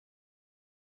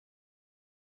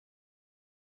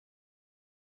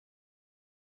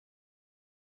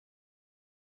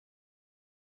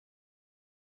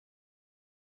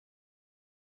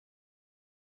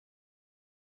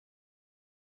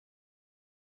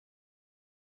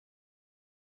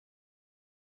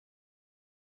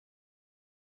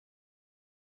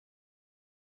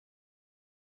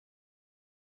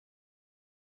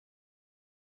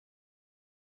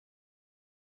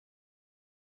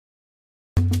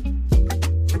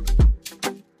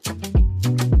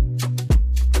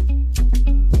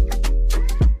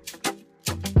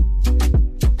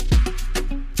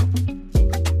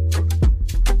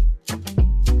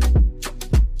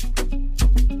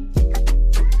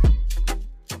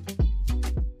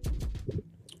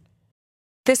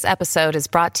This episode is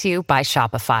brought to you by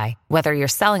Shopify. Whether you're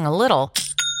selling a little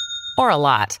or a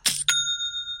lot,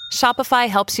 Shopify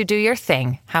helps you do your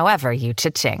thing, however you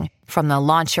cha-ching. From the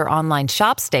launch your online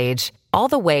shop stage, all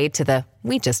the way to the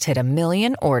we just hit 1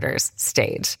 million orders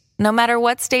stage. No matter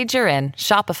what stage you're in,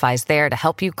 Shopify's there to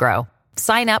help you grow.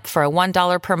 Sign up for a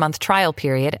 $1 per month trial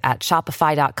period at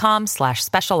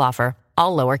shopify.com/special offer,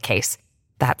 all lowercase.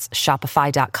 That's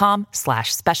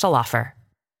shopify.com/special offer.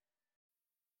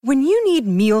 When you need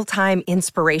mealtime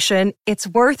inspiration, it's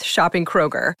worth shopping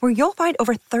Kroger, where you'll find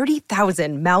over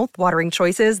 30,000 mouth-watering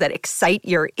choices that excite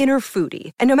your inner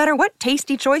foodie. And no matter what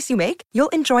tasty choice you make, you'll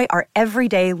enjoy our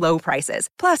everyday low prices,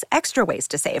 plus extra ways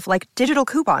to save, like digital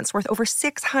coupons worth over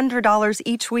 $600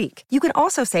 each week. You can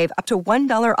also save up to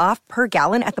 $1 off per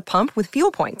gallon at the pump with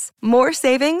fuel points. More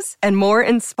savings and more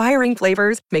inspiring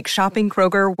flavors make shopping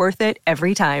Kroger worth it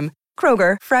every time.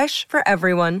 Kroger, fresh for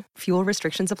everyone. Fuel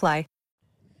restrictions apply.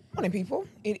 Morning, people.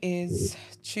 It is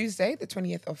Tuesday, the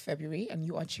 20th of February, and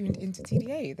you are tuned into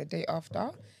TDA, the day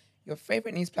after, your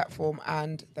favorite news platform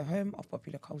and the home of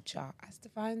popular culture, as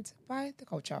defined by the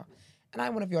culture. And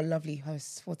I'm one of your lovely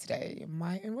hosts for today,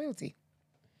 my own royalty.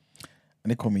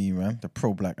 And they call me man, the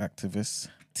pro-black activist,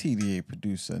 TDA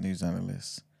producer, news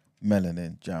analyst,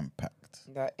 melanin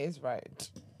jam-packed. That is right.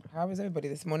 How is everybody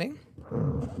this morning?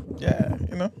 Yeah,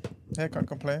 I can't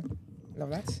complain. Love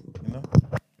that.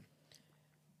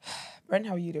 Brent,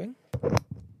 how are you doing?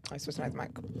 I switched my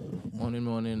mic.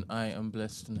 Morning. I am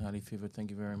blessed and highly favored.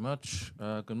 Thank you very much.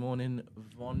 Good morning,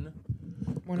 Von.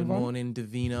 Good morning,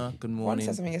 Davina. Good morning. One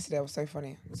said something yesterday that was so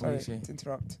funny. Sorry to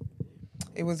interrupt.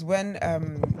 It was when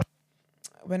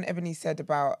Ebony said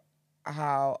about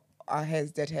how our hair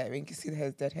is dead hair. We can see the hair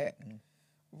is dead hair.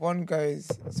 Von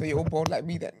goes, so you're all bald like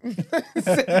me then?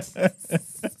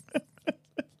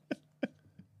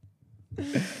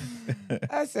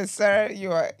 I said, sir,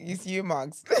 it's you,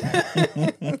 Mugs.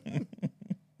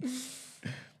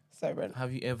 Sorry, Brent.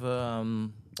 Have you ever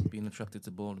been attracted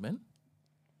to bald men?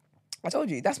 I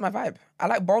told you, that's my vibe. I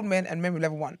like bald men and men with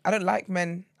level 1. I don't like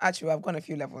men. Actually, I've gone a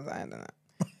few levels. I don't know.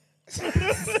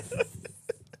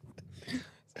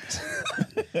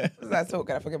 That's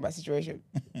talking. I forget my situation.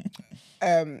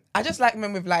 I just like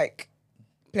men with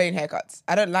plain haircuts.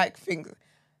 I don't like things.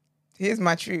 Here's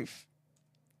my truth.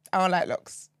 I don't like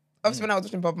locks. Obviously, when I was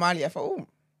watching Bob Marley, I thought, oh,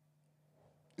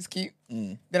 it's cute.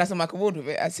 Then I saw Michael Ward with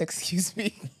it. I said, excuse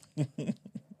me.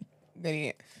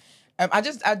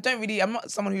 I'm not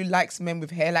someone who likes men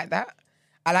with hair like that.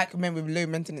 I like men with low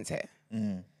maintenance hair.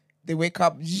 They wake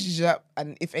up, zhuzh up,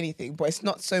 and if anything, but it's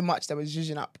not so much that we're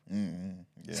zhuzhing up.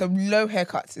 Yeah. So low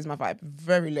haircuts is my vibe.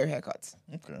 Very low haircuts.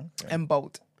 Okay. And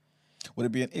bold. Would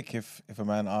it be an ick if a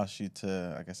man asked you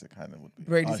to, I guess it kind of would be.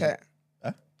 Braid his hair.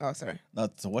 Huh? Oh, sorry. No,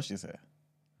 to wash his hair.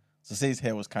 So say his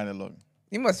hair was kind of long.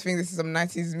 You must think this is some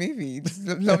 90s movie. This is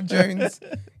Love Jones.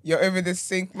 You're over this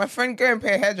sink. My friend, go and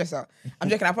pay a hairdresser. I'm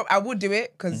joking. I would do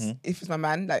it because if it's my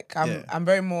man, I'm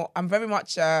very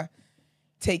much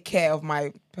take care of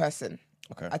my person.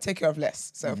 Okay. I take care of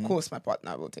less. So of course my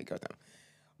partner will take care of them.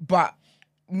 But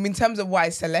in terms of what I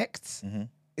select,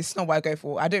 it's not what I go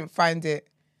for. I don't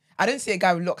see a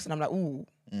guy with locks and I'm like, ooh.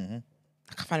 I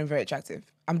find him very attractive.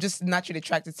 I'm just naturally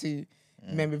attracted to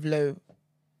men with low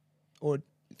or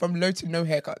from low to no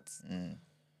haircuts.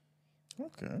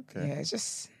 Okay. Yeah, it's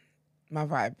just my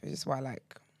vibe. It's just what I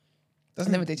like. I've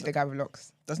never dated a guy with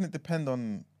locks. Doesn't it depend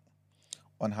on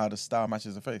how the style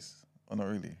matches the face? Or not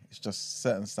really? It's just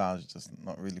certain styles just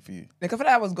not really for you. Like I feel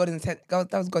like that was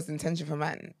God's intention for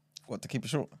man. What, to keep it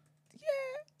short?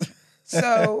 Yeah.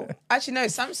 So actually no,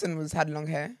 Samson had long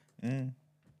hair.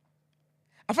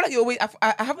 I feel like you always.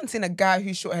 I haven't seen a guy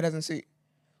whose short hair doesn't suit.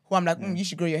 Who I'm like, you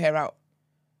should grow your hair out.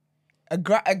 A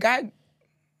guy.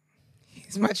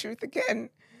 Here's my truth again.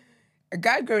 A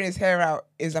guy growing his hair out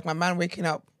is like my man waking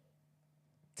up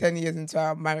 10 years into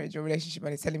our marriage or relationship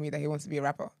and he's telling me that he wants to be a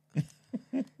rapper.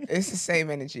 It's the same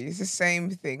energy. It's the same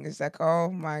thing. It's like, oh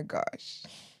my gosh.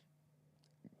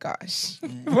 What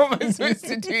am I supposed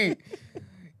to do?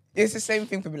 It's the same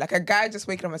thing for me. Like a guy just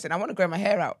waking up and saying, I want to grow my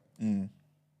hair out.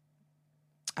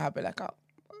 I'll be like, oh,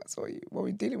 what are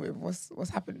we dealing with? What's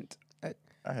happened? Like,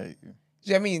 I hate you.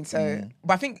 Do you know what I mean? So,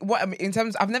 but I think in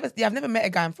terms, I've never met a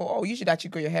guy and thought, oh, you should actually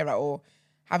grow your hair out or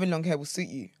having long hair will suit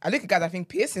you. I look at guys, I think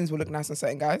piercings will look nice on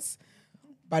certain guys,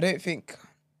 but I don't think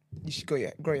you should grow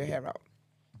your hair out.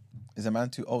 Is a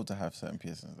man too old to have certain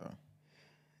piercings though?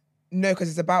 No, because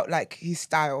it's about like his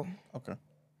style. Okay.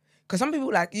 Because some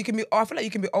people I feel like you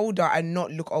can be older and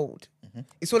not look old.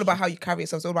 It's all about how you carry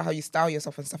yourself. It's all about how you style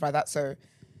yourself and stuff like that. So,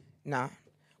 nah.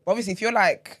 But obviously, if you're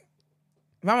like,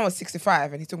 my mum was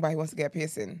 65 and he's talking about he wants to get a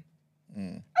piercing.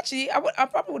 Actually, I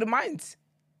probably wouldn't mind.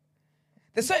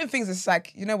 There's certain things that's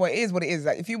like, you know what, it is what it is.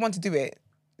 Like, if you want to do it,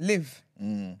 live.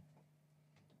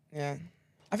 Yeah.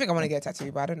 I think I want to get a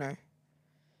tattoo, but I don't know.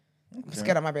 I'm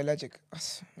scared I might be allergic.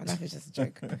 My life is just a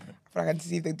joke. I feel like I need to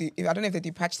see if they do. I don't know if they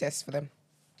do patch tests for them.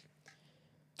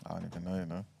 I don't even know, you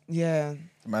know. Yeah.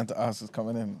 The man to ask is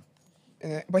coming in.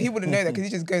 But he wouldn't know that because he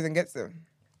just goes and gets them.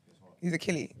 He's a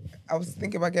killie. I was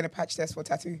thinking about getting a patch test for a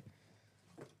tattoo.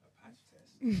 A patch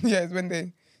test? Yeah, it's when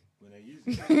they use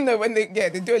it? no, when they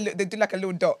do like a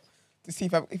little dot to see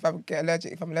if I get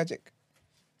allergic, if I'm allergic.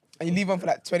 And you leave on for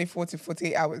like 24 to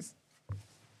 48 hours.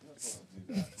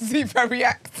 See if I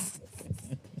react.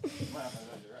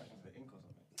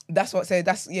 That's what say.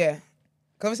 That's yeah.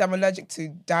 Because obviously I'm allergic to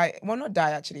dye. Well, not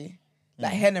dye actually,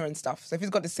 like henna and stuff. So if it's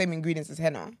got the same ingredients as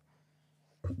henna,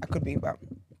 I could be. But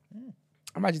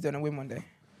I might just do it on a whim one day.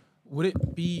 Would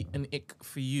it be an ick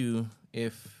for you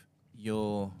if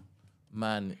your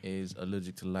man is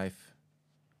allergic to life?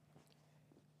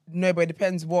 No, but it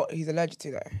depends what he's allergic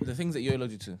to though. The things that you're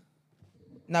allergic to.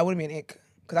 No, it wouldn't be an ick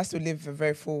because I still live a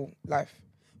very full life.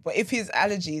 But if his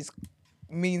allergies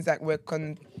means that we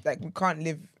can't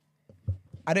live,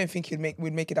 I don't think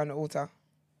we'd make it down the altar.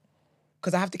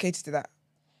 Because I have to cater to that,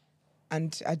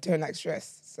 and I don't like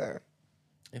stress. So,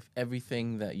 if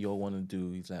everything that you want to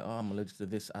do, he's like, oh, I'm allergic to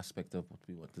this aspect of what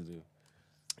we want to do.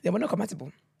 Yeah, we're not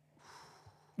compatible.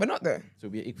 We're not though. So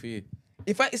it'd be an ick for you.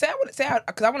 If I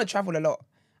because I want to travel a lot,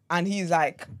 and he's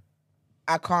like,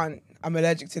 I can't. I'm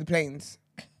allergic to the planes.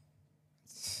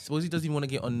 Suppose he doesn't even want to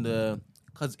get on the,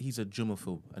 because he's a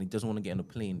germaphobe and he doesn't want to get on the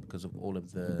plane because of all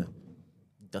of the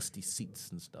dusty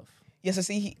seats and stuff. Yeah, so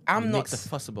see, He I'm not. makes a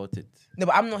fuss about it. No,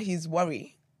 but I'm not his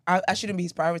worry. I shouldn't be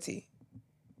his priority.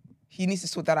 He needs to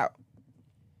sort that out.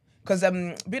 Because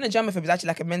being a germaphobe is actually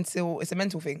like a mental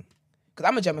thing. Because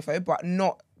I'm a germaphobe, but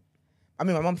not. I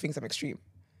mean, my mum thinks I'm extreme,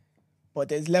 but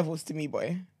there's levels to me,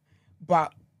 boy.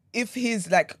 But if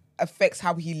his like affects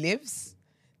how he lives,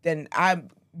 then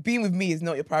being with me is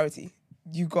not your priority.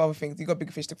 You got other things. You got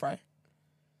bigger fish to fry,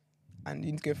 and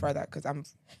you need to go fry that because I'm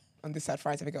on this side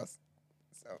frying something else.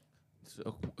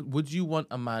 So, would you want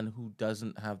a man who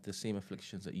doesn't have the same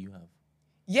afflictions that you have?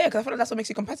 Yeah, because I feel like that's what makes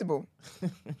you compatible.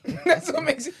 That's what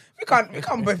makes you. We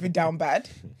can't both be down bad.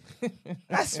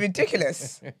 That's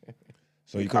ridiculous.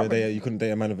 So you couldn't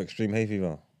date a man with extreme hay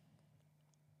fever?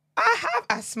 I have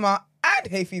asthma and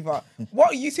hay fever.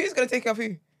 What who's gonna take care of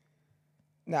who?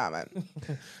 Nah, man.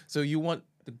 So you want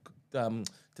to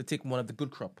take one of the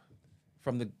good crop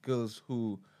from the girls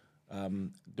who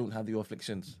don't have the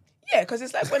afflictions? Yeah, because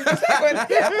it's like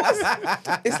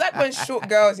when short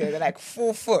girls they're like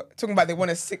 4 foot talking about they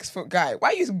want a 6 foot guy. Why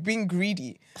are you being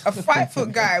greedy? A 5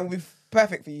 foot guy will be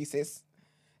perfect for you, sis.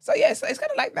 So yeah, it's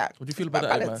kind of like that. What do you feel about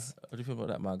that, Emma? What do you feel about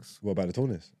that, Mags? What about the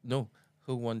tallness? No,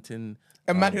 who wanting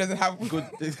a man who doesn't have good?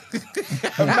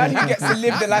 A man who gets to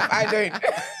live the life I don't.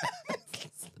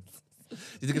 Do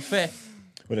you think it's fair?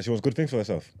 Well, she wants good things for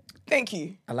herself. Thank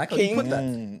you. I like how King. you put that.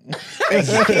 Thank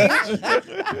you, King.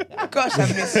 Gosh, I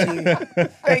missed you.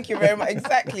 Thank you very much.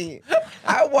 Exactly.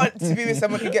 I want to be with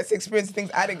someone who gets to experience things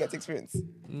I didn't get to experience.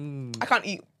 I can't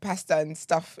eat pasta and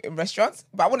stuff in restaurants,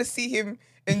 but I want to see him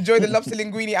enjoy the lobster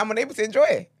linguine I'm unable to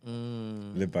enjoy.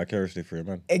 Live vicariously for your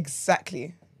man.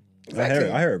 Exactly. I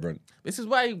hear it, Brent. This is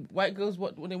why white girls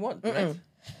want what they want, right?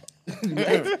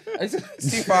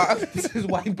 Too far. This is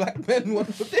why black men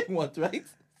want what they want, right?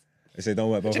 They say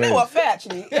don't work both Do you know what? Fair,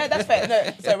 actually. Yeah, that's fair.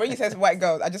 No, so when you say white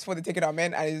girls, I just want to take it out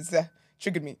men, and it's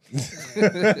triggered me. I feel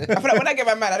like when I get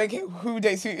my man, I don't care who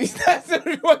dates who. That's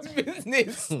everyone's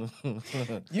business.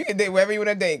 You can date wherever you want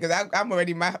to date, because I'm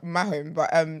already my home. But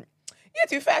yeah, to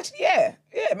be fair, actually, yeah,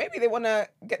 maybe they want to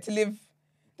get to live.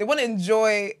 They want to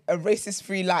enjoy a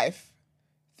racist-free life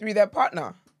through their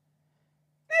partner.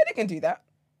 Yeah, they can do that.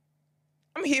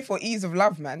 I'm here for ease of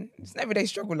love, man. It's an everyday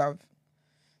struggle, love.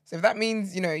 So if that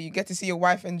means, you get to see your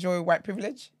wife enjoy white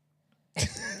privilege, go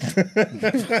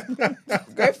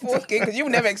forth, kid, because you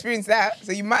will never experience that.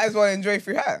 So you might as well enjoy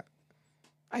through her.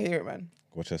 I hear it, man.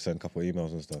 Watch her send a couple of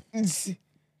emails and stuff.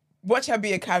 Watch her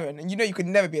be a Karen, and you could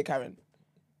never be a Karen.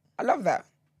 I love that.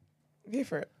 I'm here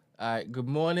for it. All right. Good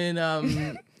morning,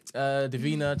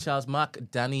 Davina, Charles Mack,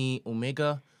 Danny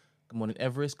Omega. Good morning,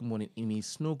 Everest. Good morning, Amy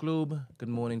Snow Globe. Good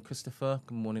morning, Christopher.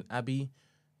 Good morning, Abby.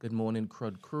 Good morning,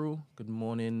 Crud Crew. Good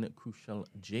morning, Crucial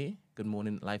J. Good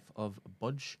morning, Life of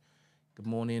Budge. Good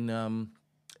morning, am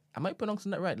I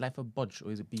pronouncing that right? Life of Budge,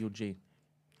 or is it B-O-J?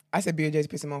 I said B-O-J to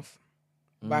piss him off.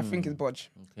 But I think it's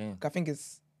Budge. Okay. I think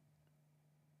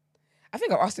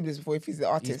I've asked him this before, if he's the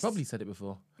artist. He's probably said it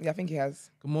before. Yeah, I think he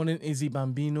has. Good morning, Izzy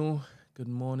Bambino. Good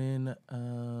morning,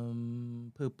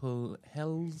 Purple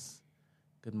Hells.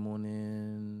 Good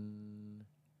morning,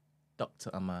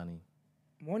 Dr. Amani.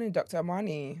 Morning, Dr.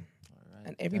 Amani. All right,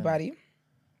 And everybody.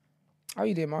 How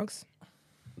you doing, Marks?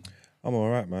 I'm all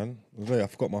right, man. I was late. I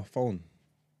forgot my phone.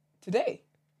 Today?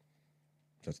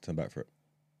 So I had to turn back for it.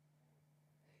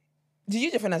 Did you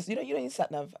use your phone? You don't use sat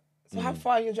nav. So how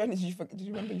far in your journey did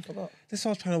you remember you forgot? This is what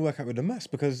I was trying to work out with the maths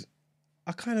because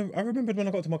I remembered when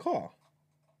I got to my car.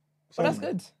 So But that's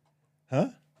good. Huh?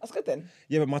 That's good then.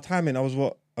 Yeah, but my timing, I was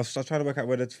trying to work out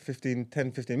where the 15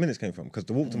 minutes came from because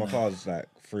the walk to my car is like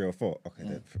 3 or 4. Okay,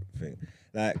 then thing.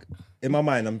 Like, in my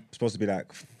mind, I'm supposed to be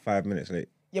like 5 minutes late.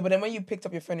 Yeah, but then when you picked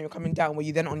up your phone and you're coming down, were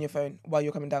you then on your phone while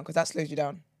you're coming down? Because that slows you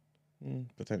down.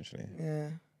 Potentially. Yeah.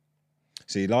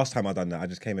 See, last time I done that, I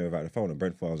just came in without the phone and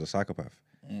Brent thought I was a psychopath.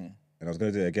 And I was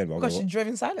going to do it again, but I was Gosh, you drove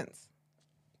in silence.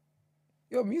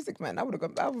 You're a music man. I would have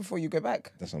gone back before you go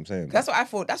back. That's what I'm saying. That's what I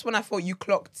thought. That's when I thought you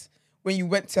clocked when you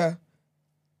went to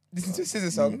listen to a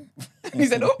Scissor song. And you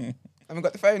said, oh, I haven't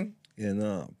got the phone. Yeah,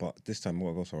 no, but this time I'm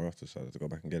going to go somewhere after, so I had to go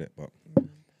back and get it. But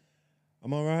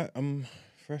I'm all right. I'm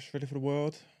fresh, ready for the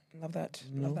world. Love that.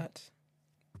 Love that.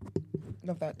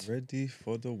 Love that. Ready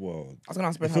for the world. I was going to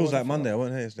ask It Brent how feels was like it Monday. I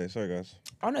wasn't here yesterday. Sorry, guys.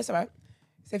 Oh, no, it's all right.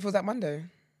 Say it feels like Monday.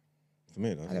 For me,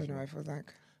 it does. I don't know what it feels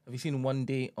like. Have you seen One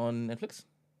Day on Netflix?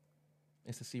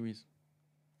 It's a series.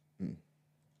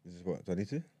 This is what? Do I need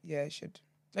to? Yeah, it should.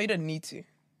 No, you don't need to.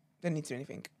 Don't need to do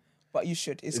anything. But you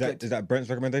should. It's Is good. that Brent's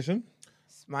recommendation?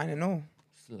 It's mine and all.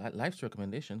 It's life's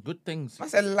recommendation. Good things. I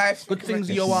said life. Good things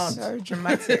you want. So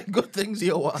dramatic. Good things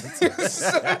you want.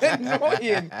 So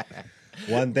annoying.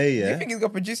 One day, Do you yeah. think he's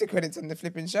got producer credits on the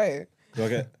flipping show? Do I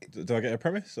get a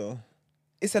premise or?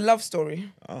 It's a love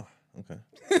story. Oh, okay.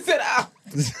 He said,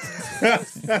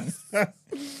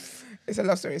 It's a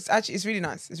love story. It's really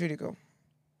nice. It's really cool.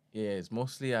 Yeah, it's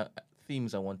mostly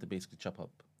themes I want to basically chop up.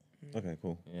 Okay,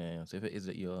 cool. Yeah, so if it is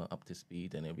that you're up to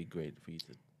speed, then it'll be great for you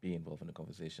to be involved in the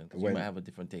conversation because you When- might have a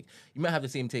different take. You might have the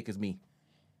same take as me.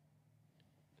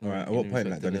 All right. At In what point?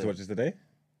 respect Like, do I to need to the- watch this today?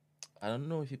 I don't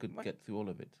know if you could get through all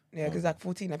of it, Yeah, because like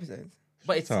 14 episodes.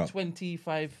 but it's up.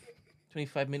 25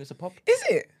 minutes a pop. Is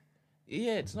it?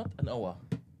 Yeah, it's not an hour.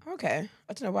 Okay.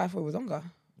 I don't know why I thought it was longer.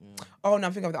 Oh, no,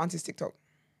 I'm thinking of the Auntie's TikTok.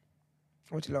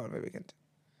 I watched a lot over the weekend.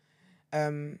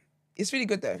 It's really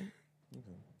good, though.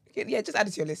 Yeah, just add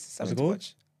it to your list. What's Something it to called?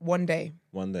 watch. One Day.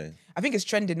 One day. I think it's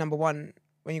trending #1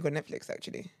 when you go Netflix,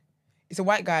 actually. It's a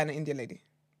white guy and an Indian lady.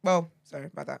 Well, sorry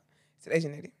about that. It's an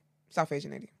Asian lady. South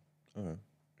Asian lady. Okay.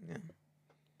 Yeah.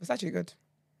 It's actually good.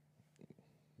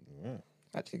 Yeah.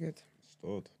 Actually good.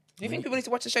 Stored. Do you think people need to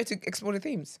watch the show to explore the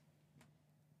themes?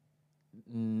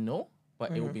 No,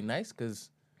 but it would be nice because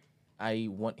I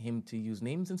want him to use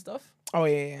names and stuff. Oh,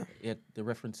 yeah. Yeah, the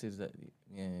references that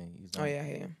he's Oh,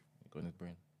 yeah. got in his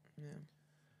brain.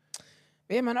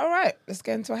 But yeah, man. All right. Let's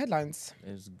get into our headlines.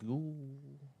 Let's go.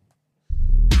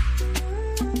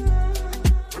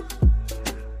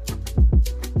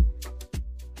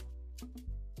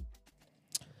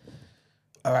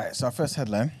 All right, so our first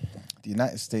headline. The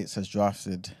United States has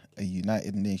drafted a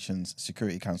United Nations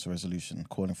Security Council resolution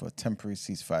calling for a temporary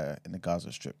ceasefire in the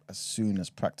Gaza Strip as soon as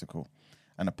practical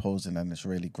and opposing an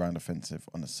Israeli ground offensive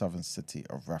on the southern city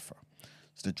of Rafah.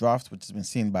 So the draft, which has been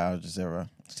seen by Al Jazeera,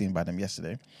 seen by them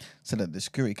yesterday, said that the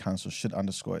Security Council should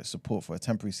underscore its support for a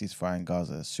temporary ceasefire in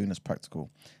Gaza as soon as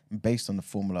practical, based on the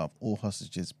formula of all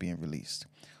hostages being released,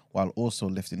 while also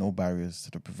lifting all barriers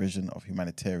to the provision of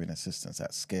humanitarian assistance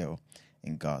at scale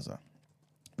in Gaza.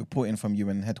 Reporting from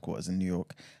UN headquarters in New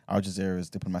York, Al Jazeera's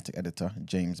diplomatic editor,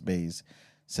 James Bays,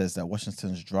 says that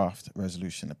Washington's draft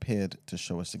resolution appeared to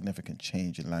show a significant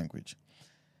change in language.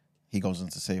 He goes on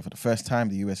to say, for the first time,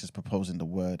 the US is proposing the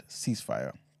word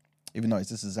ceasefire, even though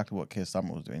this is exactly what Keir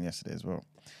Starmer was doing yesterday as well.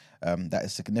 That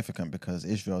is significant because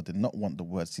Israel did not want the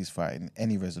word ceasefire in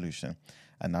any resolution,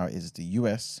 and now it is the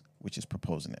US which is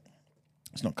proposing it.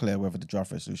 It's not clear whether the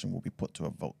draft resolution will be put to a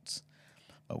vote,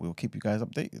 but we will keep you guys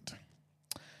updated.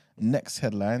 Next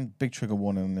headline, big trigger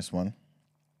warning on this one.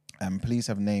 Police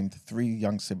have named 3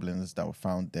 young siblings that were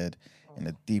found dead in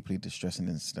a deeply distressing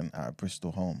incident at a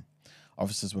Bristol home.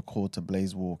 Officers were called to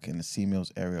Blaze Walk in the Sea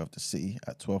Mills area of the city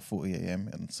at 12:40 a.m.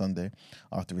 on Sunday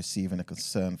after receiving a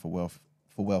concern for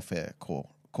welfare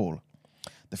call.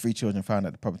 The 3 children found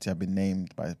that the property had been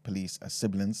named by police as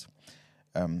siblings,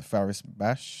 Faris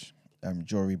Bash,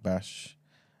 Jory Bash,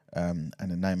 and a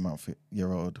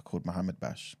 9-month-year-old called Mohammed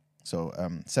Bash. So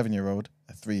 7-year-old,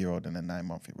 a 3-year-old, and a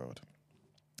 9-month-year-old.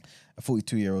 A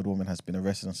 42-year-old woman has been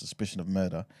arrested on suspicion of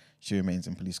murder. She remains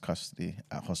in police custody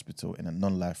at hospital in a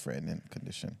non-life-threatening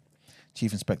condition.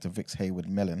 Chief Inspector Vix Hayward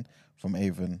Mellon from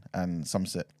Avon and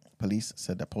Somerset Police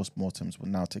said that post-mortems will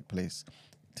now take place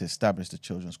to establish the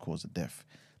children's cause of death.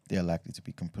 They are likely to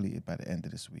be completed by the end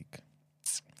of this week.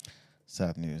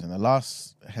 Sad news. And the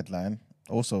last headline,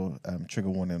 also trigger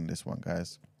warning on this one,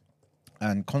 guys.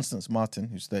 And Constance Martin,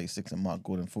 who's 36, and Mark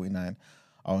Gordon, 49,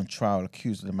 are on trial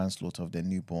accused of the manslaughter of their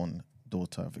newborn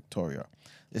daughter, Victoria.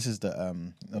 This is the...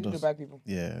 The bad people.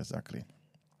 Yeah, exactly.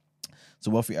 So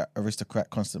wealthy aristocrat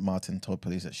Constance Martin told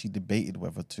police that she debated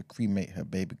whether to cremate her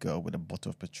baby girl with a bottle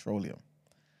of petroleum.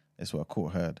 That's what a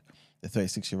court heard. The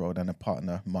 36-year-old and her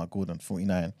partner, Mark Gordon,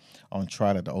 49, are on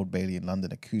trial at the Old Bailey in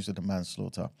London, accused of the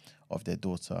manslaughter of their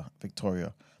daughter,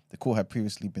 Victoria. The court had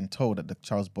previously been told that the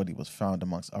child's body was found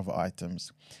amongst other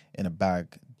items in a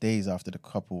bag days after the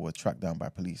couple were tracked down by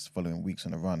police following weeks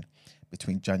on a run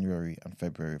between January and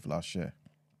February of last year.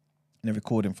 In a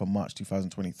recording from March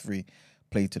 2023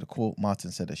 played to the court,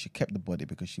 Martin said that she kept the body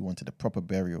because she wanted a proper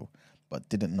burial but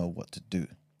didn't know what to do.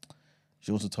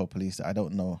 She also told police that I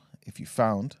don't know if you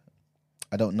found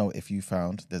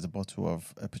there's a bottle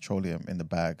of petroleum in the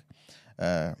bag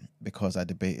because I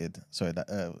debated. Sorry, that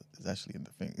is actually in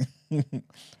the thing.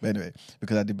 But anyway,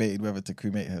 because I debated whether to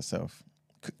cremate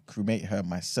her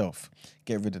myself,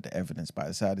 get rid of the evidence, but I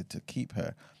decided to keep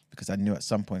her because I knew at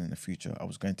some point in the future I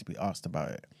was going to be asked about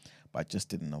it, but I just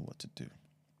didn't know what to do.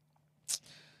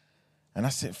 And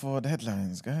that's it for the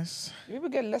headlines, guys. Do people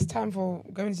get less time for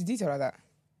going into detail like that?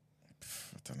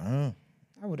 I don't know.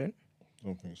 I wouldn't. I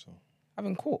don't think so. I've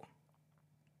been caught.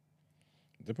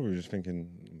 They're probably just thinking,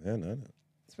 yeah, no.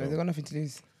 So they've got nothing to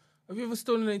lose. Have you ever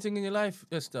stolen anything in your life,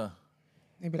 Esther?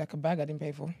 Maybe like a bag I didn't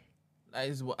pay for. That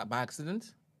is what, by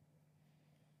accident?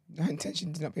 My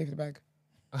intention did not pay for the bag.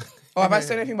 Oh, have I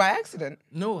stolen anything by accident?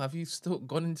 No, have you still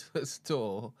gone into a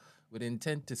store with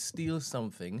intent to steal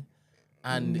something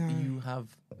and No. you have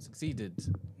succeeded?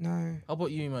 No. How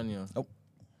about you, Emmanuel? Oh.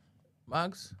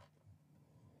 Mags?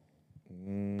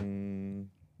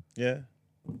 Yeah,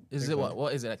 Is it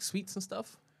what is it, like sweets and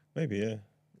stuff? maybe, yeah.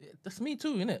 Yeah, that's me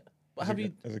too, innit? But have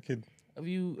you As a kid?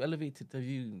 elevated? Have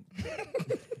you...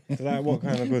 So like what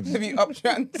kind of goods? Maybe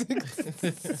uptrend.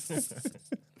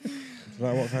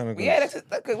 Like what kind of goods? Yeah,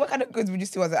 that's good. What kind of goods would you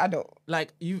steal as an adult?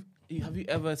 Like, have you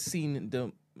ever seen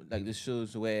the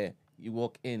shows where you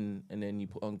walk in and then you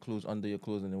put on clothes under your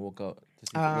clothes and then walk out to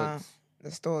see the goods?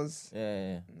 The stores.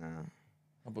 Yeah. Nah.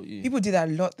 How about you? People do that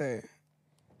a lot though.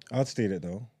 I'd steal it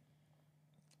though.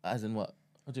 As in what?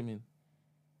 What do you mean?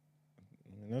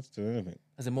 Not steal anything.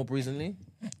 As in more brazenly?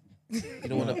 You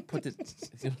don't want to put it...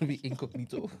 You want to be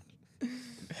incognito?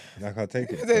 Like I'll take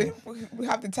it. So we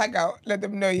have the tag out. Let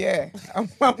them know. Yeah, I'm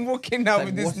walking out Like,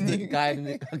 with this what's the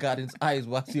new. guidance eyes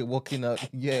whilst you're walking out?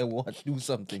 Yeah, what? Do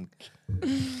something.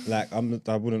 Like I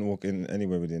wouldn't walk in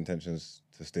anywhere with the intentions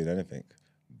to steal anything.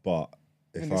 But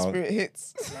if When the spirit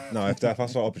hits. No, if I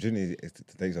saw opportunity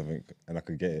to take something and I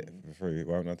could get it for free,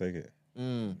 why wouldn't I take it?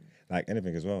 Like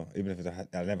anything as well. Even if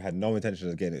I never had no intention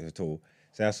of getting it at all.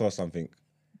 Say I saw something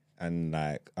and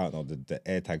like, I don't know, the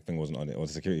AirTag thing wasn't on it or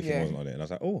the security thing wasn't on it. And I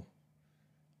was like, oh,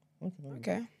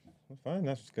 Okay. that's fine.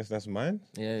 Guess that's mine.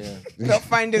 Yeah. Got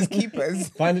finders keepers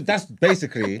That's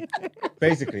basically,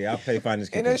 I'll play finders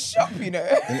in a keepers. shop, you know.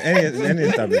 In any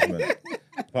establishment,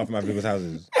 apart from my people's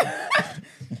houses.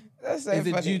 That's so Is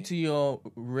it funny. due to your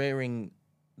rearing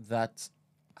that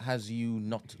has you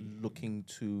not looking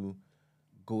to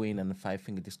go in and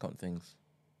five-finger discount things?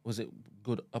 Was it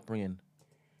good upbringing?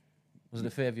 Was it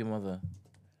the fear of your mother?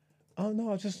 Oh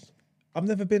no, I've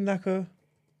never been like a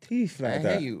thief like I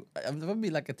that. hear you. I've never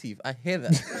been like a thief. I hear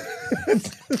that.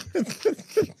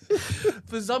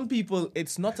 For some people,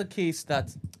 it's not a case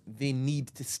that they need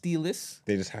to steal this.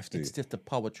 They just have to. It's just a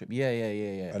power trip. Yeah. Are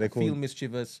they I feel called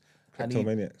mischievous.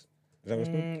 Kleptomaniacs. Is that what it's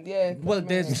called? Yeah. Well,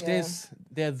 yeah.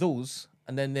 there are those,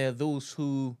 and then there are those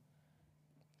who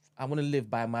I want to live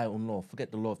by my own law,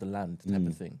 forget the law of the land type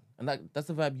of thing. And that's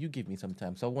the vibe you give me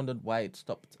sometimes. So I wondered why it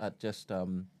stopped at just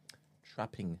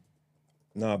trapping.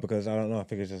 No, because I don't know. I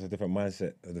think it's just a different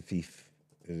mindset of the thief.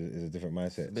 Is a different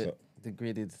mindset. A bit So,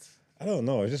 degraded. I don't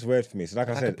know. It's just weird for me. So like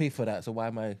I I could said, pay for that, so why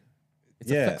am I? It's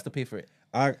Yeah. a flex to pay for it.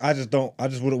 I just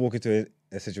wouldn't walk into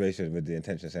a situation with the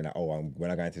intention of saying that, oh,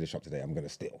 when I go into the shop today, I'm going to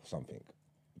steal something.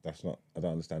 I don't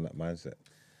understand that mindset.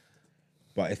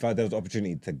 But if there was the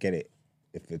opportunity to get it,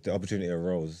 if the opportunity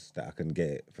arose that I can get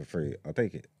it for free, I'll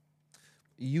take it.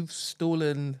 You've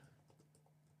stolen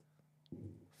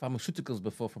pharmaceuticals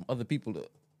before from other people, though.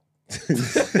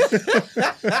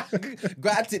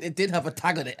 Granted, it did have a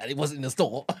tag on it and it wasn't in the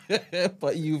store,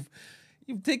 but you've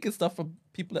taken stuff from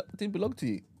people that didn't belong to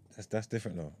you. That's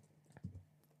different though,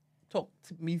 Talk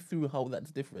to me through how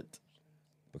that's different.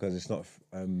 because it's not.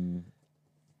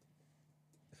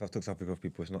 If I took something off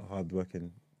people, it's not hard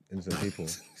working, innocent people.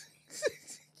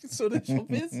 So the shop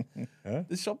is? Huh?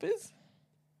 The shop is?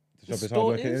 The shop is store hard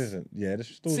working, is? isn't? Yeah, the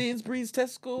store. Sainsbury's,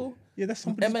 Tesco, Yeah, that's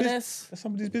somebody's M&S. business. That's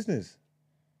somebody's business.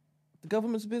 the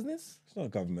government's business. It's not a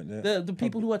government. Yeah. The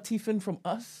people who are teething from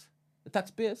us, the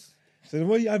taxpayers. So then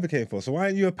what are you advocating for? So why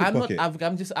aren't you a I'm not.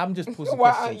 pickpocket? I'm just posing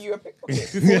Why questions. aren't you a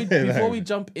pickpocket? Before we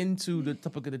jump into the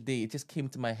topic of the day, it just came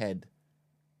to my head.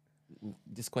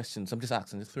 This question, so I'm just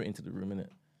asking. Just throw it into the room, innit?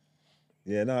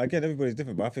 Yeah, no, again, everybody's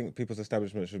different, but I think people's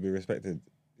establishment should be respected.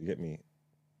 You get me?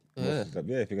 Yeah.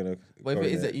 Yeah, if you're gonna. But if go it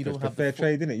in is there, that you for- don't for have the fair full-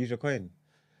 trade, innit? Use your coin.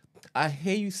 I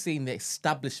hear you saying the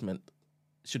establishment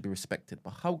should be respected,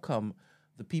 but how come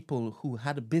the people who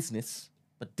had a business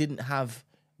but didn't have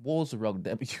walls around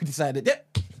them, you decided, yeah,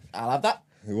 I'll have that.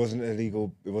 It wasn't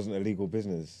illegal. It wasn't a legal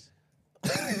business.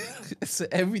 So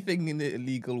everything in the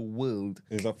illegal world,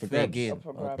 It was up for fair grabs. game. Up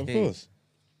for grabs. Of Okay. course,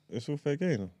 it's all fair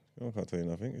game. I can't tell you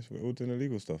nothing. We're all doing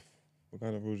illegal stuff. What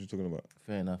kind of rules are you talking about?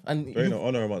 Fair enough. And There ain't you've- no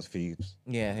honor amongst thieves.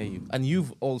 yeah, I hear you. And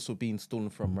you've also been stolen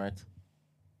from, right?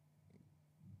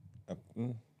 I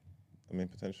mean,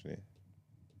 potentially.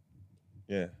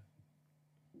 Yeah.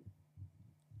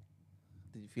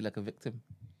 Did you feel like a victim?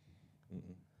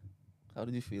 How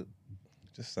did you feel?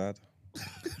 Just sad.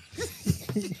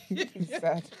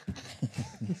 Sad.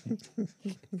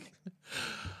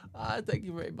 Thank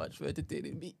you very much for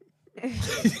entertaining me.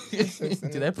 So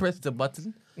Did I press the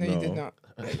button? No, you did No. not.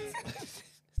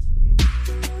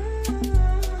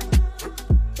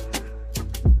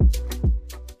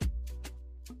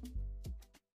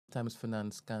 Times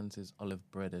Fernand scans his olive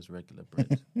bread as regular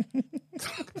bread.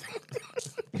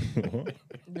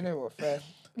 You know what? Fair.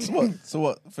 So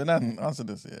what? Fernand, answer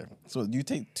this. Yeah. So you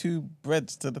take 2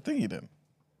 breads to the thingy then?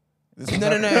 This is No.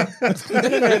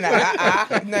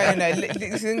 happening. No.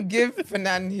 Listen, give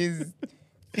Fernand his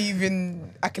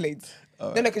thieving accolades.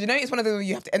 No, because you know it's one of those where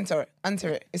you have to enter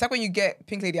it. It's like when you get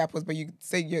Pink Lady apples, but you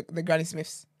say you're the Granny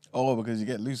Smiths. Oh, because you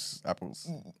get loose apples.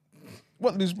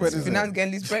 What loose bread is Fernand's it?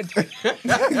 getting loose bread. You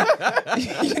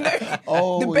know,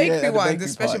 Oh, the bakery yeah, ones, the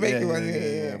special part. bakery ones.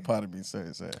 Yeah. Pardon me,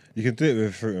 sorry. You can do it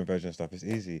with fruit and veg and stuff. It's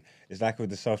easy. It's like with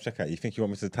the self-checkout. You think you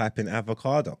want me to type in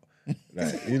avocado?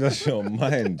 Like, you lost your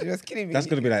mind. You're just kidding me. That's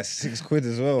going to be like £6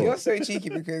 as well. You're so cheeky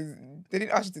because they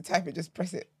didn't ask you to type it, just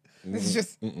press it. This is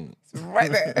just it's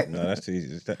right there. No, that's too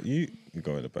easy. It's that you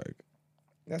go in the bag.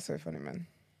 That's so funny, man.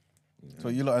 So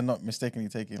you lot are not mistakenly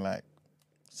taking like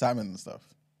salmon and stuff.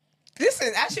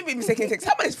 Listen, I should be mistaken.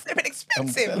 Salmon is flipping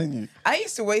expensive. I'm telling you. I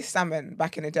used to waste salmon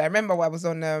back in the day. I remember I was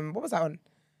on what was that on?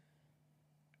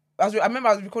 I remember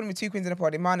I was recording with 2 Queens in a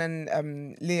Pod, Iman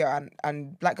and Leah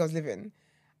and Black Girls Living,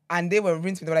 and they were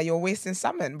rinsing me. They were like, "You're wasting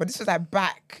salmon," but this was like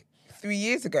back 3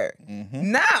 years ago.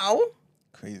 Now,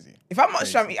 Crazy. if I'm not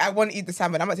sure I want to eat the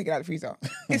salmon, I'm not taking it out of the freezer.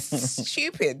 It's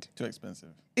stupid. Too expensive.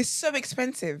 It's so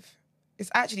expensive. It's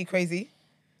actually crazy.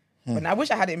 But I wish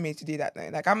I had it in me to do that though.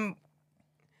 Like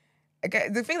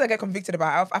the things I get convicted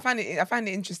about, I find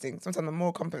it interesting. Sometimes I'm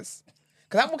more compass.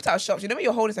 Because I've walked out of shops, you know when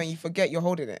you're holding something, you forget you're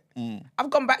holding it. I've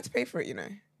gone back to pay for it, you know.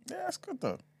 Yeah, that's good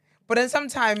though. But then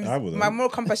sometimes I wouldn't. my moral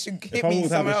compass should hit If I me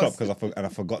walked out of somewhere the shop else. because I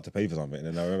forgot to pay for something,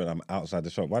 and then I remember I'm outside the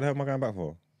shop, why the hell am I going back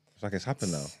for? It's like it's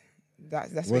happened now.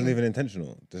 That's It wasn't even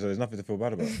intentional. So there's nothing to feel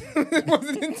bad about. it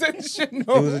wasn't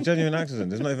intentional. It was a genuine accident.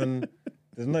 There's not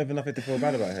even nothing to feel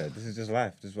bad about here. This is just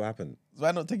life. This is what happened. So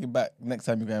why not take it back next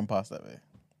time you're going past that way?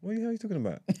 What the hell are you talking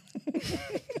about?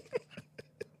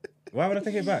 Why would I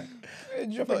take it back?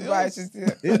 Dropping vibes just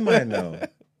here. It's mine now.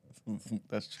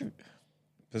 That's true.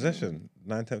 Possession,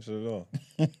 9/10 of the law.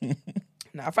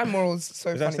 No, I find morals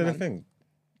so Is that funny, still a man. thing?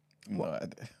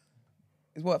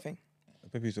 Is what a thing?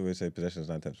 People used to always say possession is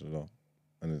 9/10 of the law,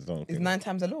 and it's not. Is 9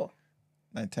 times the law?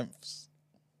 9/10 of That's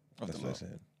the what law. I'm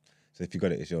saying. So if you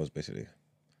got it, it's yours basically.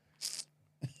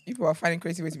 People are finding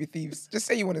crazy ways to be thieves. Just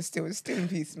say you want to steal. Just steal in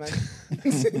peace, man.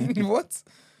 What?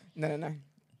 No.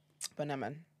 But no,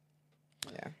 man.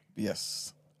 Yeah.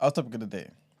 Yes. Our topic of the day.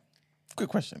 Quick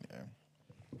question,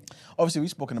 yeah. Obviously, we've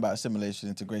spoken about assimilation,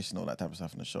 integration, all that type of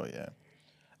stuff in the show, yeah.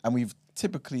 And we've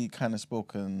typically kind of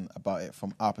spoken about it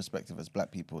from our perspective as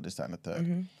black people, this, that, and the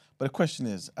third. But the question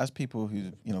is, as people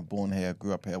who, born here,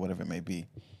 grew up here, whatever it may be,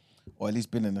 or at least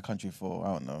been in the country for,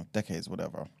 I don't know, decades,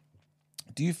 whatever,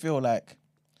 do you feel like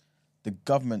the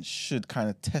government should kind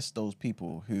of test those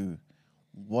people who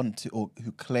want to, or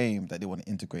who claim that they want to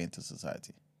integrate into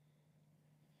society?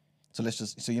 So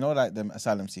like them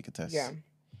asylum seeker tests. Yeah. Do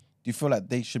you feel like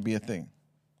they should be a thing?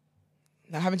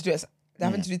 Now having to do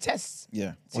having to do tests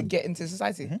Yeah. to get into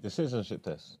society. The citizenship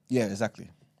test. Yeah, exactly.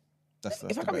 That's If I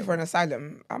the come in better for an one.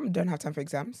 asylum, I don't have time for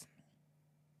exams.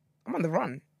 I'm on the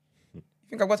run. You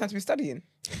think I've got time to be studying?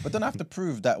 But don't have to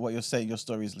prove that what you're saying, your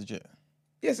story is legit.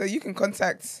 Yeah, so you can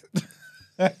contact.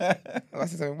 Oh, I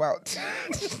said something wild.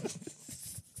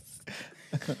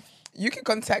 you can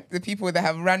contact the people that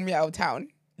have ran me out of town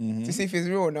to see if it's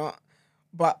real or not.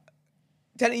 But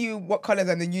telling you what colours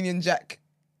and the Union Jack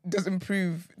doesn't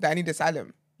prove that I need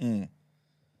asylum.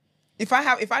 If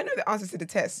I know the answers to the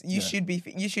test, you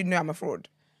should know I'm a fraud.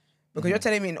 Because you're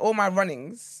telling me in all my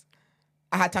runnings,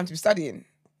 I had time to be studying.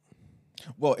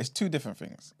 Well, it's two different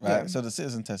things, right? Yeah. So the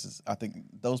citizen test is, I think,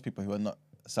 those people who are not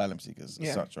asylum seekers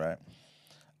as such, right?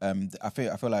 I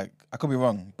feel like I could be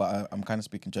wrong, but I'm kind of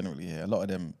speaking generally here. A lot of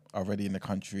them are already in the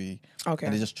country, Okay.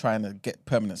 and they're just trying to get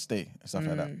permanent stay and stuff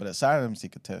like that. But the asylum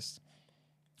seeker test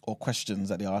or questions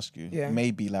that they ask you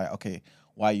may be like, okay,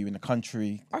 why are you in the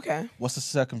country? Okay. What's the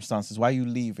circumstances? Why are you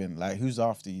leaving? Like, who's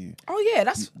after you? Oh yeah,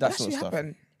 that sort should of stuff.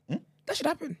 happen. That should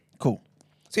happen. Cool.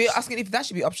 So you're asking if that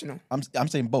should be optional? I'm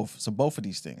saying both. So both of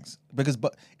these things,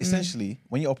 but essentially,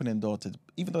 when you open the door to,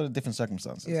 even though there are different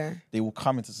circumstances, they will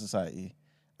come into society,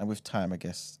 and with time, I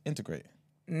guess, integrate.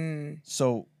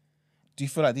 So, do you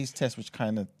feel like these tests, which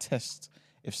kind of test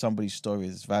if somebody's story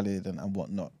is valid and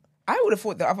whatnot? I would have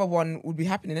thought the other one would be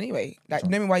happening anyway. Like,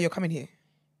 knowing why you're coming here.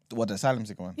 What, the asylum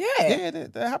seeker one? Yeah.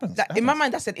 That happens. That, in my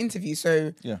mind, that's an interview.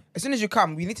 So as soon as you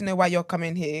come, we need to know why you're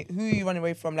coming here, who you run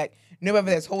away from, like know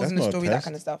whether there's holes That's in the not a story, that test.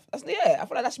 kind of stuff. I feel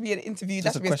like that should be an interview. Just That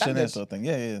a should be a questionnaire standard. sort of thing.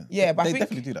 Yeah. Yeah, but I they think-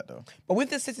 definitely do that though. But with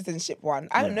the citizenship one,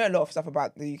 I don't know a lot of stuff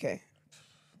about the UK.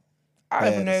 I don't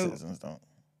Yeah, even the know. citizens don't.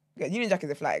 Yeah, Union Jack is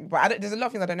a flag, but there's a lot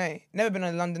of things I don't know. Never been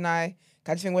on a London Eye.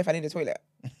 Can I just think, what if I need a toilet?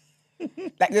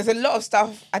 Like, there's a lot of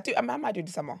stuff I do. I might do it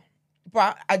this summer,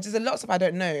 but there's a lot of stuff I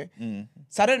don't know.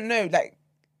 So I don't know. Like,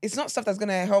 it's not stuff that's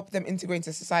gonna help them integrate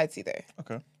into society, though.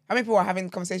 Okay. How many people are having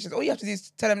conversations? All you have to do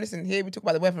is tell them, listen, here we talk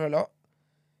about the weather a lot.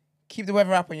 Keep the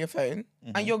weather app on your phone,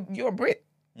 and you're a Brit.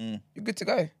 You're good to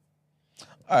go.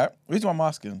 All right. The reason why I'm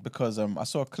asking, because I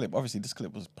saw a clip. Obviously, this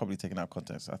clip was probably taken out of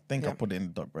context. I think I put it in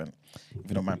the doc, Brent, if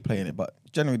you don't mind playing it. But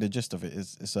generally, the gist of it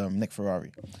is Nick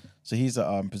Ferrari. So he's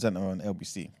a presenter on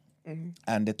LBC.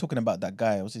 And they're talking about that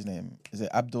guy. What's his name? Is it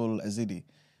Abdul Azidi?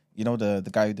 You know, the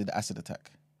guy who did the acid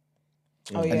attack.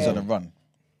 Oh And he's on yeah, a run.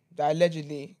 that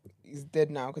allegedly is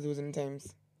dead now because he was in the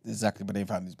Thames. Exactly, but they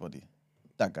found his body.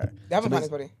 That guy. They haven't So found his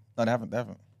body. No, they haven't.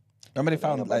 Remember they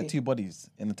found nobody. like 2 bodies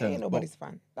in the Thames. Ain't nobody's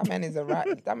fan. That man is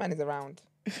that man is around.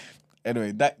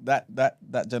 Anyway,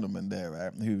 that gentleman there,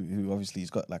 right? Who obviously he's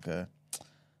got like a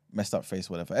messed up face,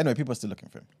 whatever. Anyway, people are still looking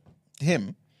for him.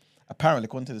 Him, apparently,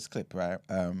 according to this clip, right?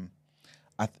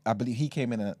 I believe he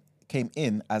came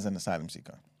in as an asylum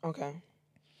seeker, Okay.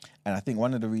 and I think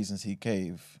one of the reasons he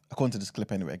gave, according to this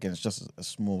clip, anyway, again, it's just a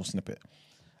small snippet.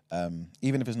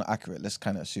 Even if it's not accurate, let's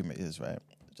kind of assume it is, right?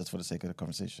 Just for the sake of the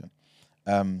conversation.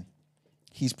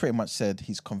 He's pretty much said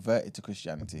he's converted to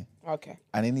Christianity. Okay.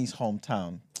 And in his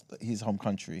hometown, his home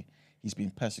country, he's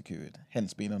been persecuted,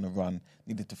 hence being on the run,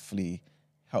 needed to flee,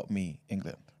 help me,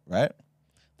 England, right?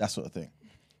 That sort of thing.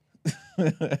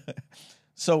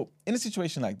 So in a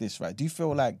situation like this, right, do you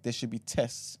feel like there should be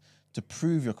tests to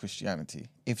prove your Christianity,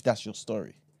 if that's your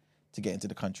story, to get into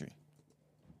the country?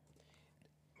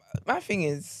 My thing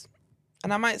is,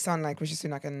 and I might sound like Rishi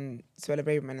Sunak and Suella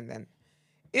Braverman, and then,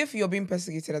 if you're being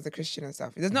persecuted as a Christian and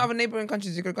stuff, there's no other neighbouring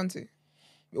countries you could have gone to,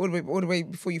 all the way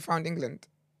before you found England.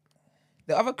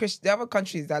 The other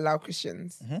countries that allow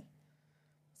Christians,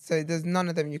 so there's none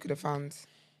of them you could have found.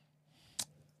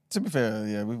 To be fair,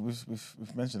 yeah, we've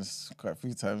mentioned this quite a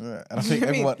few times, isn't it? And I think You know what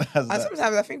I mean? everyone has And that.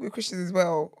 sometimes I think with Christians as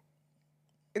well,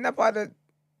 in that part of the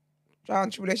trial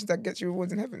and tribulations that gets you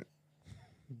rewards in heaven.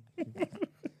 It's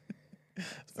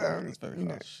very you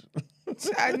know. harsh.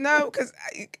 I know, because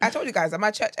I told you guys at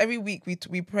my church every week we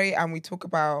pray and we talk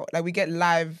about, like, we get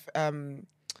live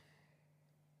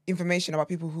information about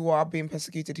people who are being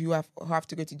persecuted, who have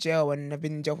to go to jail and have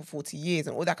been in jail for 40 years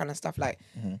and all that kind of stuff. Like,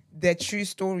 their true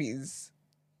stories.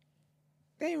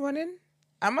 They ain't running.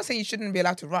 I'm not saying you shouldn't be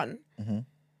allowed to run.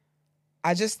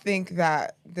 I just think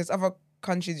that there's other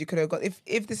countries you could have got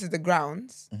if this is the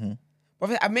grounds.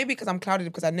 But maybe because I'm clouded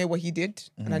because I know what he did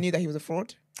and I knew that he was a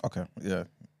fraud. Okay, yeah.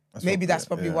 Maybe that's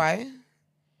probably why.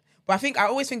 But I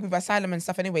always think with asylum and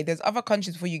stuff anyway, there's other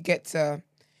countries before you get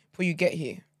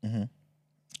here.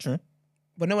 True.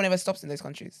 But no one ever stops in those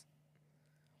countries.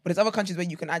 But there's other countries where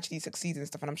you can actually succeed and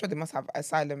stuff, and I'm sure they must have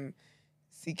asylum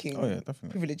seeking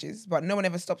privileges. But no one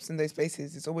ever stops in those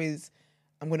places. It's always,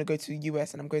 I'm going to go to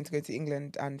US and I'm going to go to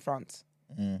England and France.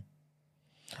 I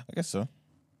guess so.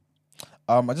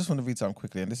 I just want to read something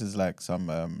quickly, and this is like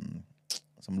some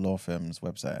law firm's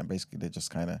website, and basically they're just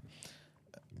kind of,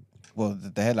 well,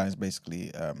 the headline is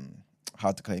basically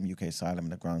how to claim UK asylum on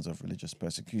the grounds of religious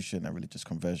persecution and religious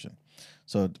conversion.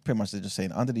 So pretty much they're just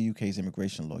saying, under the UK's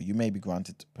immigration law, you may be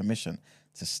granted permission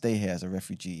to stay here as a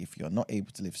refugee if you're not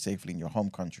able to live safely in your home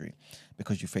country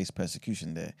because you face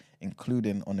persecution there,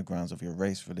 including on the grounds of your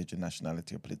race, religion,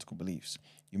 nationality, or political beliefs.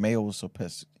 You may also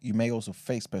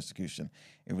face persecution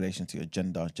in relation to your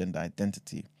gender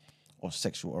identity, or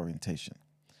sexual orientation.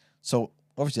 So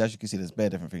obviously, as you can see, there's bare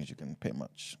different things you can pretty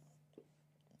much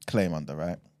claim under,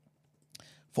 right?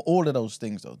 For all of those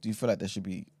things, though, do you feel like they should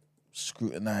be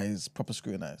proper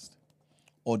scrutinized?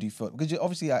 Or do you feel, because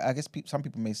obviously, I guess some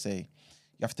people may say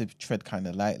you have to tread kind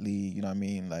of lightly, you know what I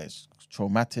mean? Like, it's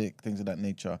traumatic, things of that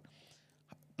nature.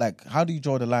 Like, how do you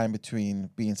draw the line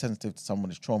between being sensitive to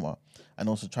someone's trauma and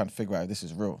also trying to figure out if this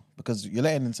is real? Because you're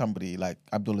letting in somebody like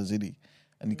Abdullah Zidi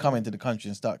and he come into the country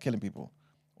and start killing people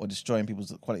or destroying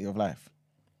people's quality of life.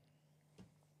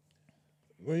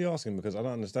 What are you asking? Because I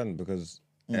don't understand. Because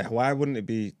why wouldn't it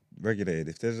be regulated?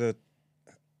 If there's a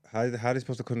how are they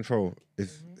supposed to control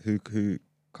if who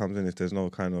comes in if there's no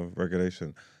kind of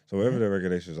regulation? So whatever the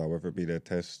regulations are, whether it be their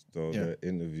test or their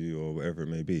interview or whatever it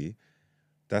may be,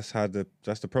 that's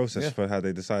the process for how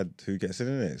they decide who gets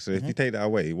in it. So if you take that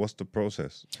away, what's the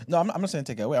process? No, I'm not saying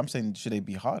take it away. I'm saying should they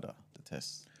be harder, the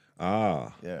tests?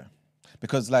 Ah, yeah,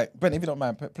 because like Brent, if you don't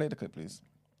mind, play the clip, please.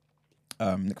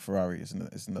 Nick Ferrari is in the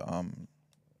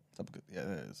yeah,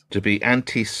 there it is. To be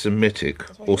anti-Semitic,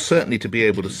 or certainly to be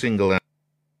able to single out.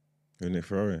 Nick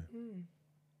Ferrari.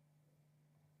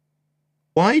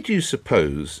 Why do you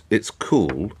suppose it's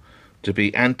cool to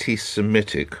be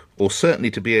anti-Semitic, or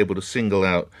certainly to be able to single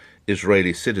out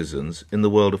Israeli citizens in the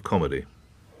world of comedy?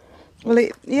 Well,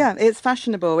 it's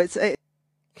fashionable. Wrong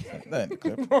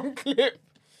clip.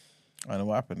 I don't know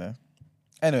what happened there.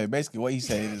 Anyway, basically what he's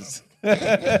saying is...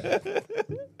 I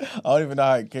don't even know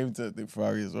how it came to Nick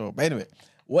Ferrari as well. But anyway,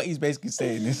 what he's basically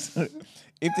saying is,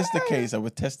 if this is the case and we're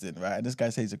testing, right, and this guy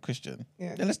says he's a Christian,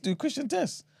 then let's do Christian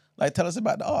tests. Like, tell us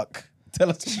about the Ark.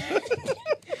 Tell us...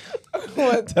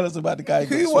 Tell us about the guy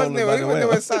who was there when there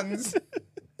were sons.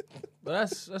 But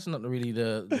that's not really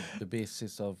the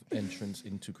basis of entrance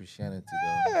into Christianity,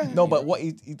 though. No, but what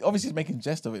he obviously is making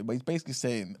jest of it, but he's basically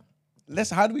saying,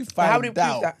 how do we find out? How do we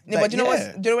prove that? No, but do you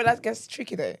know what that gets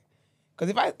tricky though?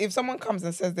 Because if someone comes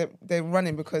and says that they're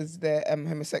running because they're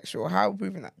homosexual, how are we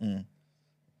proving that? You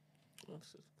want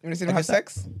to see them have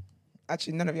sex?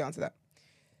 Actually, none of you answer that.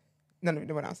 No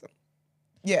one answer.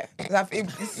 Yeah,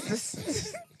 it's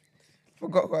just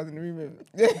forgot who I was in the room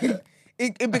with.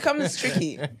 It becomes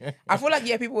tricky. I feel like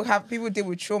people deal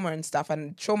with trauma and stuff,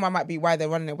 and trauma might be why they're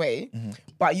running away.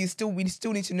 But we still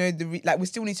need to know we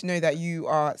still need to know that you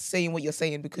are saying what you're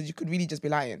saying, because you could really just be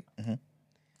lying.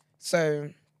 So,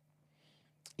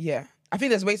 yeah, I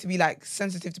think there's ways to be like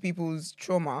sensitive to people's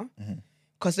trauma,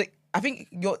 because I think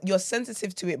you're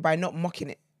sensitive to it by not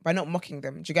mocking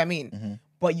them. Do you get what I mean?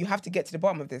 But you have to get to the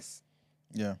bottom of this.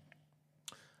 Yeah.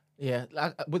 Yeah,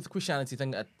 like, with the Christianity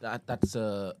thing, that's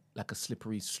like a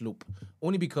slippery slope.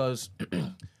 Only because,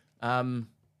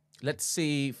 let's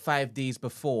say 5 days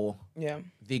before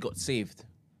they got saved,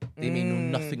 they may know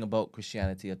nothing about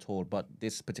Christianity at all, but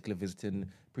this particular visiting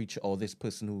preacher or this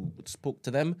person who spoke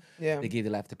to them, they gave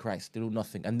their life to Christ. They know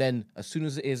nothing. And then as soon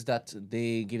as it is that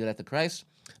they give their life to Christ,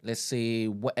 let's say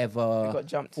whatever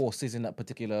forces in that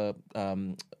particular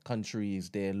country is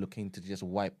there looking to just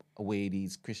wipe away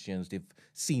these Christians, they've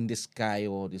seen this guy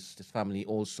or this family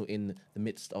also in the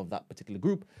midst of that particular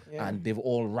group, and they've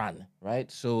all ran,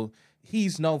 right? So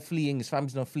he's now fleeing, his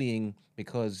family's now fleeing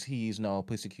because he is now a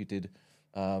persecuted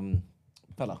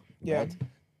fella. Yeah. Right?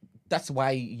 That's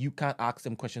why you can't ask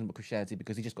them questions about Christianity,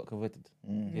 because he just got converted.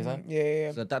 You know?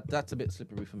 Yeah. So that's a bit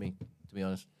slippery for me, to be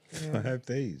honest. 5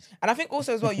 days. And I think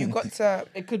also as well, you got to...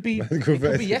 It could be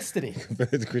yesterday.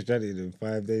 Compared to Christianity, in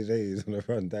 5 days later, he's on the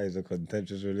run. That is a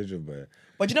contentious religion, but...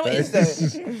 But you know what it is,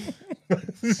 though?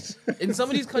 In some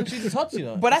of these countries, it's hot, you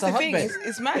know. But that's the thing,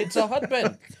 it's mad. It's a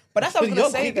hotbed. But that's what I was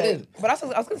going to say, You're though. quick But that's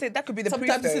what I was going to say, that could be the proof,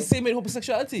 Sometimes it's though. the same with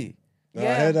homosexuality. No,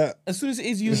 I heard that. As soon as it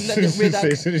is, you let it read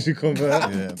As soon as you convert.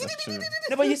 Yeah, that's true.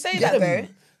 No, but you say that, though.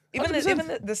 Even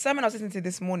 100%. the sermon I was listening to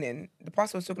this morning, the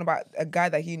pastor was talking about a guy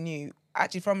that he knew,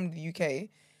 actually from the UK,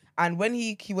 and when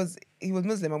he was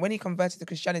Muslim, and when he converted to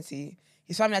Christianity,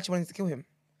 his family actually wanted to kill him.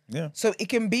 Yeah. So it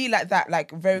can be like that,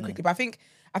 like very quickly. But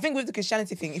I think with the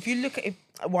Christianity thing, if you look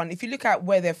at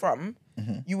where they're from,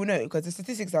 you will know, because the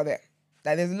statistics are there.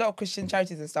 Like, there's a lot of Christian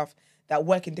charities and stuff that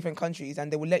work in different countries, and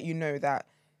they will let you know that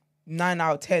 9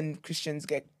 out of 10 Christians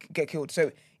get killed.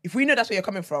 So if we know that's where you're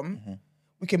coming from,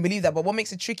 we can believe that. But what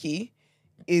makes it tricky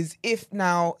is if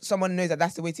now someone knows that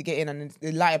that's the way to get in and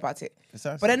they lie about it.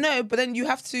 Exactly. But then you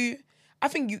have to... I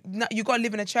think you got to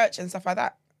live in a church and stuff like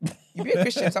that. You be a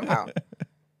Christian somehow. Do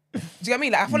you get what I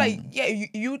mean? Like I feel like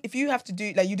you if you have to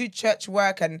do like you do church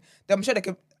work and I'm sure they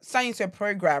could sign you to a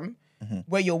program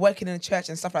where you're working in a church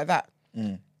and stuff like that.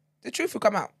 The truth will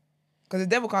come out because the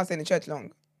devil can't stay in the church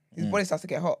long. His body starts to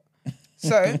get hot.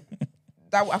 So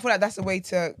I feel like that's the way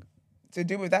to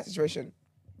deal with that situation.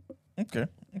 Okay.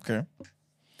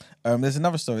 There's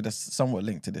another story that's somewhat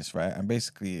linked to this, right? And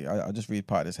basically, I'll just read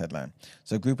part of this headline.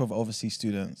 So a group of overseas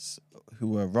students who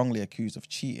were wrongly accused of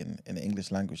cheating in the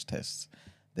English language tests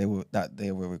they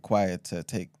were required to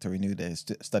renew their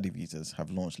study visas have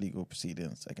launched legal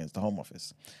proceedings against the Home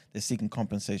Office. They're seeking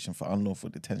compensation for unlawful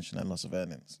detention and loss of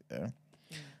earnings. Yeah?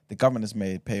 The government has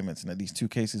made payments in at least 2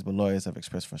 cases, but lawyers have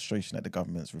expressed frustration at the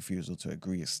government's refusal to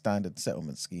agree a standard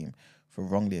settlement scheme for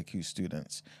wrongly accused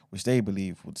students, which they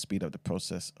believe would speed up the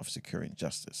process of securing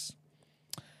justice.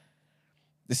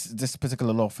 This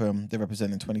particular law firm, they're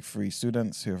representing 23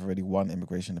 students who have already won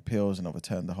immigration appeals and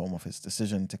overturned the Home Office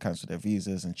decision to cancel their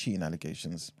visas and cheating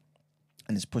allegations,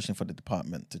 and is pushing for the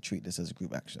department to treat this as a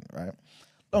group action, right?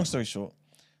 Long story short,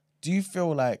 do you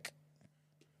feel like,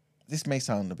 this may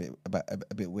sound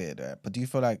a bit weird, right? But do you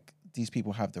feel like these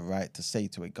people have the right to say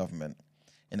to a government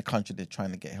in a country they're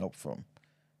trying to get help from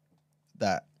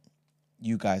that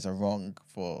you guys are wrong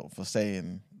for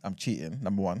saying I'm cheating,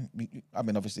 number one? I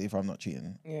mean, obviously, if I'm not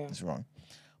cheating, it's wrong.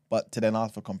 But to then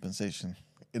ask for compensation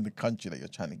in the country that you're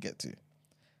trying to get to.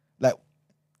 Like,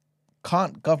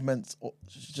 can't governments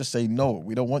just say, no,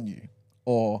 we don't want you?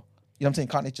 Or, you know what I'm saying,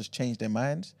 can't they just change their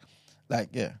minds? Like,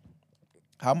 yeah.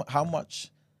 How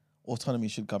much autonomy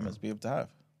should governments be able to have?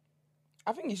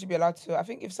 I think you should be allowed to. I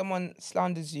think if someone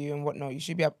slanders you and whatnot, you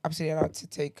should be absolutely allowed to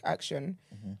take action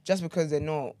just because they're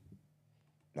not,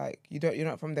 like, you're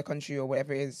not from the country or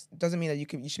whatever it is. Doesn't mean that you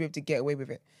should be able to get away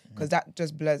with it, because that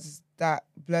just blurs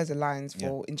the lines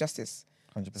for injustice.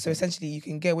 100%. So essentially, you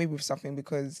can get away with something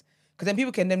because then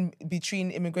people can then be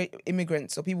treating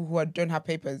immigrants or people who don't have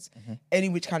papers any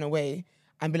which kind of way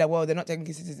and be like, well, they're not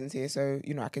technically citizens here, so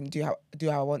I can do how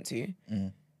I want to.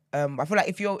 I feel like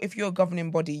if you're a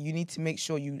governing body, you need to make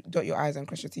sure you dot your I's and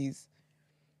cross your T's.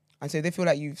 And so they feel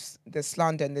like there's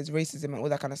slander and there's racism and all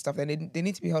that kind of stuff, then they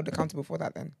need to be held accountable for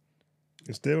that then.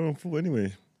 It's their own fault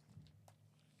anyway.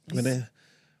 When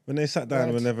they sat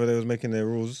down, whenever they was making their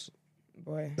rules,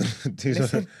 boy, these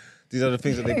are the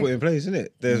things that they put in place, isn't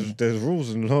it? There's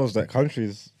rules and laws that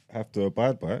countries have to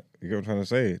abide by. You get what I'm trying to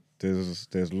say?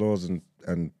 There's laws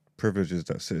and privileges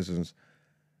that citizens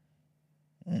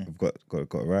have got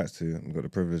rights to and got the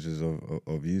privileges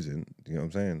of using. You know what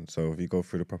I'm saying? So if you go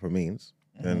through the proper means,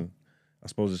 then I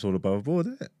suppose it's all above board,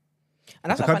 isn't it?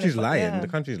 And the country's lying. Yeah. The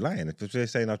country's lying. If they're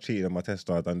saying I've cheated on my test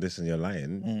or I've done this and you're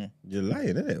lying, you're lying,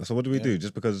 isn't it? So what do we do?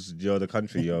 Just because you're the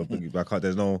country,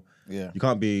 there's no, you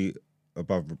can't be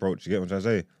above reproach. You get what I'm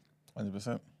trying to say?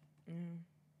 100%. And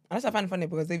that's I find funny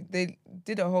because they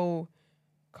did a whole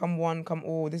come one, come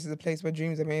all, this is a place where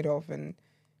dreams are made of and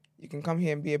you can come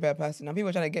here and be a better person. And people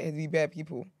are trying to get here to be better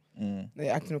people.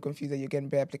 They're acting all confused that you're getting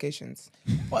better applications.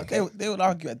 But they would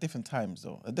argue at different times,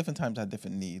 though. At different times, had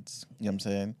different needs. You know what I'm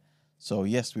saying? So,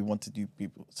 yes, we want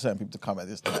certain people to come at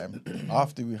this time.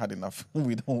 After we had enough,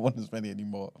 we don't want as many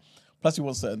anymore. Plus, we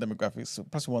want certain demographics.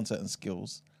 Plus, we want certain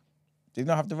skills. Do you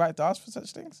not have the right to ask for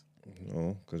such things?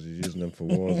 No, because you're using them for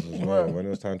wars as well. When it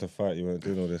was time to fight, you weren't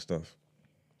doing all this stuff.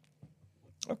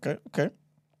 Okay.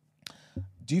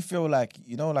 Do you feel like,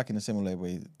 like in a similar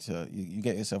way, you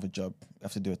get yourself a job, you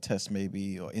have to do a test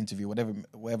maybe, or interview,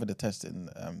 whatever the testing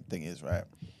thing is, right?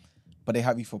 But they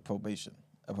have you for probation,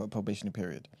 a probationary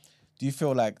period. Do you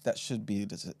feel like that should be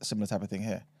a similar type of thing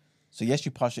here? So yes,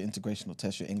 you pass your integrational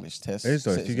test, your English test. It is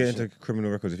though. If you get into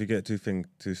criminal records, if you get too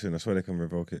soon, I swear they can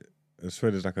revoke it. I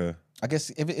swear there's like a... I guess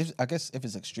if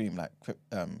it's extreme, like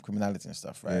criminality and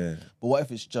stuff, right? Yeah. But what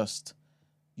if it's just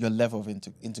your level of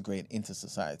integrating into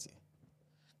society?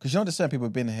 Because there's certain people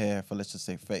who've been here for, let's just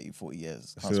say, 30, 40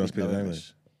 years. Can't speak no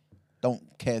English. Don't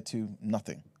care to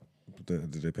nothing.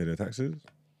 Did they pay their taxes?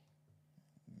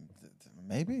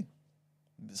 Maybe.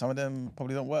 Some of them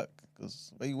probably don't work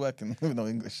because where you working with no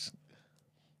English.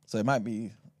 So it might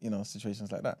be,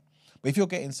 situations like that. But if you're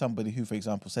getting somebody who, for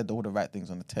example, said all the right things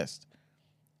on the test,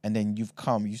 and then you've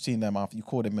seen them after, you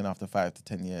called them in after 5 to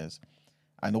 10 years,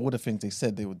 and all the things they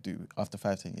said they would do after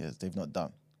 5, 10 years, they've not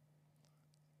done.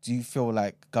 Do you feel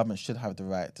like government should have the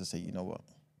right to say, you know what,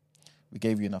 we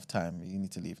gave you enough time, you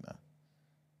need to leave now?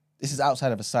 This is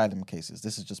outside of asylum cases.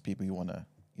 This is just people who want to,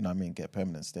 get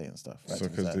permanent stay and stuff. Right? So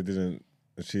because they didn't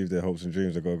achieve their hopes and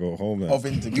dreams, they got to go home now. Of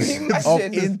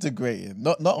integrating.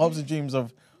 Not hopes and dreams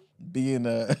of being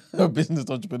a business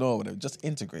entrepreneur or whatever, just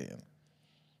integrating.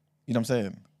 You know what I'm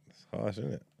saying? Harsh,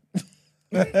 isn't it?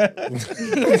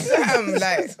 Damn,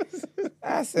 like,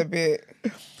 that's a bit.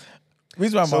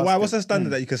 Reason why I'm So why? asking- What's the standard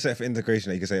that you can set for integration?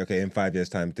 That you can say, okay, in 5 years'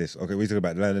 time, this. Okay, we talk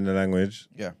about learning the language.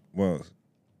 Yeah. What else?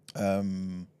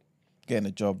 Getting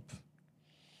a job.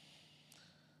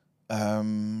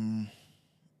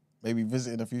 Maybe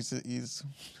visiting a few cities.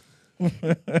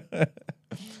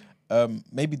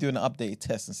 Maybe doing an updated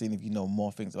test and seeing if you know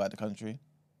more things about the country.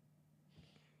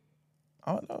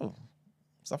 I don't know.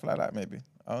 Stuff like that, maybe.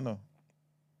 I don't know.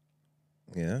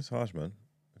 Yeah, that's harsh, man.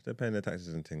 If they're paying their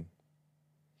taxes and thing.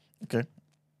 Okay.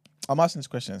 I'm asking this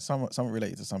question, somewhat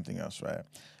related to something else, right?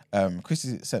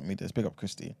 Christy sent me this, big up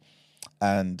Christy.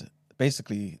 And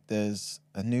basically, there's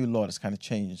a new law that's kind of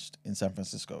changed in San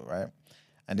Francisco, right?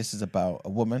 And this is about a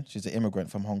woman. She's an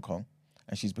immigrant from Hong Kong.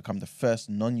 And she's become the first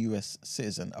non-US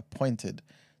citizen appointed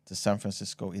to San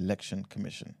Francisco Election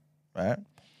Commission, right?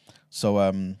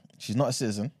 So she's not a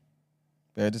citizen.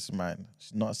 Bear this in mind.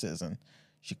 She's not a citizen.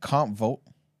 She can't vote.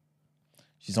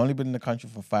 She's only been in the country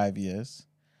for 5 years,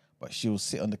 but she will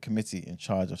sit on the committee in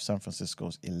charge of San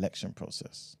Francisco's election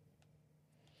process.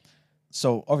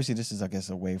 So obviously this is, I guess,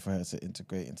 a way for her to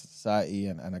integrate into society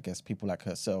and I guess people like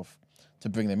herself to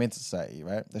bring them into society,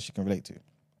 right? That she can relate to.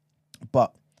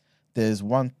 But there's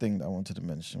one thing that I wanted to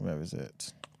mention. Where is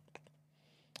it?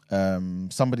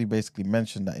 Somebody basically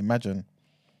mentioned that, imagine,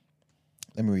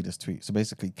 let me read this tweet. So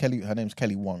basically, her name's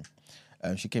Kelly Wong.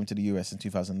 She came to the US in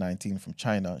 2019 from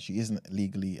China. She isn't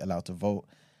legally allowed to vote,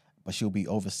 but she'll be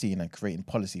overseeing and creating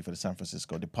policy for the San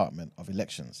Francisco Department of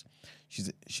Elections.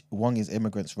 Wong is an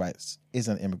immigrants' rights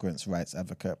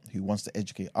advocate who wants to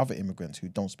educate other immigrants who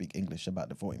don't speak English about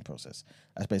the voting process.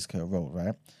 That's basically her role,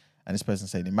 right? And this person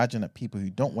saying, imagine that people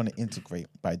who don't want to integrate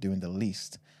by doing the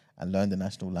least and learn the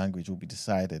national language will be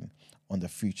deciding on the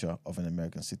future of an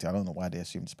American city. I don't know why they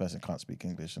assume this person can't speak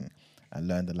English and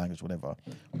learn the language, whatever.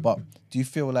 But do you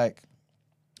feel like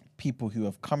people who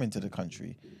have come into the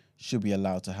country should be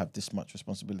allowed to have this much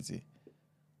responsibility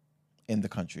in the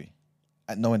country,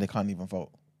 and knowing they can't even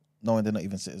vote, knowing they're not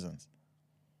even citizens?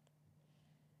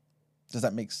 Does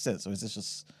that make sense, or is this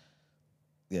just,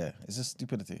 is this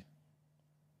stupidity?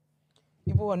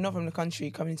 People who are not from the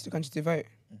country coming into the country to vote.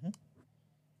 Mm-hmm.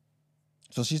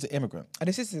 So she's an immigrant. Are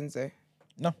they citizens though?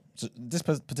 No, so this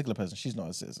particular person, she's not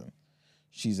a citizen.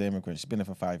 She's an immigrant. She's been there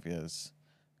for 5 years.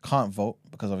 Can't vote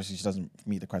because obviously she doesn't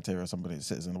meet the criteria of somebody who's a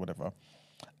citizen or whatever.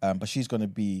 But she's going to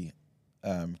be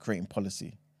creating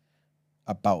policy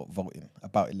about voting,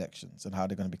 about elections, and how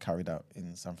they're going to be carried out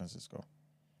in San Francisco.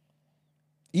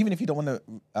 Even if you don't want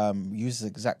to use this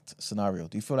exact scenario,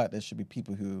 do you feel like there should be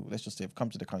people who, let's just say, have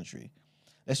come to the country,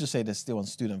 let's just say they're still on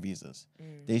student visas,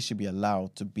 they should be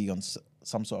allowed to be on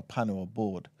some sort of panel or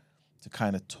board to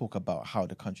kind of talk about how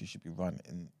the country should be run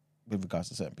with regards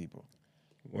to certain people?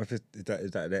 What if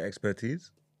is that their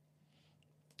expertise?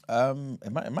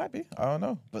 It might be. I don't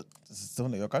know, but it's still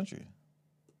not your country.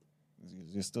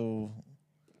 You're still,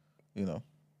 you know.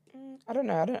 I don't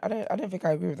know. I don't think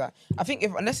I agree with that. I think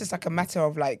unless it's like a matter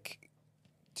of like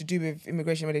to do with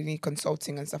immigration where they need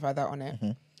consulting and stuff like that on it.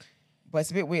 Mm-hmm. But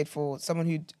it's a bit weird for someone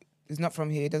who is not from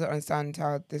here, doesn't understand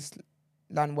how this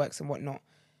land works and whatnot,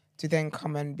 to then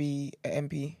come and be an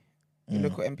MP, a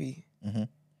local MP. Mm-hmm.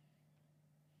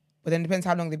 But then it depends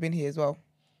how long they've been here as well.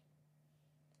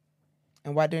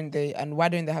 And why don't they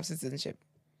have citizenship?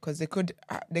 Because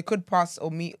they could pass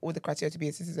or meet all the criteria to be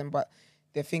a citizen, but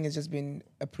their thing has just been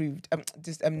approved.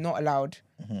 Just not allowed.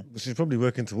 Mm-hmm. She's probably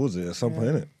working towards it at some point,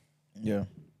 isn't it? Yeah.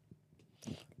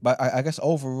 But I guess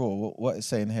overall, what it's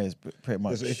saying here is pretty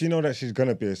much... If you know that she's going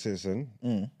to be a citizen,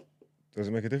 does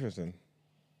it make a difference then?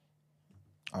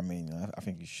 I mean, I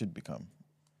think you should become.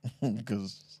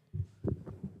 Because,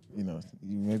 you know,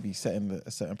 you may be setting a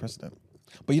certain precedent.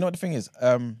 But you know what the thing is?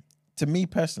 To me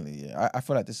personally, I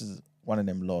feel like this is one of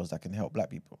them laws that can help black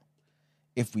people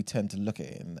if we tend to look at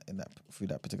it in that through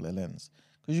that particular lens.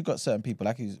 Because you've got certain people,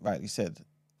 like you rightly said,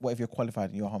 what if you're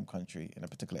qualified in your home country in a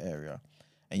particular area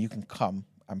and you can come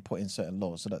and put in certain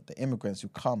laws so that the immigrants who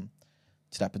come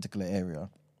to that particular area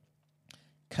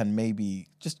can maybe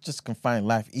just can find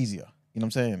life easier. You know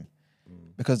what I'm saying?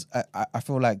 Because I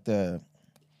feel like the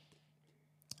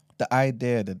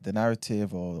idea, the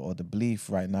narrative or the belief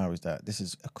right now is that this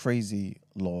is a crazy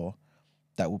law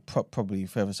that will probably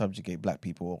further subjugate black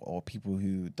people or people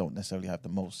who don't necessarily have the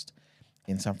most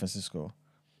in San Francisco,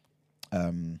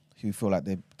 who feel like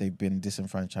they've been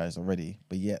disenfranchised already,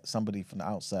 but yet somebody from the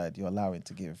outside you're allowing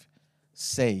to give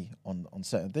say on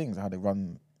certain things, how they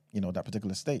run, you know, that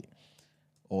particular state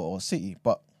or city.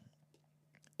 But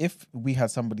if we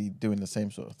had somebody doing the same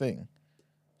sort of thing,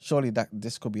 surely that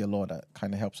this could be a law that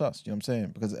kind of helps us. You know what I'm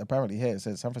saying? Because apparently here it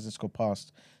says San Francisco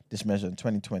passed this measure in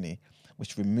 2020,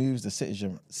 which removes the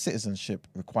citizenship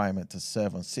requirement to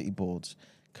serve on city boards,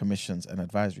 commissions, and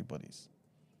advisory bodies.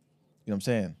 You know what I'm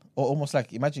saying? Or almost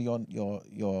like, imagine you're what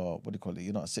do you call it?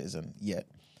 You're not a citizen yet,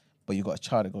 but you got a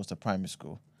child that goes to primary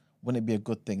school. Wouldn't it be a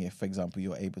good thing if, for example,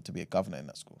 you're able to be a governor in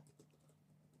that school,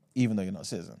 even though you're not a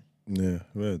citizen? Yeah,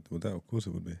 well, that of course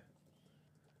it would be.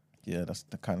 Yeah, that's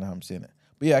the kind of how I'm seeing it.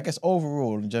 But yeah, I guess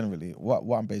overall and generally, what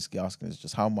I'm basically asking is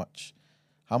just how much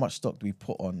stock do we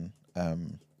put on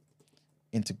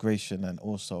integration, and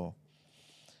also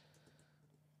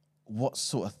what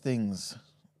sort of things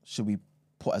should we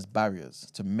put as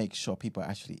barriers to make sure people are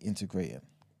actually integrating?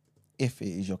 If it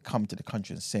is you're coming to the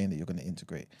country and saying that you're going to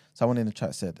integrate. Someone in the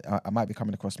chat said, I might be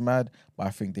coming across mad, but I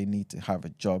think they need to have a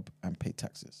job and pay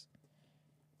taxes.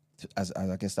 As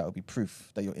I guess that would be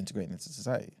proof that you're integrating into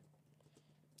society.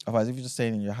 Otherwise, if you're just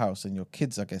staying in your house and your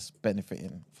kids, I guess,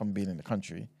 benefiting from being in the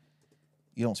country,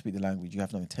 you don't speak the language, you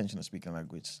have no intention of speaking the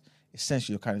language.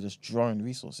 Essentially, you're kind of just drawing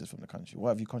resources from the country. What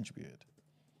have you contributed?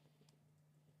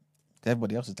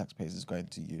 Everybody else's taxpayers is going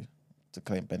to you to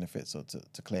claim benefits or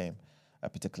to claim a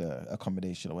particular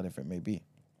accommodation or whatever it may be.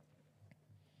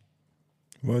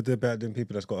 Well, they're better than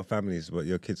people that's got families, but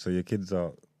your kids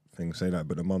are things say that,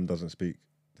 but the mum doesn't speak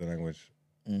the language.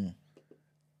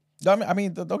 No, I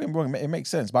mean, don't get me wrong, it makes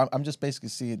sense, but I'm just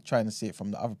basically trying to see it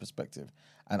from the other perspective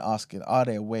and asking, are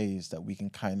there ways that we can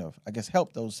kind of, I guess,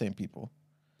 help those same people,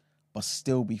 but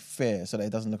still be fair so that it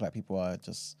doesn't look like people are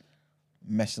just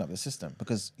messing up the system?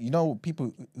 Because,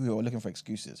 people who are looking for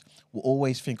excuses will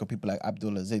always think of people like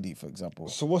Abdullah Zaidi, for example.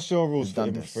 So what's your rules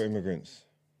for immigrants?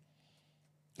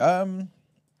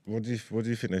 What do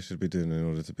you think they should be doing in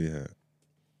order to be here?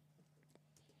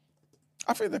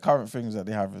 I think the current things that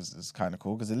they have is kind of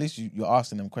cool, because at least you're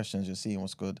asking them questions, you're seeing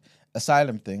what's good.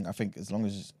 Asylum thing, I think as long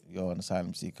as you're an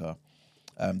asylum seeker,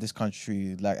 this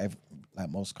country, like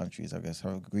most countries, I guess,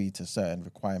 have agreed to certain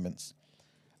requirements,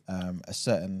 a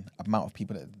certain amount of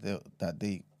people that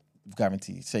they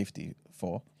guarantee safety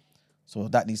for. So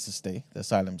that needs to stay, the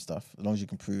asylum stuff, as long as you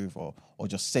can prove or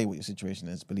just say what your situation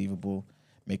is, believable,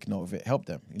 make note of it, help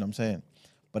them, you know what I'm saying?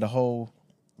 But the whole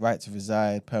right to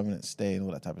reside, permanent stay, and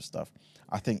all that type of stuff,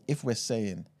 I think if we're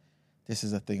saying this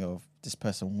is a thing of this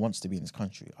person wants to be in this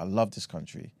country, I love this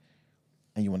country,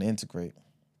 and you want to integrate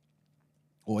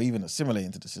or even assimilate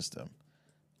into the system,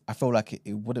 I feel like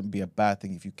it wouldn't be a bad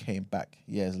thing if you came back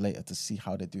years later to see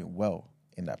how they're doing well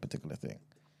in that particular thing.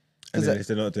 And then if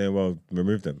they're not doing well,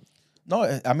 remove them.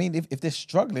 No, I mean, if they're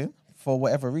struggling for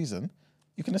whatever reason,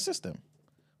 you can assist them.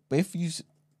 But if you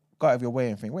go out of your way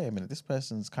and think, wait a minute, this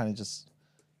person's kind of just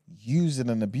using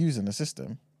and abusing the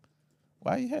system,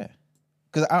 why are you here?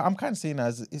 Because I'm kind of seeing it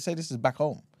as, say this is back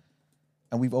home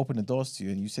and we've opened the doors to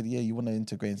you and you said, yeah, you want to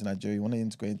integrate into Nigeria, you want to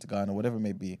integrate into Ghana, whatever it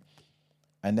may be.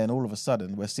 And then all of a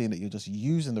sudden we're seeing that you're just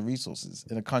using the resources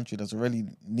in a country that really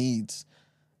needs,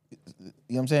 you know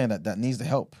what I'm saying, that needs the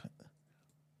help.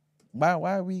 Why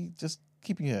are we just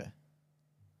keeping you here?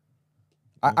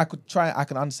 I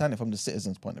can understand it from the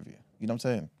citizen's point of view. You know what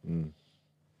I'm saying?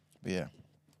 But yeah,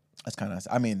 that's kind of,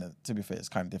 I mean, to be fair, it's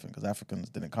kind of different because Africans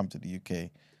didn't come to the UK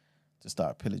to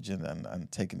start pillaging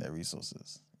and taking their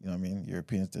resources. You know what I mean?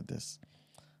 Europeans did this.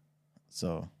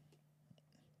 So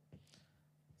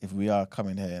if we are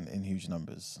coming here in huge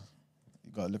numbers,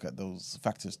 you got to look at those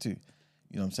factors too.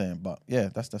 You know what I'm saying? But yeah,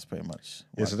 that's pretty much.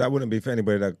 Yeah, so that wouldn't be for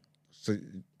anybody that. So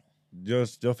your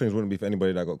things wouldn't be for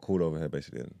anybody that got called over here,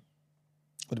 basically. Then.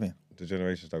 What do you mean? The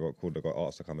generations that got called, that got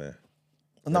asked to come here.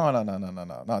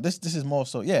 No. This is more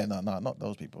so. Yeah, no, not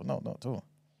those people. No, not at all.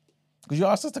 Because you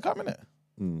asked us to come in it.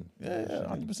 Yeah,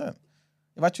 100%.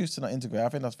 If I choose to not integrate, I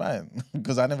think that's fine.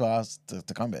 Because I never asked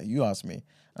to come here. You asked me.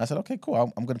 And I said, okay,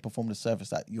 cool. I'm going to perform the service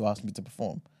that you asked me to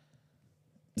perform.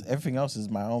 Everything else is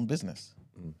my own business.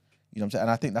 You know what I'm saying?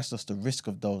 And I think that's just the risk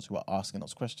of those who are asking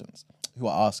those questions, who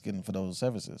are asking for those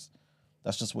services.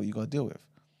 That's just what you got to deal with.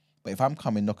 But if I'm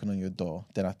coming knocking on your door,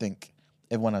 then I think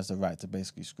everyone has the right to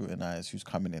basically scrutinize who's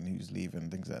coming in, who's leaving,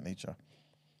 things of that nature.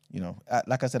 You know,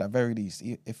 like I said, at very least,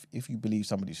 if you believe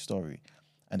somebody's story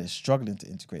and they're struggling to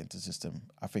integrate into the system,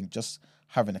 I think just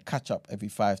having a catch-up every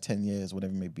 5-10 years,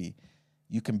 whatever it may be,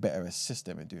 you can better assist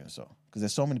them in doing so. Because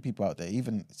there's so many people out there,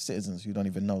 even citizens who don't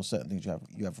even know certain things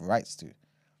you have rights to.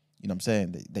 You know what I'm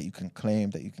saying? That you can claim,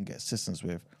 that you can get assistance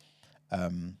with.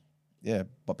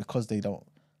 But because they don't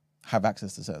have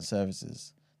access to certain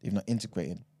services, they've not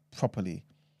integrated properly,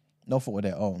 no fault of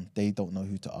their own, they don't know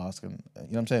who to ask. And you know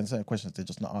what I'm saying? Certain questions they're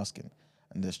just not asking.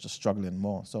 And they're just struggling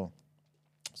more. So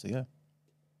yeah.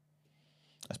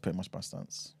 That's pretty much my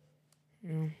stance.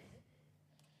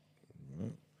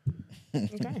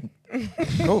 Okay.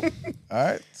 Cool. All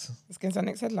right. Let's get into our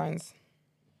next headlines.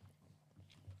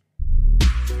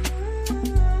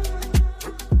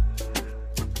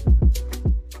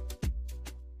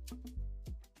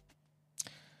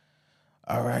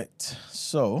 All right.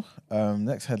 So,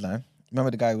 next headline.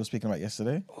 Remember the guy we were speaking about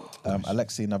yesterday?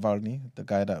 Alexei Navalny, the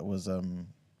guy that was,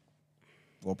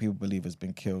 what people believe has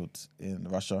been killed in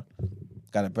Russia.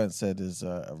 The guy that Brent said is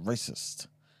a racist.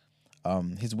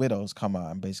 His widow's come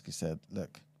out and basically said,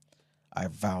 look, I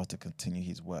vow to continue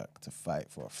his work to fight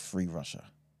for a free Russia.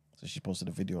 So she posted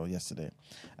a video yesterday.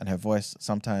 And her voice,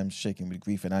 sometimes shaking with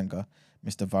grief and anger,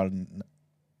 Miss Navalnaya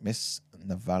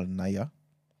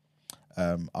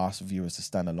asked viewers to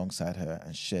stand alongside her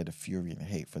and share the fury and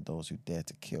hate for those who dare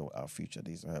to kill our future.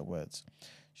 These are her words.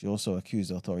 She also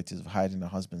accused the authorities of hiding her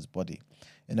husband's body.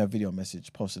 In her video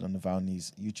message posted on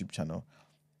Navalny's YouTube channel,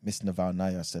 Miss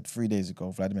Navalnaya said, 3 days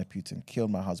ago, Vladimir Putin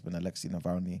killed my husband, Alexei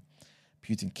Navalny.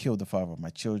 Putin killed the father of my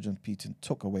children. Putin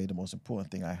took away the most important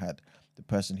thing I had, the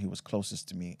person who was closest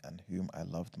to me and whom I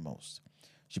loved most.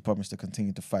 She promised to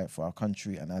continue to fight for our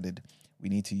country and added, we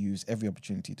need to use every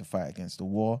opportunity to fight against the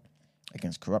war,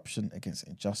 against corruption, against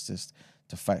injustice,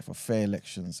 to fight for fair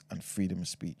elections and freedom of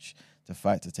speech, to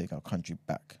fight to take our country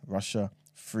back. Russia,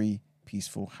 free,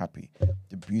 peaceful, happy,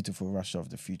 the beautiful Russia of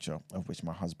the future of which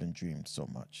my husband dreamed so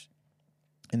much.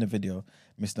 In the video,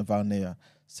 Ms. Navalnaya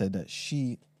said that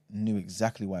she knew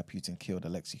exactly why Putin killed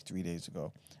Alexei 3 days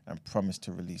ago and promised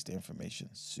to release the information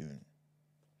soon.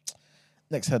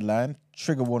 Next headline,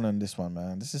 trigger warning on this one,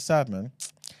 man. This is sad, man.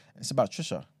 It's about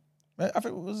Trisha. I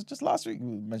think it was just last week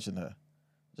we mentioned her,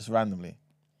 just randomly.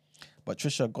 But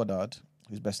Trisha Goddard,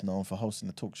 who's best known for hosting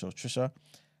the talk show Trisha,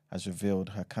 has revealed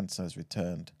her cancer has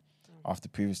returned after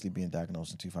previously being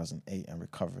diagnosed in 2008 and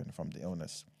recovering from the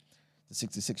illness. The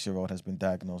 66-year-old has been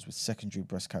diagnosed with secondary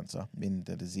breast cancer, meaning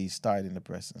the disease started in the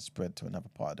breast and spread to another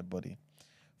part of the body,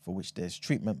 for which there's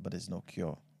treatment but there's no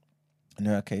cure. In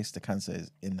her case, the cancer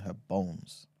is in her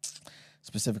bones,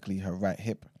 specifically her right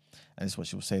hip, and this is what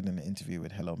she was saying in an interview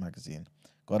with Hello Magazine.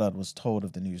 Goddard was told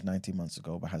of the news 19 months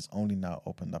ago, but has only now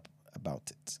opened up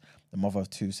about it. The mother of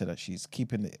two said that she was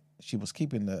keeping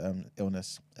the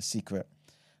illness a secret,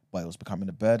 but it was becoming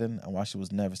a burden, and while she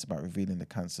was nervous about revealing the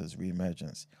cancer's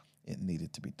re-emergence, it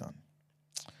needed to be done.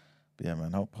 But yeah,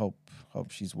 man, hope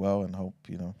she's well and hope,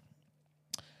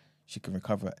 she can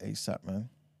recover ASAP, man.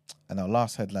 And our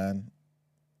last headline,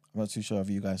 I'm not too sure if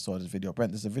you guys saw this video.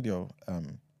 Brent, there's a video, I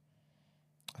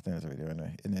think there's a video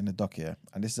anyway, in the doc here.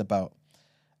 And this is about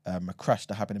a crash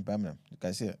that happened in Birmingham. You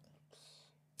guys see it?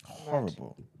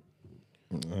 Horrible.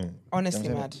 Honestly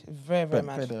Don't say mad. that. Very, very Brent,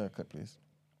 mad. play the clip, please.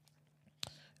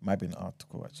 It might be an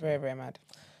article, actually. Very, very mad.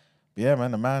 But yeah,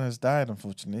 man, a man has died,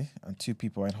 unfortunately, and 2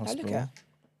 people are in Oh, look hospital. at.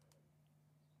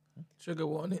 Trigger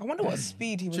warning. I wonder what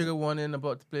speed he was. Trigger warning,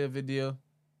 about to play a video.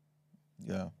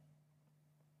 Yeah.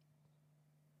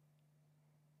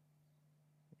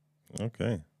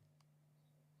 Okay.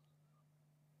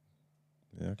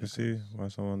 Yeah, I can see why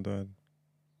someone died.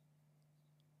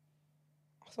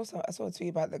 I saw a tweet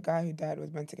about the guy who died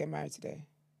was meant to get married today.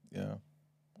 Yeah.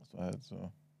 That's what I heard,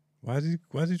 so. Why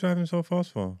is he driving so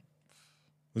fast for?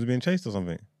 Was he being chased or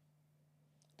something?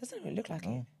 Doesn't even look like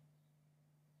No. it.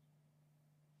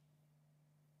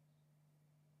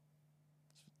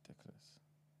 It's ridiculous.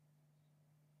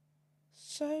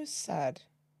 So sad.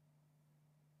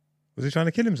 Was he trying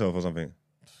to kill himself or something?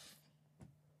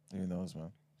 Who knows,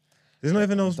 man? There's not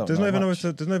even Don't know much. there's not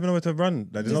even nowhere to run.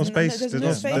 Like, there's no space. there's There's no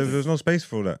no space. there's no space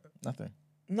for all that. Nothing.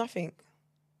 Nothing.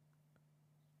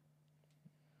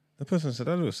 The person said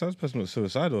that person looks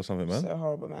suicidal or something, man. So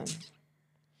horrible, man.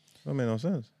 That made no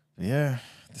sense. Yeah,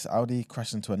 this Audi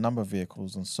crashed into a number of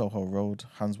vehicles on Soho Road,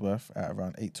 Handsworth, at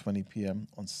around 8:20 p.m.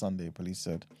 on Sunday, police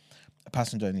said. A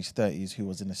passenger in his 30s who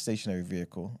was in a stationary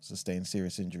vehicle sustained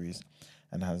serious injuries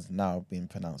and has now been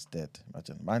pronounced dead.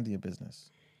 Imagine, mind your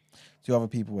business. 2 other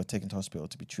people were taken to hospital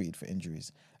to be treated for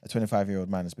injuries. A 25-year-old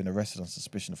man has been arrested on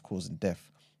suspicion of causing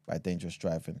death by dangerous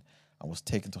driving and was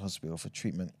taken to hospital for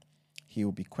treatment. He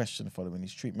will be questioned following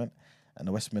his treatment. And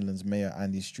the West Midlands Mayor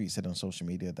Andy Street said on social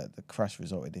media that the crash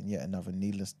resulted in yet another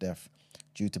needless death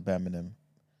in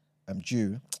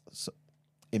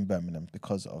Birmingham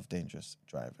because of dangerous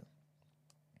driving.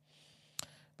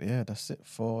 But yeah, that's it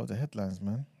for the headlines,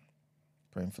 man.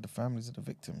 Praying for the families of the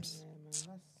victims. Yeah,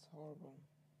 man, that's horrible.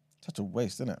 Such a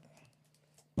waste, isn't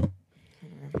it?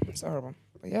 It's horrible.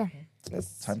 But yeah,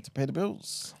 let's Time to pay the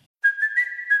bills.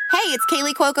 Hey, it's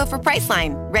Kaylee Cuoco for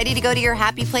Priceline. Ready to go to your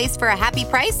happy place for a happy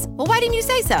price? Well, why didn't you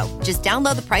say so? Just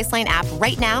download the Priceline app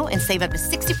right now and save up to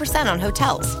 60% on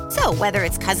hotels. So whether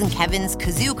it's Cousin Kevin's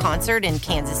Kazoo Concert in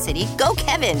Kansas City, go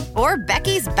Kevin, or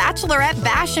Becky's Bachelorette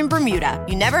Bash in Bermuda,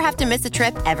 you never have to miss a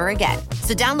trip ever again.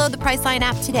 So download the Priceline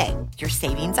app today. Your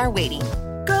savings are waiting.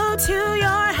 Go to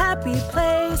your happy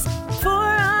place for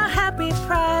a happy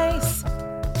price.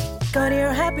 Go to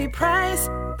your happy price,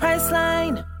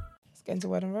 Priceline. Let's get into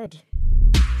Word on Road.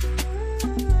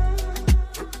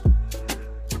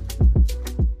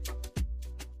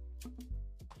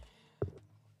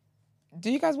 Do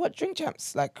you guys watch Drink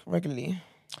Champs like regularly?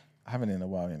 I haven't in a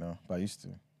while, but I used to.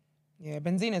 Yeah,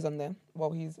 Benzina's on there. Well,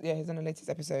 he's on the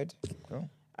latest episode. Cool.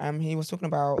 He was talking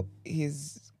about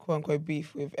his quote unquote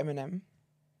beef with Eminem.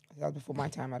 That was before my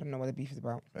time. I don't know what the beef is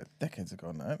about. But decades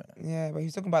ago now, isn't it? Yeah, but he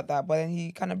was talking about that. But then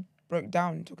he kind of broke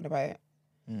down talking about it.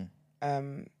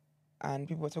 And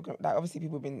people were talking like obviously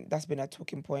that's been a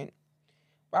talking point.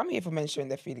 But I'm here for men showing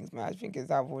their feelings, man. I think it's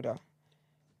out of order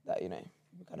that we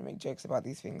kind of make jokes about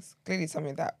these things. Clearly, it's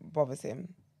something that bothers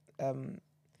him.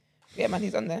 Yeah, man,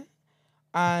 he's on there,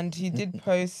 and he did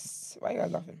post. Why are you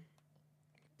guys laughing?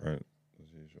 Right,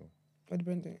 as usual. What did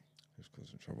Brent do? He's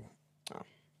causing trouble. Oh,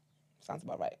 sounds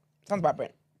about right. Sounds about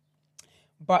Brent.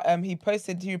 But he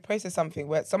posted something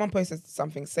where someone posted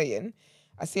something saying,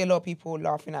 I see a lot of people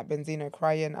laughing at Benzino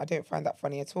crying. I don't find that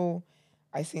funny at all.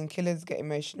 I've seen killers get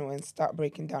emotional and start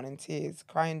breaking down in tears.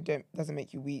 Crying doesn't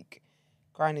make you weak.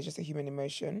 Crying is just a human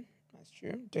emotion. That's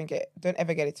true. Don't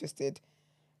ever get it twisted.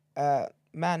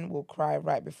 Man will cry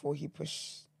right before he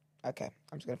push. Okay,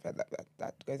 I'm just gonna say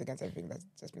that goes against everything that's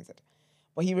just been said.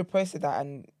 But he reposted that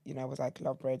and was like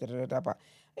love bro, But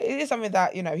it is something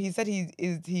that he said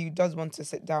he does want to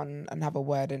sit down and have a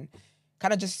word and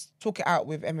kind of just talk it out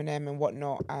with Eminem and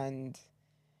whatnot. And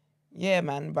yeah,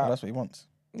 man. But that's what he wants.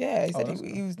 Yeah, he said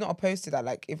he was not opposed to that.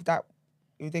 Like if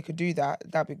they could do that,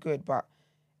 that'd be good. But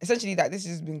essentially, that this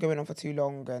has been going on for too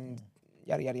long and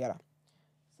yada yada yada.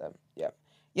 So yeah.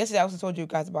 Yesterday, I also told you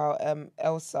guys about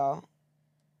Elsa,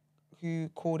 who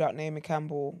called out Naomi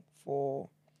Campbell for,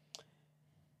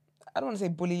 I don't want to say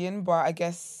bullying, but I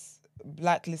guess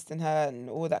blacklisting her and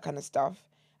all that kind of stuff.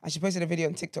 And she posted a video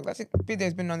on TikTok. That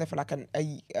video's been on there for like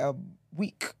a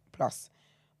week plus.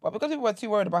 But because people were too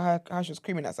worried about how she was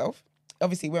screaming herself,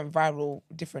 obviously it went viral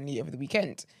differently over the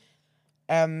weekend.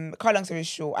 Quite long story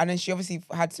short, and then she obviously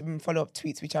had some follow-up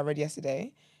tweets, which I read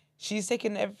yesterday. She's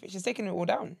taken it all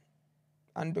down.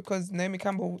 And because Naomi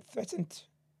Campbell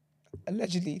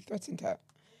allegedly threatened her.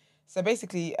 So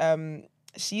basically,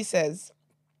 she says,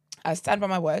 I stand by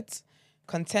my words,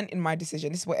 content in my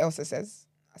decision. This is what Elsa says.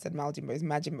 I said Maljimbo, it's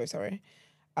Majimbo, sorry.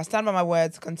 I stand by my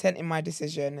words, content in my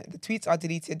decision. The tweets are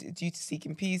deleted due to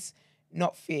seeking peace,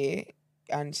 not fear.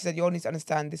 And she said, you all need to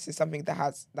understand this is something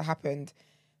that happened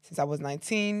since I was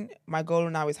 19. My goal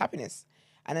now is happiness.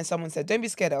 And then someone said, don't be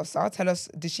scared, Elsa. Tell us,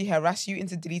 did she harass you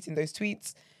into deleting those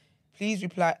tweets? Please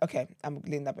reply. Okay, I'm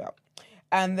cleaning that bit up.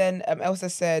 And then Elsa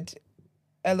said,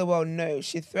 LOL, no.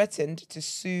 She threatened to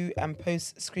sue and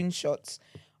post screenshots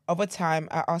of a time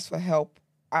I asked for help.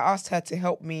 I asked her to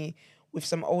help me with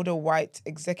some older white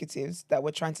executives that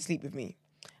were trying to sleep with me.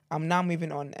 I'm now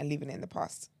moving on and leaving it in the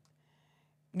past.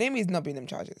 Naomi's not being them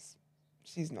charges.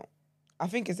 She's not. I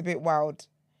think it's a bit wild.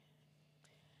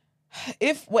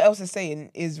 If what Elsa's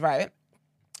saying is right,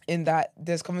 in that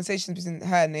there's conversations between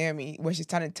her and Naomi where she's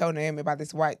trying to tell Naomi about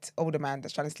this white older man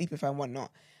that's trying to sleep with her and whatnot.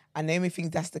 And Naomi thinks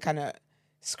that's the kind of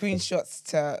screenshots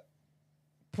to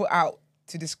put out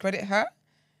to discredit her.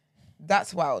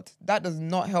 That's wild. That does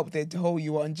not help the whole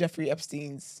you were on Jeffrey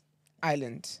Epstein's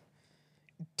island.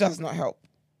 Does not help.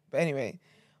 But anyway.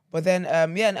 But then,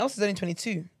 and Elsa's only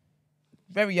 22.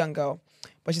 Very young girl.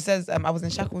 But she says, I was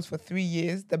in shackles for 3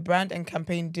 years. The brand and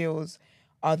campaign deals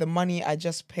are the money I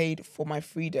just paid for my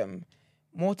freedom.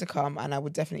 More to come, and I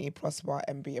would definitely prosper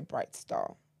and be a bright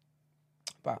star.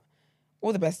 But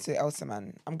all the best to Elsa,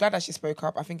 man. I'm glad that she spoke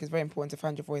up. I think it's very important to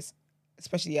find your voice,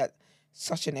 especially at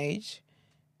such an age.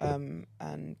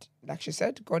 And like she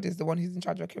said, God is the one who's in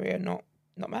charge of her career, not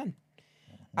man.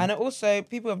 And also,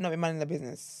 people have not been minding their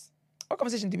business. What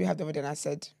conversation did we have the other day? And I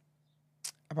said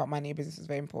about minding your business is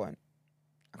very important.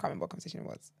 I can't remember what conversation it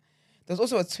was. There was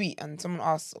also a tweet, and someone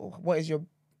asked, what's your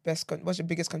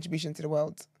biggest contribution to the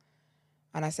world?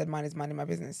 And I said, mine is minding my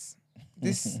business.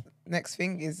 This next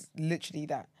thing is literally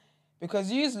that.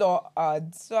 Because you lot are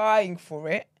dying for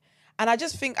it. And I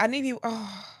just think, I need people,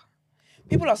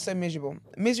 people are so miserable.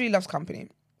 Misery loves company.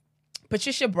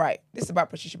 Patricia Bright, this is about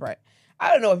Patricia Bright.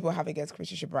 I don't know what people have against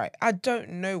Patricia Bright. I don't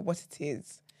know what it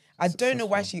is. I don't know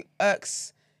why she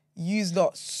irks use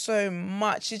lot so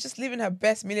much. She's just living her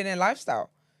best millionaire lifestyle.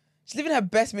 She's living her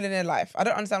best millionaire life. I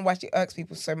don't understand why she irks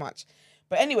people so much.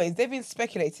 But anyways, they've been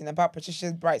speculating about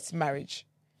Patricia Bright's marriage.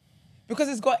 Because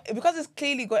it's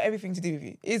clearly got everything to do with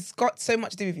you. It's got so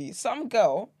much to do with you. Some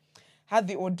girl had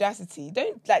the audacity.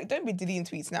 Don't be deleting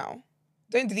tweets now.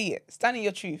 Don't delete it. Stand in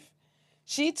your truth.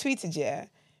 She tweeted, yeah,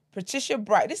 Patricia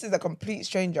Bright. This is a complete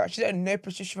stranger. She don't know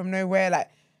Patricia from nowhere. Like,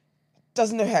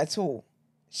 doesn't know her at all.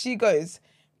 She goes,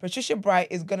 Patricia Bright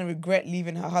is gonna regret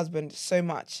leaving her husband so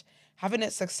much. Having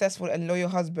a successful and loyal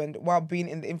husband while being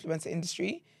in the influencer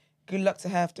industry, good luck to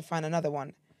her to find another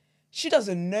one. She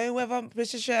doesn't know whether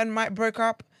Patricia and Mike broke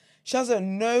up. She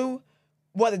doesn't know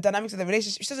what the dynamics of the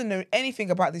relationship. She doesn't know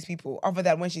anything about these people other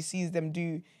than when she sees them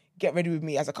do Get Ready With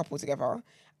Me as a couple together.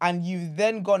 And you've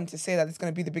then gone to say that it's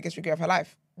going to be the biggest regret of her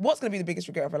life. What's going to be the biggest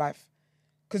regret of her life?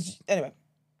 Because, anyway,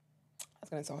 I was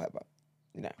going to tell her, but,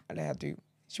 I let her do.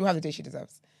 She'll have the day she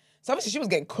deserves. So obviously she was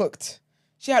getting cooked.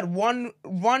 She had one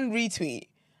retweet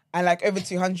and like over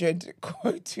 200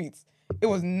 quote tweets. It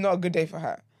was not a good day for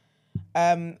her.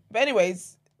 But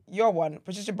anyways, your one,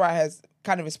 Patricia Bright has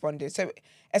kind of responded. So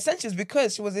essentially it's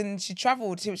because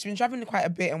she's been traveling quite a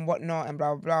bit and whatnot and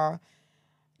blah, blah, blah.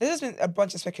 There's just been a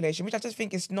bunch of speculation, which I just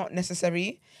think is not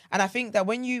necessary. And I think that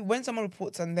when someone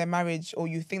reports on their marriage or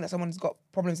you think that someone's got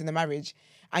problems in their marriage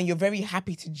and you're very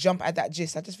happy to jump at that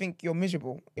gist, I just think you're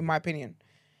miserable, in my opinion.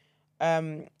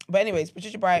 But anyways,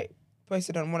 Patricia Bright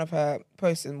posted on one of her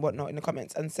posts and whatnot in the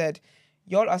comments and said,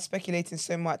 y'all are speculating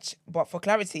so much, but for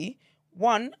clarity,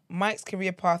 1, Mike's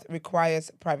career path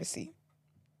requires privacy.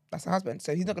 That's her husband,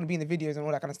 so he's not going to be in the videos and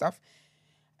all that kind of stuff.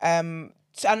 And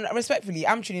respectfully,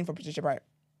 I'm tuning in for Patricia Bright.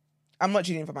 I'm not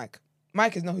tuning in for Mike.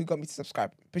 Mike is not who got me to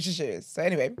subscribe. Patricia is. So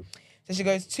anyway, so she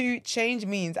goes, 2, change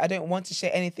means I don't want to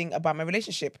share anything about my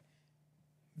relationship.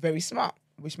 Very smart.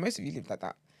 Wish most of you lived like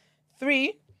that.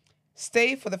 3,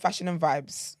 stay for the fashion and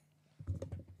vibes.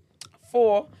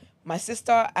 4, my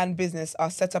sister and business are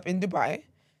set up in Dubai,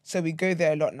 so we go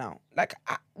there a lot now. Like,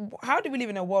 how do we live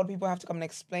in a world people have to come and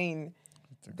explain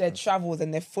their travels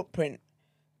and their footprint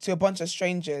to a bunch of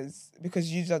strangers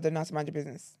because you just don't know how to mind your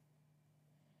business?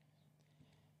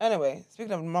 Anyway,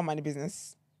 speaking of not minding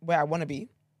business, where I want to be,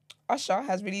 Usher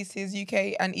has released his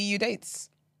UK and EU dates.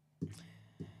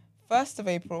 1st of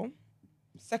April,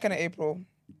 2nd of April,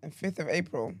 and 5th of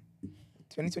April,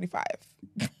 2025.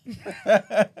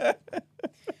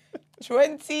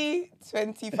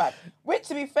 2025. Which,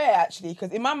 to be fair, actually,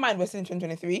 because in my mind, we're still in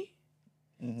 2023.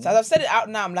 Mm-hmm. So as I've said it out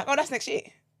now, I'm like, oh, that's next year.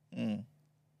 Mm.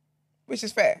 Which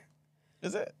is fair.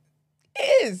 Is it?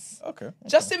 It is. Okay.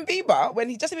 Justin Bieber,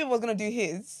 when Justin Bieber was going to do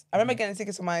his, I remember getting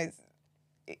tickets for my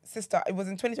sister. It was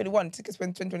in 2021. Tickets were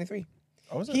in 2023.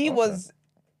 Oh, was it? He was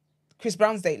Chris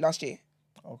Brown's date last year.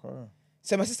 Okay.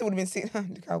 So my sister would have been seeing,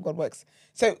 look how God works.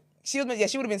 So she would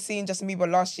have been seeing Justin Bieber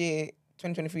last year,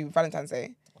 2023, Valentine's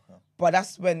Day. Okay. But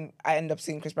that's when I ended up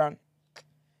seeing Chris Brown.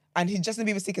 And Justin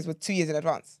Bieber's tickets were 2 years in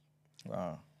advance.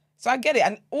 Wow. So I get it.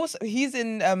 And also he's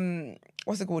in,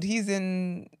 what's it called? He's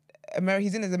in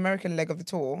his American leg of the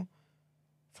tour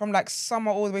from like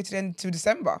summer all the way to the end to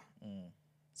December. Mm.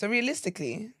 So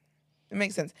realistically, it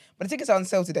makes sense. But the tickets are on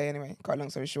sale today anyway, quite long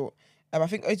story short. I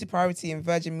think O2 Priority and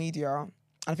Virgin Media, and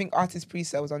I think Artist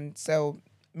Pre-Sale was on sale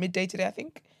midday today, I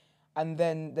think. And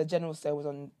then the general sale was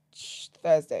on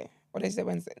Thursday. What day is it?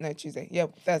 Wednesday? No, Tuesday. Yeah,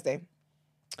 Thursday.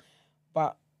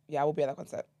 But yeah, I will be at that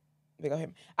concert. Big up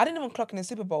him. I didn't even clock in the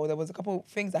Super Bowl. There was a couple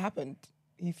things that happened.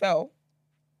 He fell.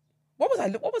 What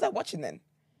was I watching then?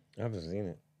 I haven't seen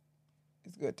it.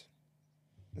 It's good.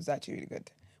 It was actually really good.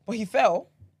 But he fell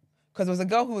because there was a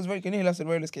girl who was he loves to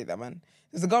roller skate, that man.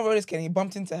 There's a girl roller skating, he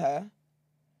bumped into her.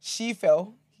 She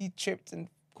fell. He tripped and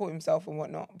caught himself and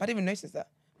whatnot. But I didn't even notice that.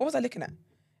 What was I looking at? And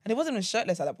he wasn't even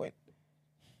shirtless at that point.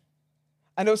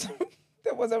 And there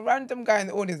was a random guy in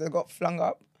the audience that got flung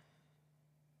up.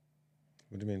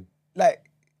 What do you mean? Like,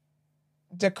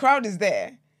 the crowd is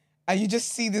there, and you just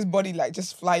see this body like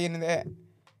just fly in the air.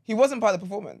 He wasn't part of the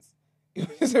performance. He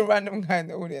was just a random guy in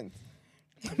the audience.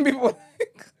 People were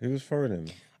like, who was throwing him?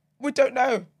 We don't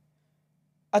know.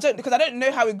 I don't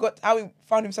know how he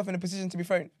found himself in a position to be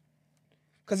thrown.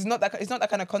 Because it's not that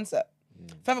kind of concert.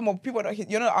 Mm. Furthermore,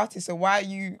 you're not an artist, so why are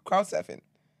you crowd surfing?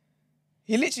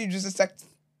 He literally just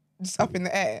up in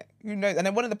the air. Who knows? And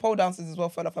then one of the pole dancers as well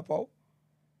fell off a pole.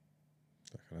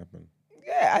 That can happen.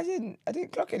 Yeah, I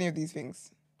didn't clock any of these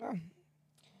things. Oh.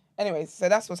 Anyways, so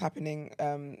that's what's happening.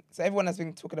 So everyone has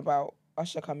been talking about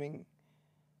Usher coming.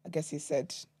 I guess he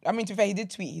said, to be fair, he did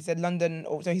tweet. He said London,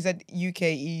 so he said UK,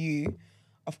 EU.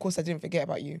 Of course, I didn't forget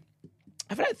about you.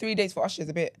 I feel like 3 days for Usher is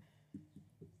a bit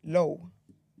low.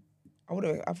 I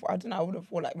don't know, I would have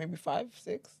thought like maybe 5,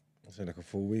 6. So like a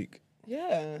full week.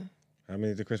 Yeah. How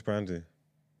many did Chris Brown do?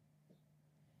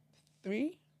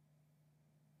 3.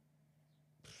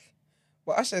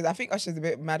 Well, I think Usher's a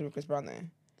bit mad with Chris Brown there.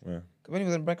 Yeah. Because when he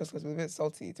was on Breakfast Club, he was a bit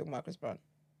salty talking about Chris Brown.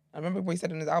 I remember what he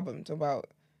said on his album, talking about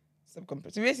so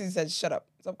he basically said, "Shut up,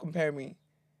 stop comparing me.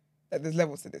 Like there's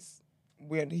levels to this.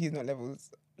 He's not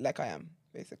levels like I am,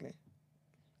 basically."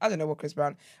 I don't know what Chris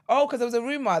Brown. Oh, because there was a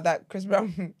rumor that Chris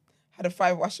Brown had a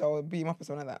fight with Usher or beat him up or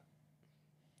something like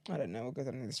that. I don't know what goes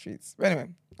on in the streets. But anyway,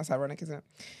 that's ironic, isn't it?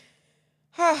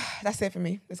 That's it for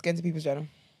me. Let's get into People's Journal.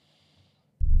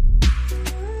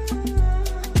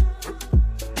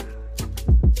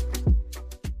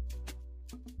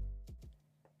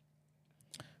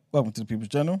 Welcome to the People's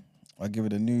Journal. I'll give it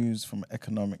the news from an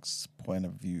economics point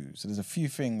of view. So there's a few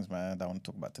things, man, that I want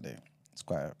to talk about today. It's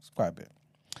quite a bit.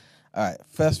 All right,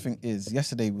 first thing is,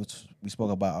 yesterday we spoke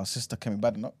about our sister Kemi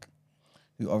Badenoch,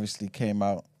 who obviously came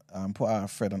out and put out a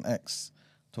thread on X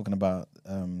talking about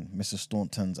Mr.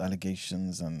 Staunton's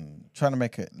allegations and trying to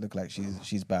make it look like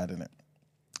she's bad in it.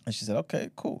 And she said, okay,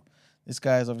 cool. This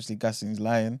guy is obviously gassing, he's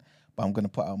lying, but I'm going to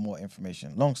put out more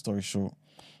information. Long story short,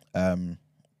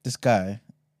 this guy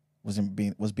was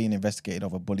being investigated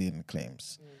over bullying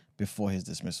claims before his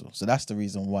dismissal. So that's the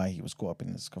reason why he was caught up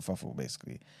in this kerfuffle,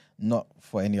 basically. Not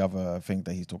for any other thing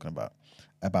that he's talking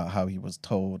about how he was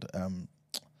told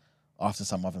after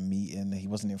some other meeting, he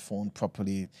wasn't informed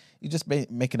properly. He just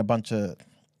making a bunch of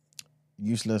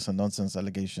useless and nonsense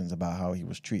allegations about how he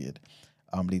was treated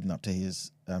leading up to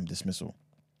his dismissal.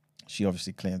 She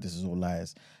obviously claimed this is all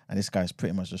lies, and this guy's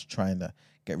pretty much just trying to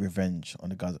get revenge on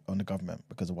the government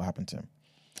because of what happened to him.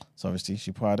 So obviously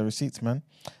she put out the receipts, man.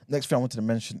 Next thing I wanted to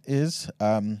mention is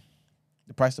the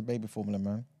price of baby formula,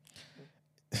 man,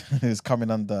 is coming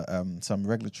under some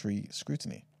regulatory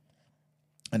scrutiny.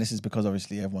 And this is because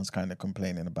obviously everyone's kind of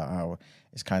complaining about how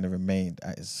it's kind of remained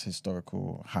at its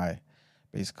historical high.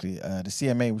 Basically, the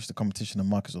CMA, which is the Competition and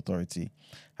Markets Authority,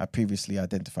 had previously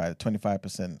identified a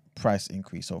 25% price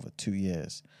increase over 2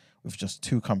 years, with just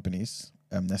 2 companies,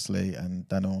 Nestle and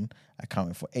Danone,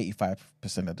 accounting for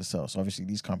 85% of the sales. So obviously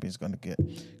these companies are going to get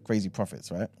crazy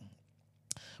profits, right?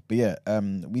 But yeah,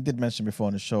 we did mention before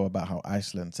on the show about how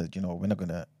Iceland said, we're not going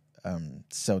to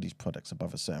sell these products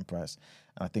above a certain price.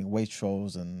 And I think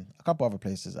Waitrose and a couple other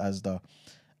places, Asda,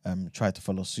 tried to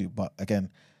follow suit. But again,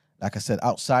 like I said,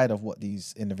 outside of what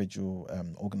these individual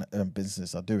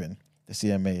businesses are doing, the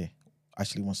CMA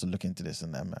actually wants to look into this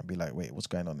and be like, wait, what's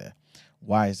going on there?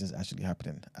 Why is this actually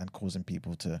happening and causing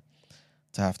people to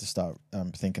have to start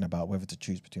thinking about whether to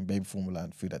choose between baby formula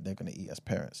and food that they're going to eat as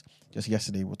parents? Just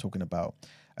yesterday, we were talking about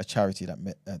a charity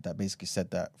that basically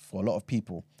said that for a lot of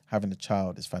people, having a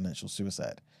child is financial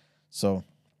suicide. So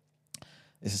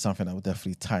this is something that will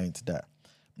definitely tie into that.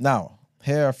 Now,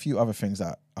 here are a few other things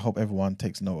that I hope everyone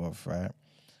takes note of, right?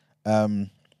 I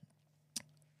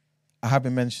have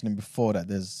been mentioning before that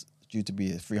there's due to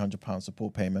be a £300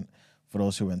 support payment for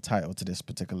those who are entitled to this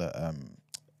particular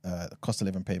cost of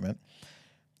living payment.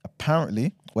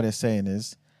 Apparently, what they're saying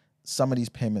is some of these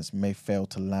payments may fail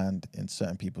to land in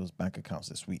certain people's bank accounts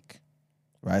this week,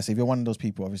 right? So if you're one of those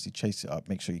people, obviously chase it up,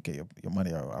 make sure you get your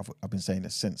money out. I've been saying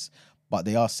this since. But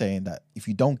they are saying that if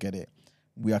you don't get it,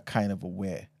 we are kind of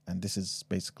aware. And this is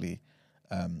basically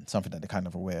something that they're kind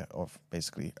of aware of,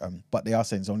 basically. But they are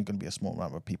saying there's only going to be a small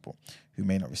number of people who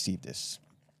may not receive this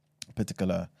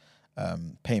particular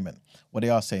payment. What they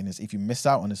are saying is if you miss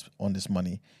out on this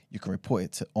money, you can report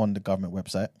it on the government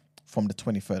website from the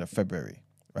 23rd of February,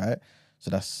 right?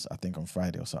 So that's, I think, on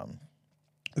Friday or something.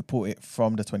 Report it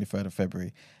from the 23rd of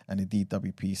February, and the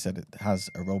DWP said it has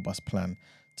a robust plan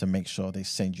to make sure they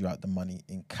send you out the money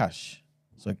in cash.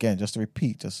 So again, just to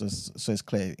repeat, just so it's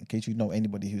clear, in case you know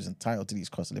anybody who's entitled to these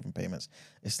cost of living payments,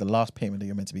 it's the last payment that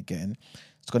you're meant to be getting.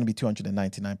 It's going to be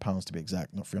 £299 to be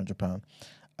exact, not £300.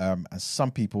 And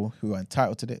some people who are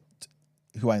entitled to it,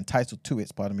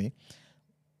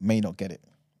 may not get it.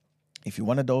 If you're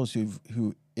one of those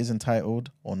who is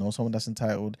entitled or know someone that's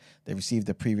entitled, they received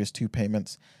the previous 2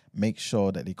 payments, make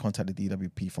sure that they contact the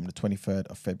DWP from the 23rd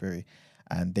of February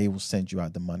and they will send you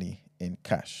out the money in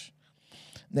cash.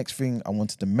 Next thing I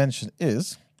wanted to mention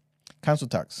is council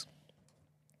tax.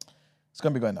 It's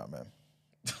going to be going up,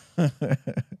 man.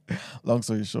 Long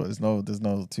story short, there's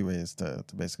no 2 ways to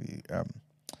basically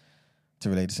to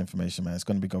relay this information, man. It's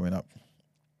going to be going up.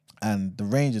 And the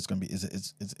range is going to be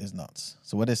is nuts.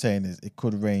 So what they're saying is it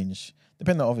could range,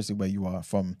 depending on obviously where you are,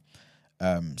 from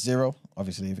 0,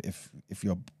 obviously if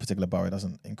your particular borough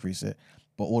doesn't increase it,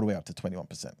 but all the way up to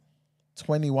 21%.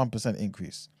 21%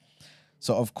 increase.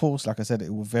 So of course, like I said,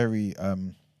 it will vary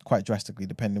quite drastically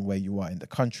depending where you are in the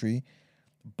country.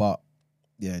 But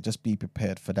yeah, just be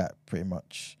prepared for that pretty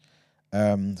much.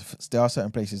 There are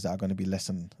certain places that are going to be less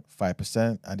than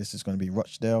 5%, and this is going to be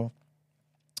Rochdale.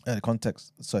 The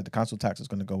council tax is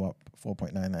going to go up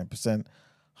 4.99%.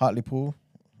 Hartlepool,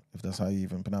 if that's how you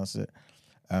even pronounce it,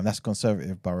 that's a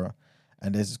conservative borough,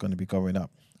 and this is going to be going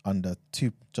up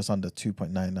just under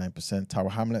 2.99%. Tower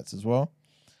Hamlets as well.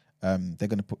 They're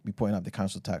going to be putting up the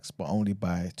council tax, but only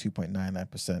by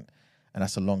 2.99%, and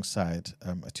that's alongside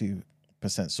a 2%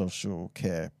 social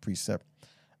care precept.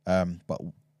 But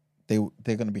they're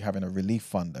going to be having a relief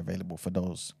fund available for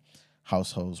those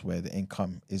households where the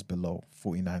income is below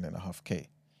 49.5k.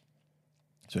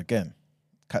 So again,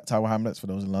 Tower Hamlets, for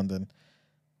those in London,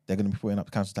 they're going to be putting up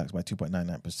the council tax by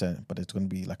 2.99%, but it's going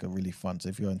to be like a relief fund. So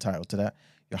if you're entitled to that,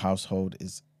 your household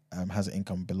has an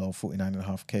income below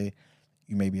 49.5k,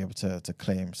 you may be able to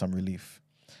claim some relief.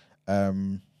 There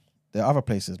are other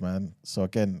places, man. So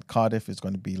again, Cardiff is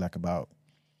going to be like about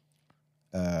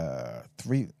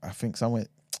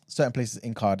certain places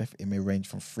in Cardiff, it may range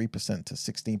from 3% to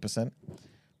 16%.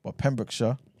 But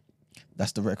Pembrokeshire,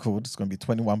 that's the record. It's going to be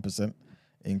 21%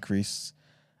 increase.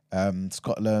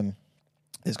 Scotland,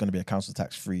 there's going to be a council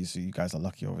tax free, so you guys are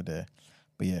lucky over there.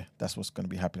 But yeah, that's what's going to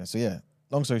be happening. So yeah,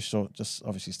 long story short, just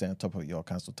obviously stay on top of your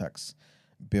council tax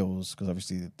bills, because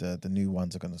obviously the new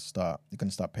ones are going to start. You're going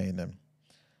to start paying them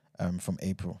from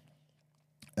April.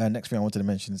 Next thing I wanted to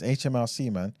mention is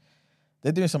HMRC, man.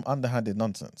 They're doing some underhanded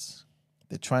nonsense.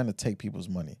 They're trying to take people's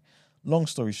money. Long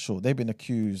story short, they've been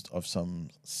accused of some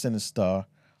sinister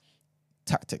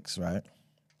tactics, right?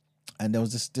 And there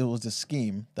was this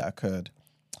scheme that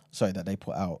they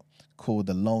put out called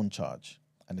the loan charge.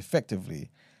 And effectively,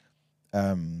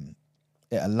 it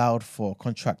allowed for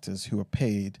contractors who were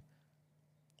paid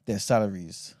their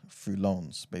salaries through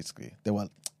loans, basically.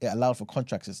 It allowed for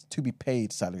contractors to be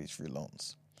paid salaries through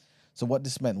loans. So what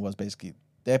this meant was basically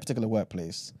their particular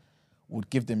workplace would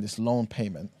give them this loan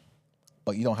payment,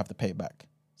 but you don't have to pay it back.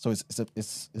 So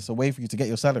it's a way for you to get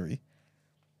your salary,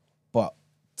 but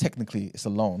technically it's a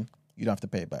loan. You don't have to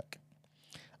pay it back.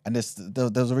 And there's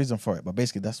a reason for it, but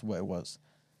basically that's what it was.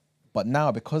 But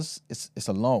now, because it's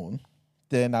a loan,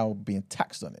 they're now being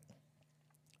taxed on it,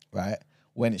 right?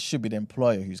 When it should be the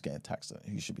employer who's getting taxed on it,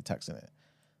 who should be taxing it.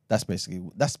 That's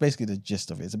basically the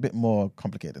gist of it. It's a bit more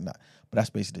complicated than that, but that's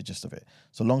basically the gist of it.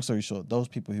 So long story short, those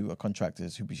people who are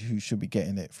contractors who should be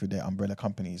getting it through their umbrella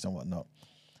companies and whatnot,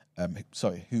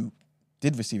 who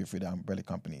did receive it through their umbrella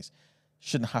companies,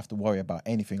 shouldn't have to worry about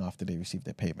anything after they receive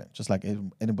their payment, just like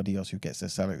anybody else who gets their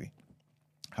salary.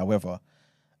 However,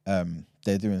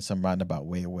 they're doing some roundabout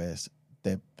way where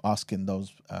they're asking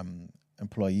those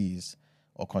employees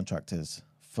or contractors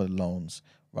for loans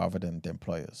rather than the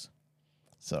employers.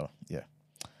 So, yeah.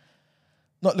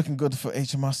 Not looking good for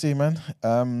HMRC,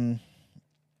 man.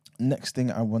 Next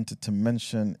thing I wanted to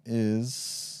mention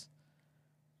is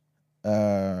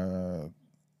there's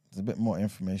a bit more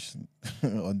information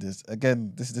on this.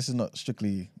 Again, this is not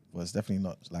strictly, well, it's definitely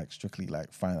not like strictly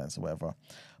like finance or whatever.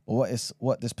 But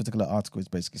what this particular article is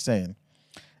basically saying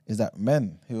is that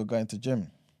men who are going to gym,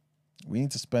 we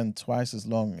need to spend twice as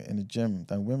long in the gym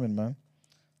than women, man,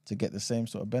 to get the same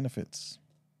sort of benefits.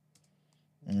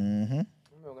 Mm-hmm. I'm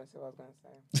not going to say what I was going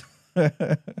to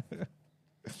say.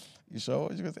 You sure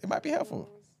what you're going to say? It might be helpful.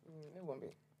 It won't be.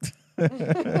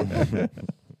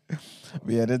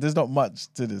 But yeah, there's not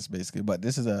much to this basically, but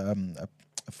this is a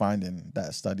finding that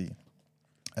a study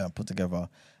put together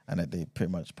and that they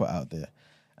pretty much put out there.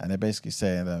 And they're basically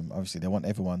saying, obviously, they want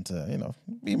everyone to,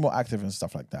 be more active and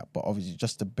stuff like that. But obviously,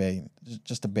 just to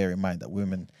bear in mind that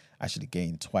women actually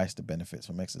gain twice the benefits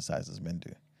from exercise as men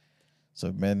do.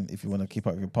 So men, if you want to keep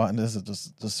up with your partners or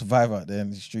just survive out there in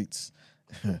the streets,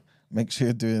 make sure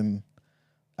you're doing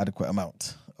adequate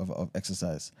amount of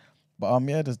exercise. But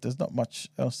there's not much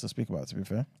else to speak about, to be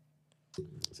fair.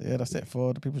 So yeah, that's it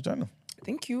for the People's Journal.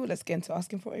 Thank you. Let's get into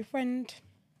asking for a friend.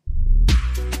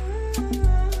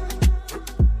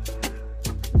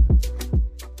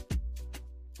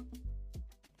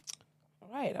 All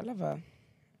right, I love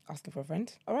asking for a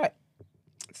friend. All right.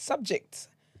 Subject: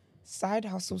 side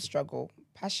hustle struggle,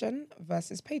 passion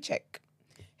versus paycheck.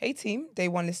 Hey team, day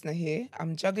one listener here.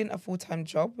 I'm juggling a full-time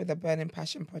job with a burning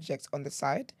passion project on the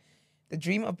side. The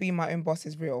dream of being my own boss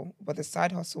is real, but the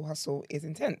side hustle is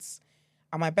intense.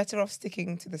 Am I better off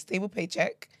sticking to the stable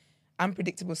paycheck and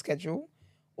predictable schedule,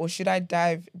 or should I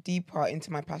dive deeper into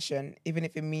my passion, even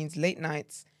if it means late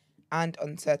nights and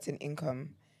uncertain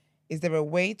income? Is there a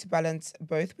way to balance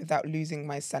both without losing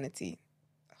my sanity?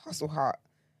 Hustle heart.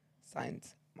 Signed,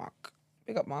 Mark.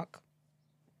 Big up, Mark.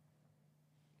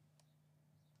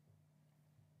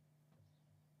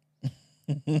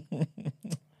 Guess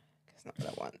not for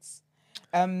that once.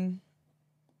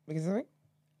 Because something?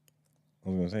 I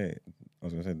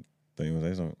was gonna say, don't you want to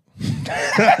say something?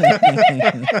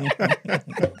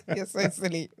 You're so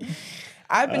silly.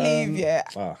 I believe,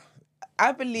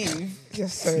 I believe you're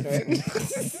so annoying.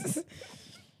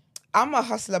 I'm a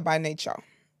hustler by nature.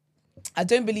 I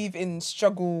don't believe in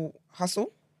struggle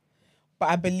hustle, but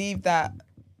I believe that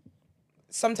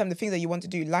sometimes the things that you want to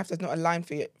do, life does not align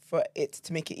for it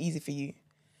to make it easy for you.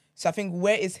 So I think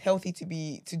where it's healthy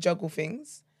to juggle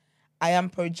things, I am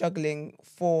pro juggling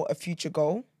for a future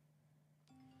goal.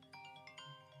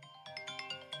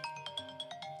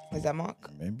 Is that Mark?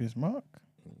 Maybe it's Mark.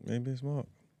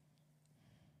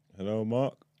 Hello,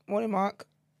 Mark. Morning, Mark.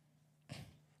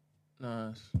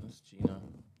 No, it's Gina.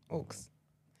 Oaks.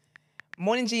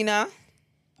 Morning, Gina.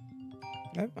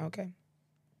 No? Okay.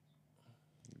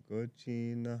 Good,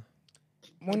 Gina.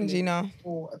 Morning, Gina.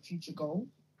 For a future goal.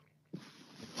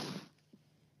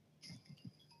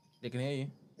 They can hear you.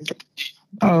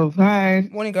 Oh, hi.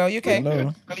 Morning, girl. You okay?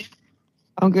 Hello.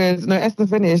 I'm good. No, Esther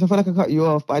finished. I feel like I cut you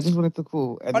off, but I just wanted to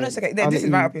call. Oh, no, it's okay. This is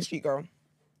right up your street, girl.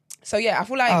 So, yeah, I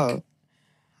feel like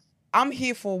I'm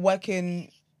here for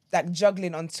working, like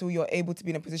juggling until you're able to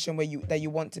be in a position where you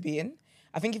want to be in.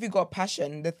 I think if you've got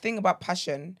passion, the thing about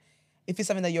passion, if it's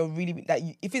something that you're really,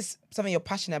 if it's something you're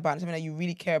passionate about, something that you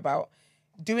really care about,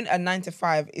 doing a 9 to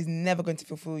 5 is never going to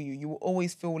fulfill you. You will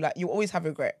always feel like, you always have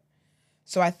regret.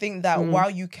 So I think that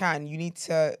while you can, you need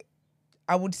to,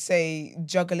 I would say,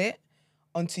 juggle it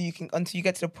until you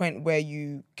get to the point where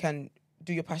you can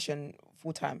do your passion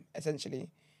full time, essentially.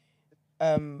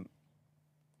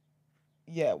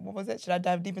 Yeah, what was it? Should I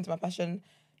dive deep into my passion?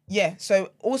 Yeah.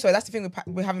 So also that's the thing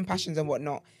with having passions and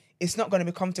whatnot. It's not going to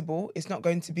be comfortable. It's not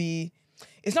going to be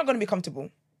comfortable.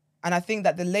 And I think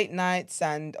that the late nights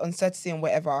and uncertainty and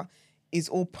whatever is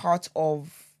all part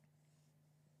of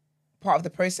the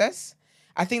process.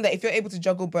 I think that if you're able to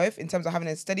juggle both in terms of having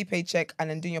a steady paycheck and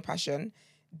then doing your passion,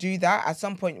 do that. At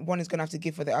some point, one is going to have to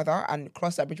give for the other and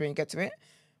cross that bridge when you get to it.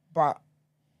 But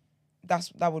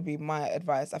that would be my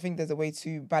advice. I think there's a way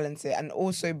to balance it and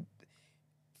also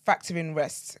factor in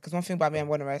rest. Because one thing about me, I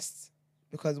want to rest.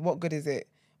 Because what good is it?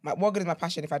 What good is my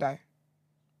passion if I die?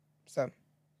 So,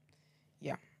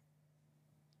 yeah.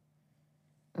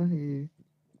 Okay.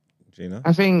 Gina?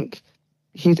 I think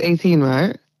he's 18,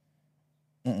 right?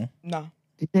 No.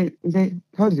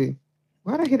 How old is he?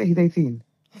 Why did I hear that he's 18?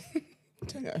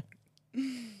 Don't know.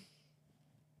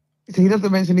 So he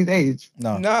doesn't mention his age?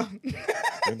 No.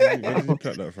 Where did you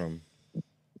pluck that from?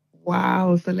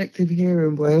 Wow, selective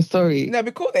hearing, boy. Sorry. No,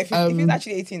 be cool. If he's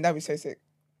actually 18, that'd be so sick.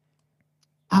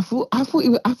 I thought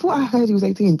I heard he was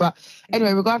 18, but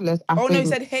anyway, regardless. No, he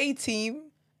said, "Hey,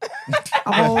 team."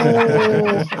 Oh,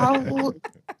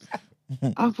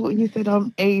 I thought you said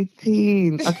I'm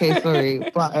 18. Okay,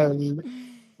 sorry, but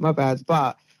my bad.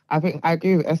 But I think I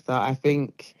agree with Esther. I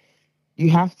think you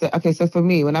have to. Okay, so for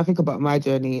me, when I think about my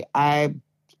journey, I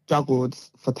juggled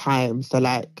for time. So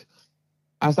like,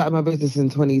 I started my business in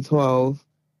 2012,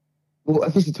 well,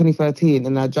 officially 2013,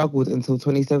 and I juggled until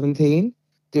 2017,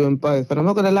 doing both. And I'm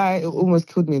not gonna lie, it almost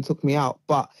killed me and took me out.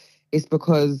 But it's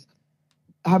because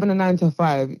having a 9 to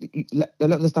 5, a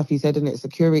lot of the stuff you said in it,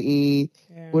 security,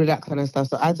 all of that kind of stuff.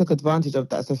 So I took advantage of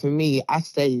that. So for me, I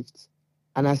saved.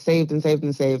 And I saved and saved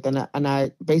and saved. And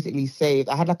I basically saved.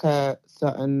 I had like a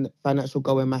certain financial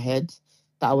goal in my head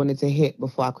that I wanted to hit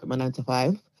before I quit my 9 to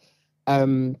 5.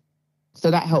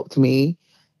 So that helped me.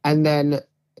 And then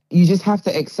you just have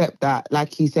to accept that,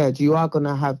 like he said, you are going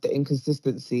to have the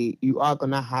inconsistency. You are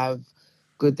going to have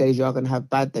good days, you are going to have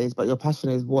bad days, but your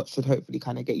passion is what should hopefully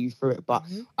kind of get you through it. But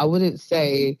I wouldn't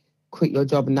say quit your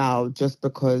job now just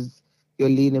because you're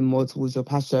leaning more towards your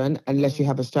passion, unless you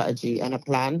have a strategy and a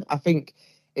plan. I think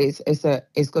it's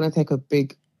going to take a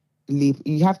big leap.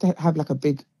 You have to have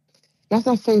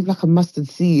faith like a mustard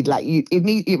seed. Like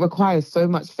it requires so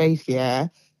much faith,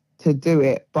 to do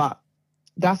it. But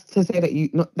that's to say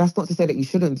that that's not to say that you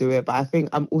shouldn't do it, but I think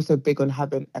I'm also big on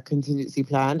having a contingency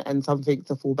plan and something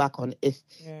to fall back on if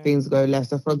things go left.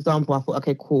 So for example, I thought,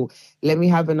 okay, cool, let me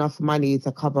have enough money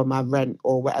to cover my rent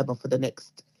or whatever for the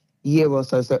next year or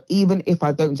so. So even if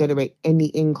I don't generate any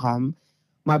income,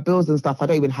 my bills and stuff, I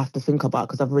don't even have to think about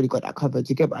because I've already got that covered.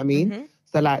 You get what I mean?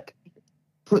 So like,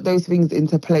 put those things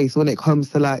into place when it comes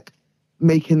to like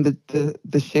making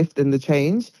the shift and the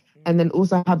change. And then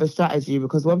also have a strategy,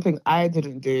 because one thing I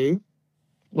didn't do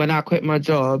when I quit my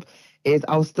job is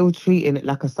I was still treating it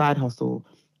like a side hustle.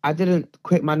 I didn't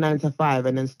quit my 9 to 5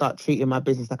 and then start treating my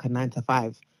business like a 9 to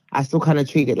 5. I still kind of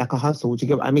treat it like a hustle. Do you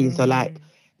get what I mean? So like,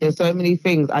 there's so many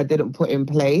things I didn't put in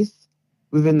place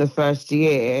within the first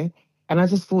year. And I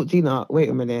just thought, Gina, wait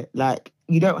a minute. Like,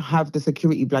 you don't have the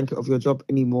security blanket of your job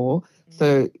anymore.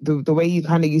 So the way you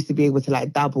kind of used to be able to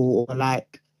like dabble or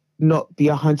like not be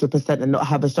 100% and not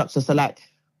have a structure. So like,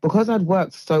 because I'd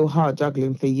worked so hard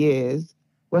juggling for years,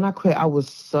 when I quit, I was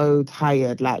so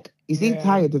tired. Like, you seem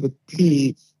tired with a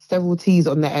T, several T's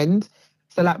on the end.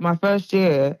 So like my first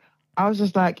year, I was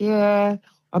just like, yeah,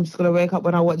 I'm just going to wake up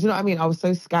when I want. Do you know what I mean? I was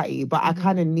so scatty, but I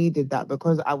kind of needed that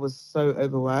because I was so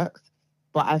overworked.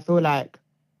 But I feel like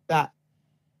that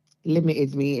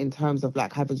limited me in terms of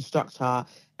like having structure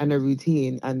and a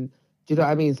routine. And do you know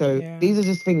what I mean? So these are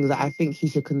just things that I think he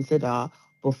should consider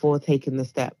before taking the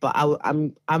step. But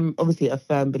I'm obviously a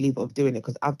firm believer of doing it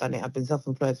because I've done it. I've been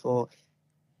self-employed for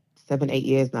 7-8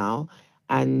 years now,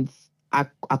 and I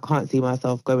can't see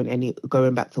myself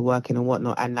going back to working and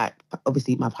whatnot. And like,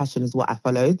 obviously my passion is what I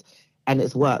followed and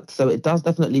it's worked. So it does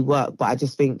definitely work. But I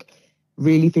just think,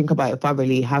 really think about it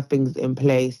thoroughly, have things in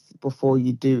place before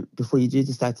you do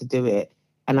decide to do it.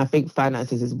 And I think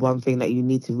finances is one thing that you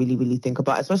need to really, really think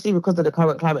about, especially because of the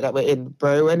current climate that we're in.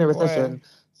 Bro, we're in a recession.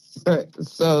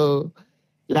 So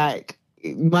like,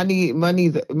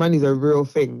 money's a real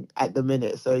thing at the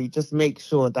minute. So you just make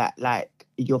sure that like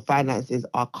your finances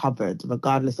are covered,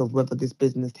 regardless of whether this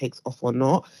business takes off or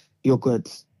not. You're good.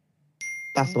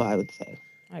 That's what I would say.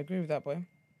 I agree with that, boy.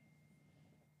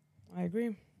 I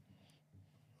agree.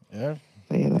 Yeah.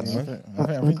 So, yeah,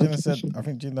 I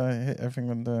think Gina hit everything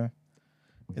on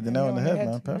hit the nail on the head,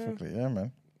 man. Perfectly, yeah,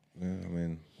 man. Yeah, I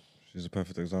mean, she's a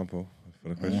perfect example for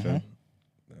the question.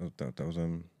 That was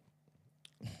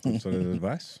solid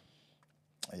advice.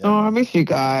 Yeah, I miss you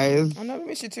guys. I know, we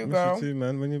miss you too, Miss girl. you too,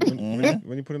 man. When you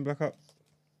put him back up.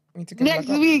 Next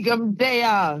week, I'm there.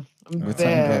 I'm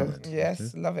there.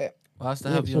 Yes, love it. Whilst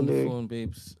I have you on the phone,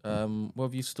 babes, what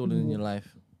have you stolen in your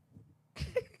life?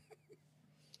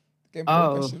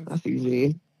 That's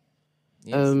easy.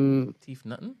 Yes. Teeth,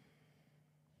 nothing?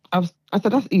 I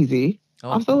said that's easy.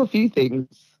 I've stolen a few things.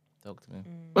 Talk to me.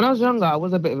 When I was younger, I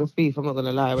was a bit of a thief. I'm not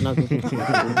gonna lie. When I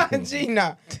was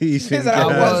Gina, I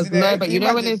was no, but you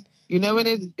know when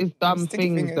it's dumb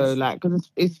things though, like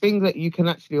because it's things that you can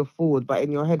actually afford, but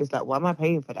in your head it's like, why am I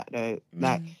paying for that though?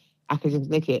 Like I could just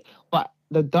nick it. But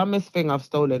the dumbest thing I've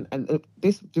stolen, and the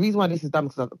reason why this is dumb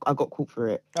because I got caught for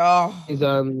it. Is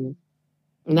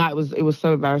it was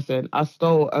so embarrassing. I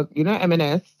stole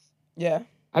M&S. Yeah.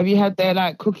 Have you had their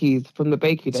like cookies from the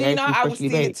bakery? Gina, I would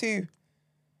steal it too.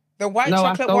 The white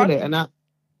chocolate I stole one? it, and I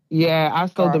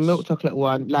stole the milk chocolate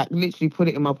one. Like literally put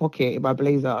it in my pocket in my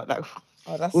blazer. Like,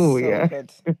 that's so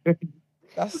good.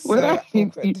 That's so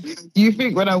awkward. You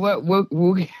think when I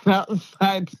walking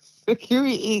outside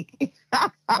security?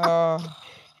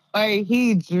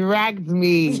 He dragged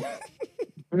me.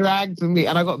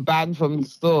 And I got banned from the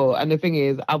store. And the thing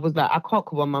is, I was like, I can't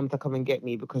call my mum to come and get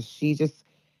me because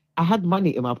I had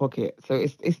money in my pocket. So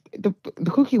it's the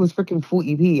cookie was freaking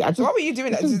 40p. So what were you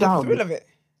doing? This is the thrill of it.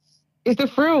 It's the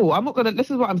thrill. I'm not gonna.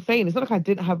 This is what I'm saying. It's not like I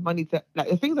didn't have money to like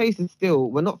the things I used to steal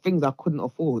were not things I couldn't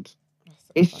afford.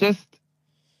 It's just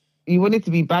you wanted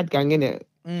to be bad gang, innit?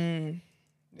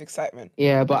 Excitement.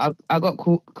 Yeah, but I got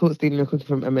caught stealing a cookie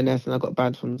from M&S and I got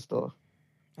banned from the store.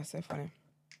 That's so funny.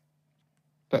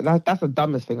 But that's the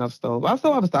dumbest thing I've stolen. But I've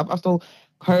stolen other stuff. I stole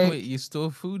Coke. Wait, you stole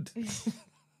food?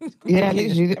 Yeah,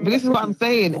 literally. But this is what I'm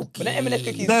saying. But the M&S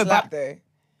cookies slap though.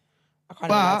 I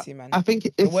can't lie to you, man. I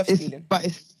think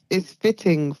it's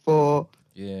fitting for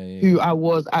who I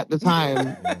was at the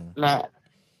time. Like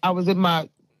I was in my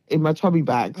chubby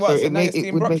bag. What? So it now you're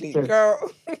stealing broccoli,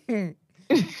 girl. To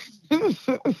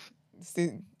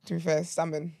be fair,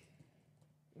 salmon.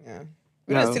 Yeah.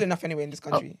 We're not stealing enough anyway in this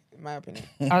country, in my opinion.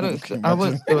 I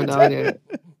won't steal now, yeah.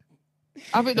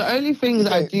 I think the only things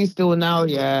I do steal now,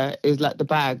 is like the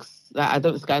bags. Like I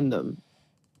don't scan them.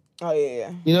 Oh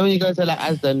yeah. You know when you go to like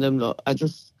Asda and them lot,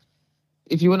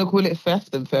 if you want to call it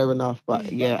theft, then fair enough.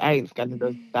 But yeah, I ain't scanning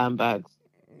those damn bags.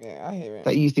 Yeah, I hear it.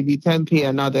 That used to be 10p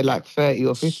and now they're like 30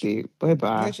 or 50.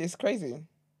 Bye-bye. Literally, it's crazy.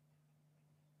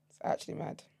 It's actually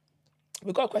mad.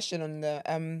 We've got a question on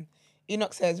the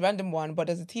Enoch says, random one, but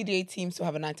does the TDA team still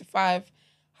have a 9 to 5?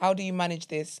 How do you manage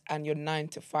this and your 9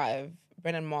 to 5?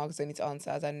 Brennan Marks, they need to answer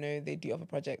as I know they do other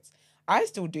projects. I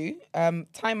still do. Time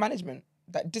management,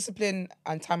 that discipline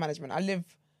and time management. I live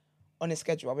on a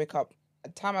schedule. I wake up.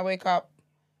 At the time I wake up,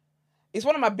 it's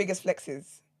one of my biggest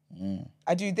flexes.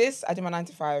 I do this, I do my 9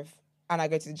 to 5, and I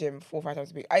go to the gym 4 or 5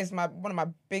 times a week. It's one of my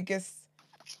biggest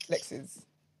flexes.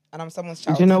 And I'm someone's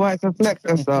child. Do you know why it's a flex,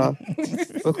 Esther?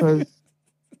 Because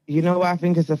you know why I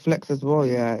think it's a flex as well,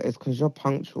 yeah? It's because you're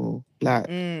punctual. Like,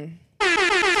 time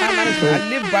management. I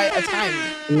live by a time.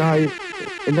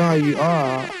 No, you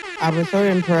are. I was so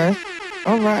impressed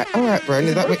All right,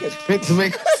 Brandon. That makes sense to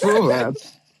make us feel bad.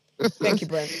 Thank you,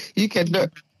 Brent.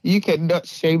 You cannot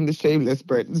shame the shameless,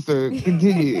 Brent. So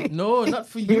continue. No, not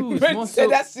for you. It's Brent more said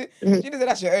so. she said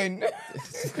that's your own.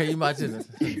 Can you imagine?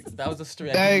 That was a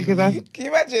story. No, 'cause I- Can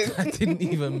you imagine? I didn't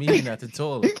even mean that at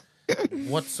all,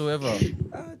 whatsoever.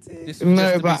 Oh, dear. This was No,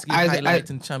 just to but basically highlight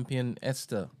and champion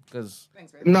Esther, because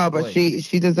No, but Boy.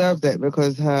 she deserved it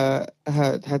because her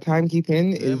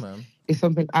timekeeping yeah, is man.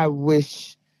 something I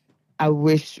wish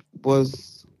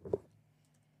was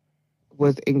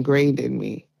ingrained in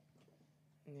me.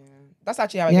 Yeah. That's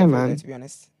actually how I Yeah, get through man. it, to be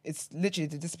honest. It's literally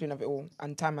the discipline of it all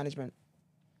and time management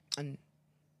and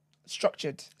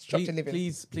structured living.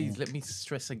 Please, let me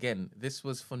stress again. This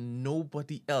was for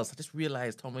nobody else. I just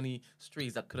realized how many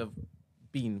strays that could have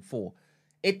been for.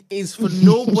 It is for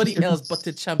nobody else but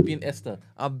to champion Esther.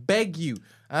 I beg you.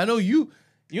 I know you're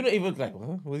not even like,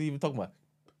 what are you even talking about?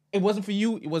 It wasn't for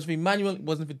you. It wasn't for Emmanuel. It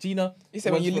wasn't for Gina. You said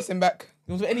It when you wasn't listen back.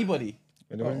 It was for anybody.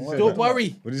 Don't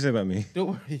worry. What did you say about me? Don't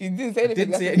worry. He didn't say anything.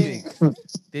 Didn't say that's the anything. thing.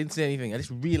 Didn't say anything. I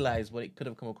just realized what it could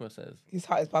have come across as. His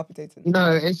heart is palpitating.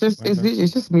 No, it's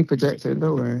just me projecting.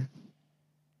 Don't worry.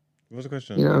 What's the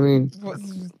question? You know what I mean?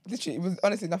 Literally, it was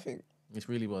honestly nothing. It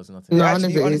really was nothing. No,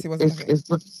 actually, honestly, it's, wasn't it's,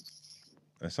 it's,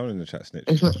 Someone in the chat snitch.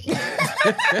 it's,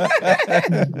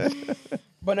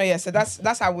 But no, yeah, so that's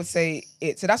how I would say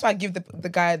it. So that's why I give the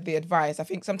guy the advice. I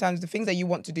think sometimes the things that you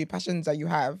want to do, passions that you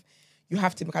have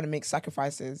to kind of make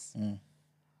sacrifices.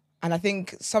 And I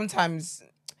think sometimes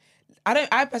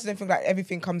I personally think like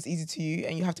everything comes easy to you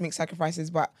and you have to make sacrifices,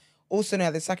 but also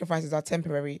know the sacrifices are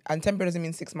temporary. And temporary doesn't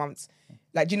mean 6 months.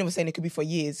 Like Gina was saying, it could be for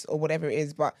years or whatever it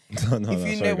is. But if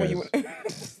you know what you want.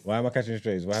 Why am I catching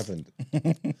strays? What happened?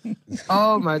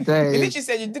 oh my You days! literally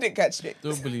said you didn't catch it.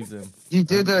 Don't believe them. You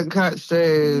didn't catch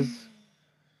strays.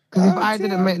 Because if I dear.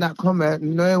 didn't make that comment,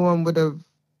 no one would have.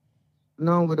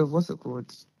 What's it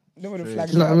called? No one would have Do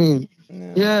flagged you know what I it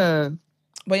mean? up. Yeah.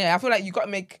 But yeah, I feel like you got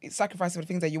to make sacrifices for the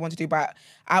things that you want to do. But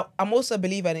I'm also a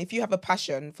believer in if you have a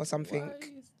passion for something,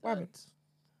 what happened?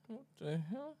 What the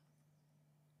hell?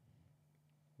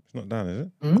 It's not down, is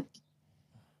it?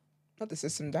 Not the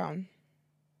system down.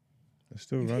 It's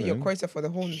still You've hit running. your quota for the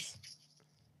horns.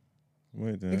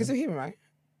 Wait there. You can still hear me, right?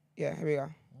 Yeah, here we go.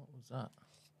 What was that?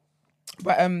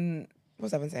 But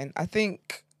what's I saying? I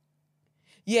think,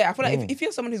 yeah, I feel like if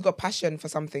you're someone who's got passion for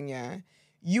something, yeah,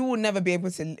 you will never be able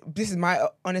to. This is my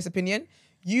honest opinion.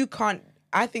 You can't.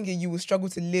 I think that you will struggle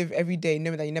to live every day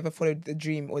knowing that you never followed the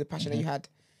dream or the passion that you had,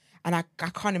 and I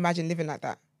can't imagine living like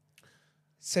that.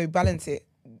 So balance it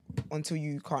until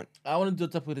you can't. I want to do a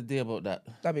topic of the day about that.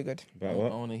 That'd be good. About I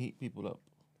what? want to heat people up.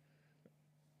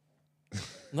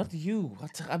 Not you.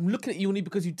 I'm looking at you only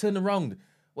because you turned around.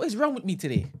 What is wrong with me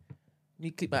today? Let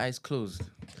me keep my eyes closed.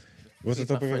 What's the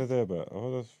It's my topic of friend. the day about?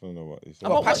 I just want to know what you said.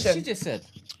 About What passion. she just said.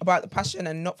 About the passion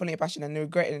and not following your passion and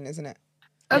regretting, isn't it?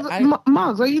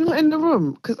 Margs, are you not in the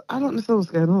room? Because I don't know what's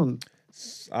going on.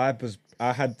 I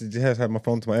had my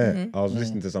phone to my ear. I was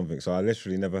listening to something, so I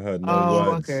literally never heard no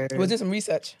Oh, words. okay. We're doing some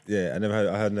research. Yeah, I never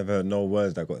heard no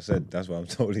words that got said. That's why I'm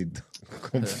totally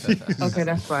confused. Okay,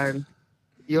 that's fine.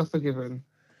 You're forgiven.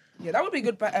 Yeah, that would be a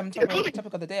good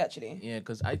topic of the day, actually. Yeah,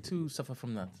 because I too suffer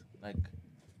from that. Like,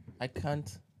 I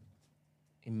can't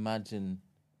imagine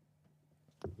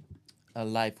a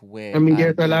life where I mean, I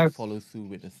there's a don't life- follow through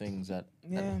with the things that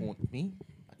haunt me.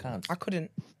 I can't. I couldn't.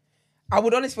 I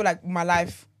would honestly feel like my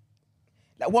life.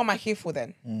 Like, what am I here for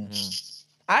then?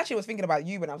 I actually was thinking about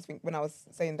you when I was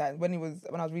saying that when I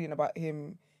was reading about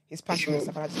him, his passion and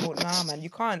stuff, and I just thought, nah, man, you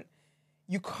can't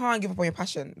give up on your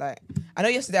passion. Like, I know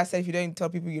yesterday I said if you don't tell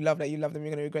people you love them, you're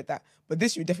gonna regret that. But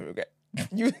this you definitely regret.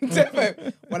 You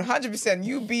definitely 100%.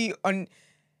 You be on.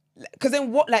 Because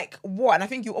then what? And I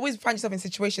think you always find yourself in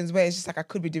situations where it's just like, I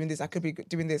could be doing this, I could be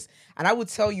doing this. And I would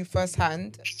tell you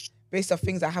firsthand, based off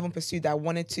things I haven't pursued that I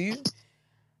wanted to,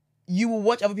 you will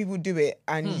watch other people do it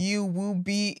and you will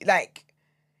be like,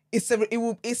 it's a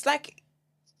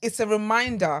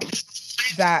reminder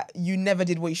that you never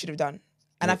did what you should have done.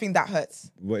 And I think that hurts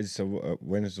When's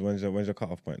your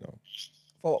cut-off point now?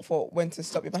 for when to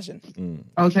stop your passion.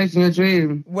 I was chasing a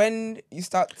dream. When you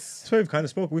start... So we've kind of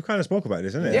spoke about this,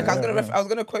 isn't it? Yeah, 'cause I was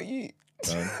gonna quote you.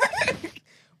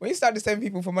 When you start to send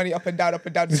people for money up and down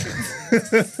the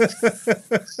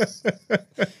streets,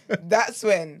 that's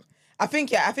when I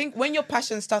think when your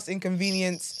passion starts to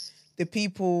inconvenience the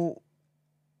people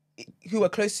who are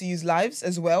close to you's lives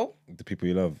as well, The people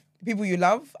you love. people you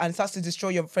love, and starts to destroy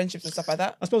your friendships and stuff like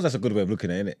that. I suppose that's a good way of looking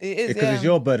at it, innit? It is, because yeah. it's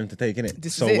your burden to take, innit?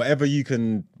 This So is it. whatever you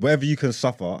can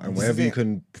suffer and This is whatever you it.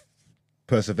 can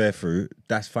persevere through,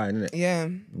 that's fine, innit? Yeah,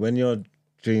 When your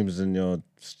dreams and your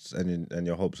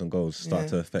hopes and goals start Yeah.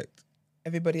 to affect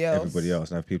everybody else.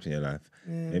 and have people in your life.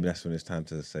 Maybe that's when it's time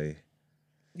to say,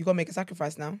 you got to make a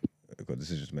sacrifice now. I've got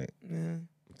decisions to make. Yeah.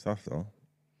 It's tough though.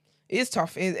 It is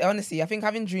tough. Honestly, I think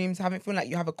having dreams, feeling like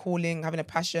you have a calling, having a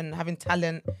passion, having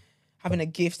talent, having a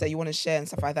gift that you want to share and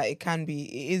stuff like that,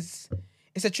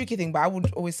 it's a tricky thing, but I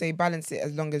would always say balance it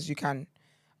as long as you can.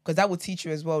 Because that will teach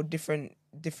you as well different,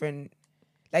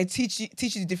 like teach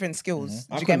you different skills.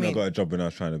 I couldn't have got a job when I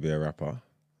was trying to be a rapper.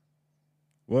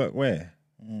 What? Where?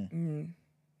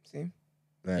 See?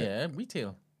 Like, Yeah,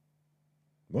 retail.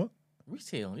 What?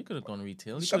 Retail. You could have gone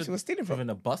retail. The You shops could you were stealing from. driven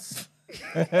a bus.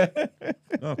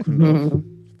 No, I couldn't have.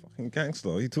 Fucking gangster.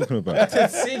 What are you talking about?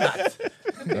 Say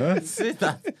that. Say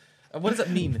that. What does that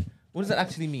mean? What does that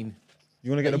actually mean?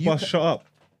 You want to get the bus shut up?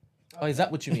 Oh, is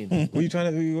that what you mean? What are you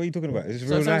trying to? What are you talking about? Is this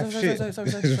real Sorry, life sorry, shit? sorry, sorry,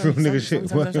 This is real nigga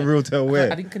shit. What in real tell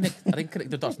where? I didn't connect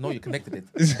the dots. No, you connected it.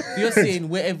 You're saying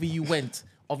wherever you went,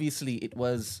 obviously it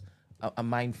was a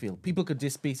minefield. People could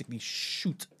just basically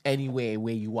shoot anywhere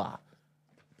where you are.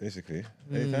 Basically,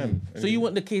 anytime. So you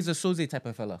want the Kaiser Soze type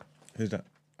of fella? Who's that?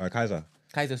 Kaiser.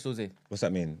 Kaiser Soze. What's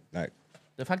that mean? Like,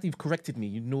 The fact that you've corrected me,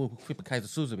 you know who Flipper Kaiser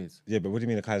Soze is. yeah, but what do you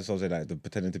mean a Kaiser Soze? Like,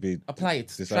 pretending to be? Apply it.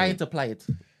 this Try other- to apply it.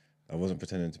 I wasn't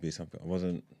pretending to be something. I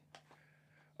wasn't.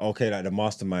 Okay, like the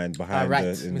mastermind All behind. right,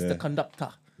 in Mr. Conductor.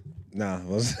 Nah, I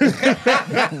wasn't.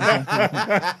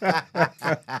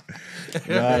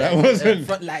 Nah, that wasn't.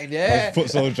 Front line, I yeah. was foot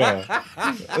soldier.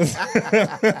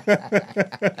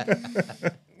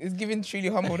 It's giving truly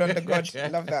humbled under God.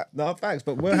 Love that. No, facts.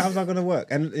 But how's that gonna work?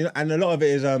 And you know, and a lot of it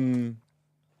is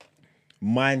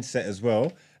mindset as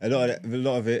well. A lot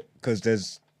of it because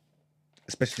there's,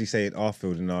 especially say in our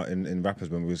field in rappers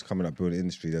when we was coming up building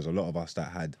industry, there's a lot of us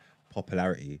that had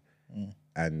popularity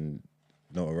and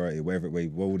notoriety, whatever it way,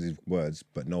 all these words,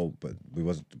 but it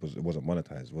wasn't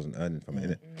monetized, wasn't earning from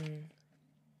it, innit?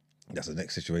 That's the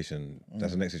next situation.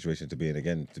 That's the next situation to be in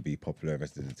again, to be popular and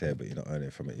rest of the tear, but you're not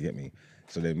earning from it. You get me?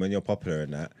 So then when you're popular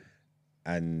in that,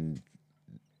 and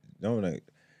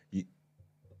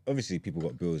obviously people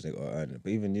got bills, they got to earn it.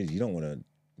 But even you don't want to.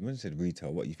 When I said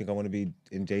retail, what you think I want to be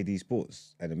in JD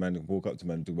Sports? And the man can walk up to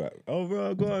me and talk about, oh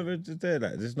bro, go on, just there.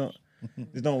 Like, this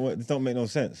don't make no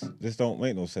sense. This don't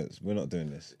make no sense. We're not doing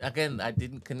this. Again, I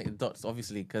didn't connect the dots,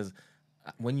 obviously, because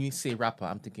when you say rapper,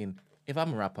 I'm thinking, if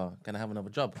I'm a rapper, can I have another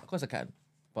job? Of course I can.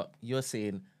 But you're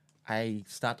saying, I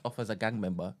start off as a gang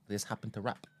member, just happen to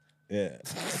rap. Yeah,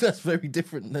 That's very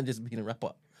different than just being a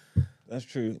rapper. that's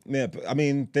true. Yeah, but I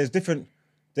mean, there's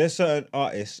certain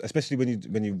artists, especially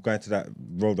when you go into that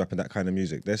road rap and that kind of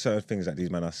music, there's certain things that these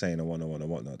men are saying and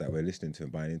whatnot that we're listening to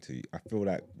and buying into. I feel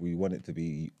like we want it to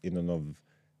be in and of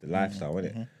the lifestyle,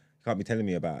 innit? You can't be telling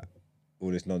me about all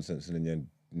this nonsense and then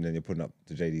you're putting up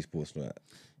to JD Sports and all that.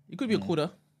 You could be a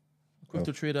coder, a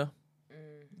crypto trader,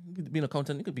 you could be an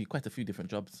accountant, you could be quite a few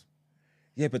different jobs.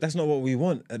 Yeah, but that's not what we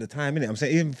want at the time, innit? I'm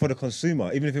saying even for the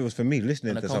consumer, even if it was for me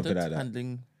listening An to something accountant, like that.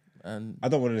 handling, and I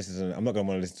don't want to listen to. I'm not going to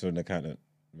want to listen to an accountant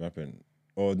rapping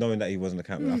or knowing that he was an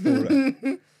accountant. I feel like,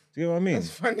 do you know what I mean? That's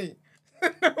funny.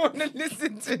 I want to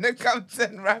listen to an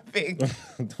accountant rapping.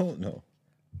 I don't know.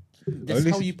 that's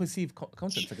how you perceive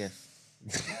accountants, I guess.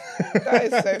 That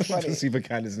is so funny. Perceive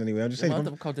accountants anyway. I'm just The saying. amount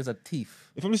of accountants are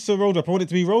thief. If I'm listening to a road rap, I want it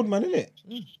to be road man, innit?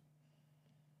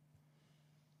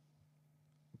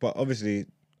 But obviously,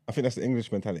 I think that's the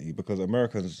English mentality because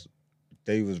Americans,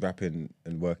 they was rapping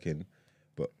and working,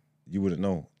 but you wouldn't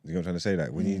know. You know what I'm trying to say?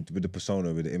 Like when you with the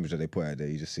persona, with the image that they put out there,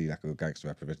 you just see like a gangster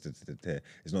rapper.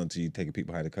 It's not until you take a peek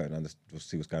behind the curtain and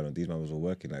see what's going on. These men was all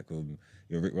working. Like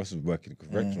Rick Ross was working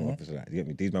correctional officer. Like, you get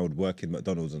me? These men would work in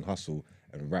McDonald's and hustle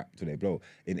and rap till they blow.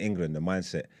 In England, the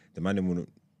mindset, the man wouldn't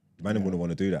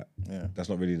want to do that. Yeah. That's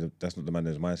not the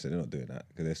man's mindset. They're not doing that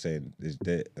because they're saying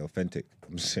they're authentic.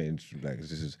 I'm saying like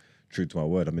this is true to my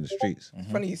word. I'm in the streets.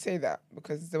 Funny you say that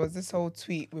because there was this whole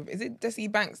tweet with, is it Jesse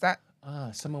Banks that?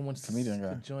 Someone wants Comedian to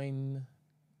guy. join.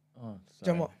 Oh, sorry.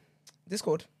 John what?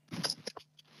 Discord.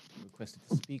 Requested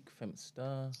to speak.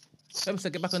 Femstar.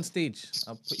 Femstar, get back on stage.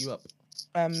 I'll put you up.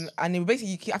 And it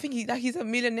basically, I think he's a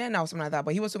millionaire now or something like that.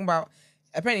 But he was talking about,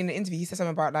 apparently in the interview, he said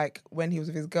something about like when he was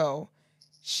with his girl,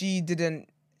 she didn't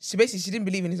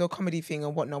believe in his whole comedy thing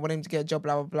and whatnot, wanted him to get a job,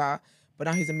 blah, blah, blah. But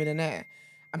now he's a millionaire.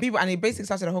 And he basically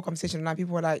started a whole conversation and now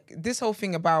people were like, this whole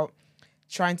thing about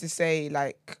trying to say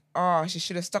like, oh, she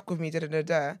should have stuck with me,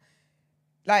 da-da-da-da.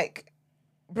 Like,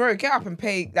 bro, get up and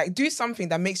pay, like do something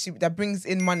that brings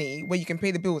in money where you can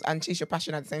pay the bills and chase your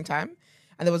passion at the same time.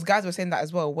 And there was guys who were saying that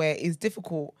as well, where it's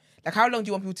difficult. Like, how long do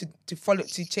you want people to follow,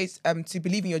 to chase, to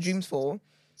believe in your dreams for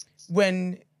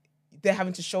when they're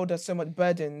having to shoulder so much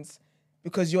burdens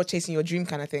because you're chasing your dream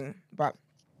kind of thing? But,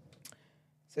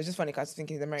 so it's just funny because I was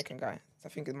thinking he's an American guy. So I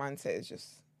think his mindset is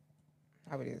just...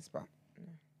 how it is, but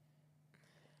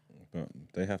But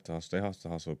they have to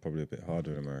hustle probably a bit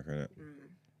harder in America, innit?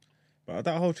 But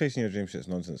that whole chasing your dream shit's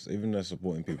nonsense. Even though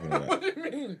supporting people and what do you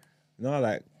mean? No,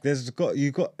 like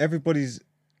you got everybody's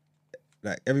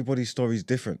story's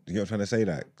different. You know what I'm trying to say?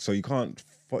 Like, so you can't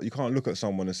look at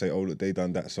someone and say, oh look, they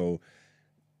done that. So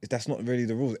that's not really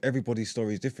the rules. Everybody's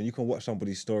story is different. You can watch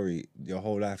somebody's story your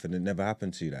whole life and it never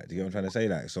happened to you. Like, do you know what I'm trying to say?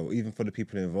 Like, so even for the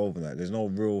people involved in that, there's no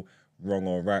real wrong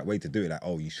or right way to do it. Like,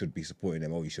 oh, you should be supporting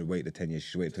them. Oh, you should wait the 10 years. You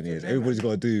should wait 20 years. Everybody's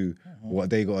got to do what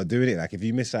they got to do in it. Like, if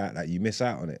you miss out, like you miss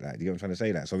out on it. Like, do you know what I'm trying to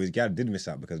say? Like, so his dad did miss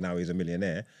out because now he's a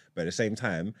millionaire. But at the same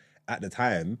time, at the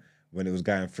time when it was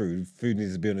going through, food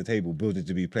needs to be on the table, bills need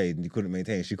to be paid, and you couldn't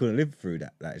maintain. She couldn't live through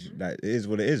that. Like it is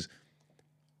what it is.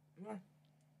 Yeah.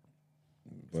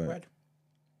 But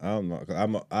I don't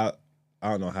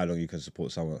know how long you can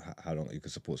support someone's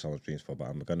dreams for, but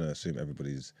I'm gonna assume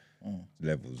everybody's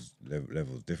levels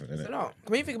different, isn't it? No,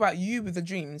 when you think about you with the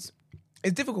dreams,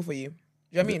 it's difficult for you. Do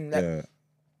you know what I mean? Like,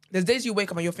 there's days you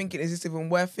wake up and you're thinking, is this even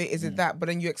worth it? Is it that? But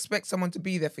then you expect someone to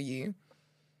be there for you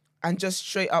and just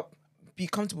straight up be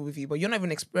comfortable with you, but you're not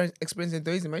even experiencing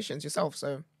those emotions yourself.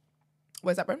 So,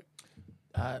 where's that, Bren?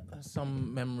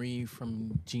 Some memory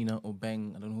from Gina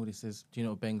Obeng. I don't know who this is.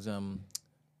 Gina Obeng's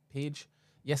page.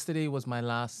 Yesterday was my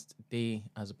last day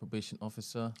as a probation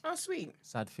officer. Oh, sweet.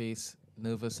 Sad face,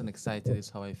 nervous and excited is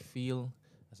how I feel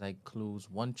as I close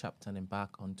one chapter and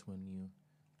embark onto a new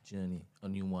journey, a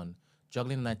new one.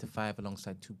 Juggling 9 to 5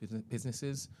 alongside two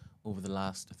businesses over the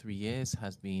last 3 years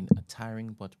has been a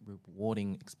tiring but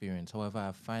rewarding experience. However,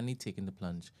 I've finally taken the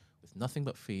plunge with nothing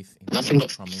but faith in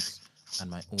God's promise and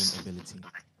my own ability.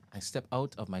 I step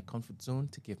out of my comfort zone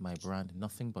to give my brand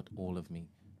nothing but all of me.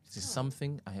 This is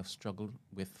something I have struggled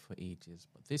with for ages.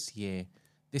 But this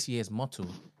year's motto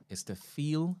is to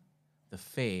feel the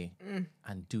fear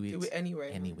and do it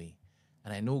anyway.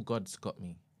 And I know God's got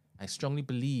me. I strongly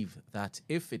believe that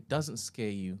if it doesn't scare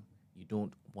you, you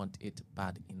don't want it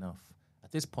bad enough.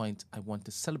 At this point, I want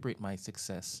to celebrate my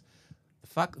success. The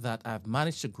fact that I've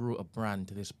managed to grow a brand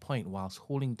to this point whilst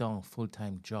holding down a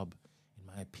full-time job, in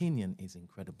my opinion, is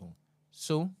incredible.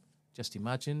 So, just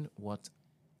imagine what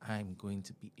I'm going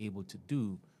to be able to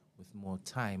do with more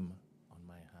time on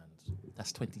my hands.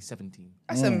 That's 2017.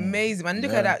 That's amazing, man.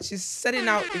 Look at that. She's setting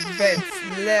out events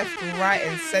left, right,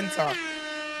 and center.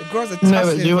 The girls are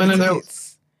tough. Do you want to know?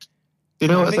 Do you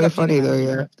know what's so funny though?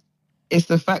 Yeah, it's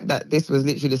the fact that this was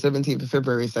literally the 17th of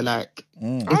February. So like,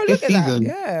 it's this season.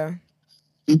 That.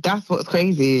 Yeah, that's what's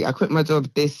crazy. I quit my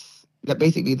job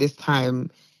basically this time.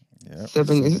 Yep.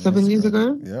 7 years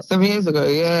ago? Yep. 7 years ago,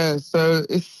 yeah. So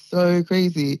it's so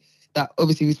crazy that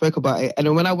obviously we spoke about it. And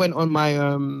then when I went on my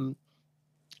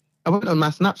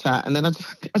Snapchat and then I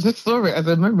just saw it as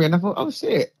a memory and I thought, oh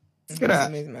shit. Look at that.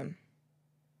 Amazing, man.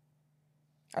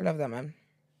 I love that, man.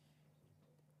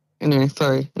 Anyway,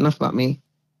 sorry, enough about me.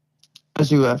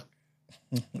 As you were.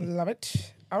 Love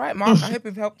it. All right, Mark, I hope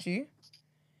we've helped you.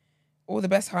 All the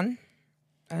best, hun.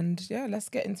 And yeah, let's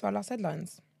get into our last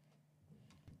headlines.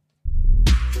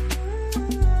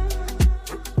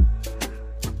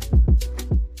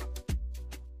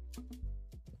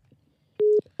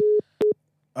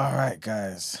 All right,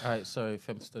 guys. All right, sorry,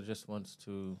 Femster just wants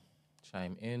to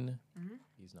chime in.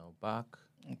 He's now back.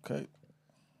 Okay.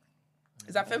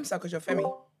 Is that Femster because you're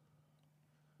Femi?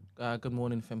 Good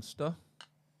morning, Femster.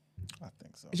 I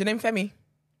think so. Is your name Femi?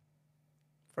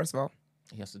 First of all.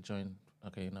 He has to join.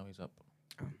 Okay, now he's up.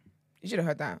 Oh. You should have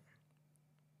heard that.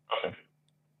 Okay.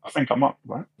 I think I'm up,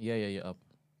 right? Yeah, you're up.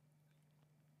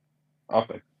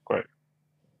 Okay, great.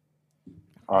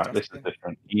 All right, this is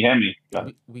different. Can you hear me?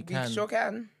 We We can. sure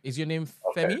can. Is your name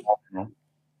Okay. Femi?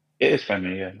 It is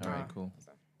Femi, yeah. All right, cool.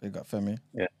 Big up, Femi.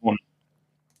 Yeah,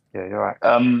 yeah, you're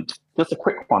right. Just a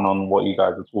quick one on what you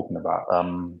guys are talking about.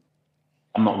 I'm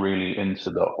not really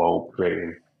into the whole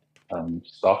creative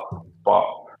stuff, but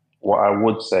what I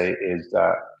would say is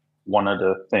that one of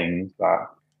the things that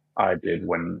I did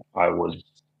when I was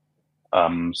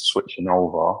switching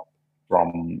over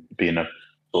from being a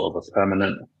sort of a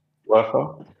permanent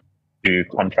worker to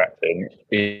contracting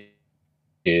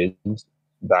is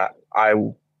that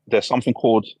there's something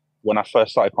called, when I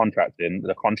first started contracting,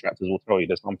 the contractors will tell you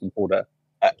there's something called a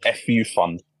FU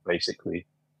fund, basically.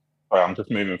 Sorry, I'm just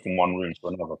moving from one room to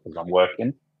another because I'm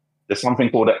working. There's something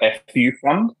called a FU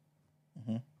fund.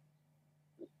 Mm-hmm.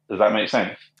 Does that make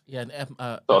sense? Yeah,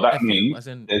 so that FU, means as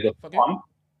in there's a fund.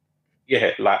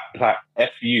 Yeah, like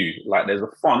FU, like there's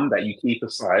a fund that you keep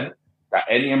aside that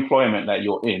any employment that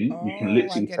you're in, you can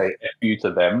literally say FU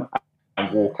to them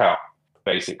and walk out,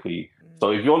 basically.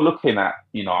 So if you're looking at,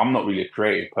 I'm not really a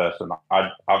creative person.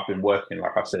 I've been working,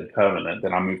 like I said, permanent.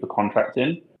 Then I moved to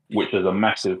contracting, which is a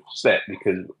massive step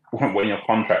because when you're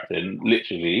contracting,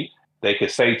 literally, they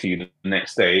could say to you the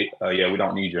next day, yeah, we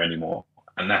don't need you anymore.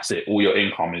 And that's it. All your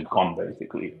income is gone,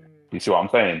 basically. You see what I'm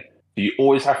saying? You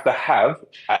always have to have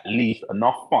at least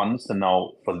enough funds to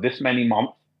know for this many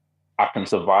months, I can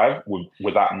survive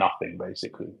without nothing,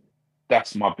 basically.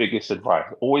 That's my biggest advice.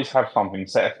 Always have something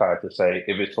set aside to say,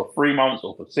 if it's for 3 months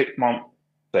or for 6 months,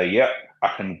 say, yep,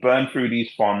 I can burn through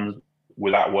these funds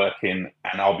without working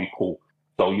and I'll be cool.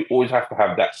 So you always have to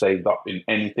have that saved up in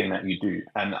anything that you do.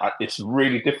 And it's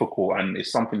really difficult and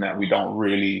it's something that we don't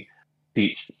really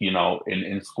teach,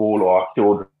 in school or our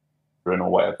children or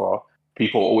whatever.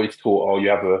 People always taught, you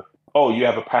have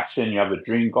a passion, you have a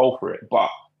dream, go for it. But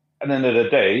at the end of the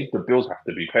day, the bills have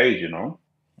to be paid,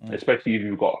 especially if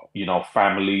you've got,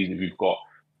 families, if you've got,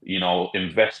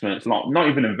 investments, not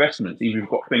even investments, if you've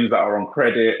got things that are on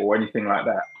credit or anything like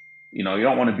that. You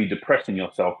don't want to be depressing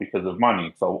yourself because of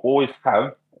money. So always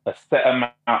have a set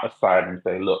amount aside and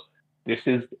say, look, this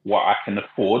is what I can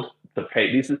afford to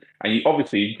pay. And you,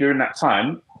 obviously during that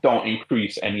time, don't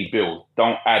increase any bills.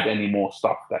 Don't add any more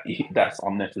stuff that's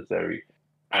unnecessary.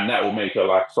 And that will make your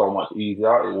life so much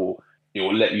easier. It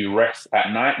will let you rest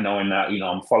at night knowing that,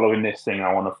 I'm following this thing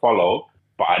I want to follow,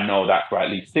 but I know that for at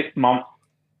least 6 months,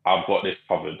 I've got this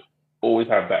covered. Always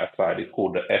have that aside. It's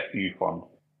called the FU fund.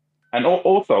 And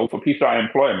also for people out of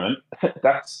employment,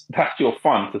 that's your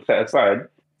fund to set aside.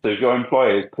 So if your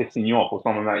employer is pissing you off or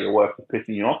someone at your work is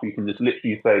pissing you off, you can just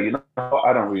literally say,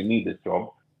 I don't really need this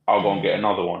job. I'll go and get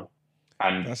another one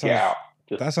and get out.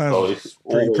 That sounds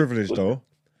pretty privileged though.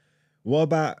 What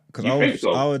about, because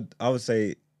I would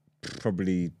say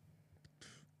probably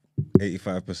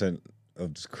 85% of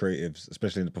creatives,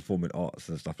 especially in the performing arts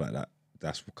and stuff like that,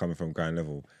 that's coming from ground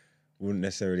level, wouldn't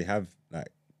necessarily have like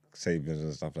savings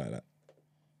and stuff like that.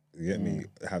 You get me?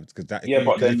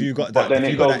 If you got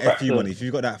that FU money, if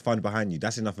you got that fund behind you,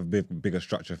 that's enough of a bigger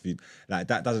structure for you. Like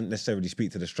that doesn't necessarily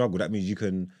speak to the struggle. That means you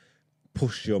can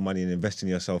push your money and invest in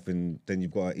yourself, and then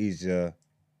you've got a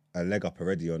leg up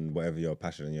already on whatever your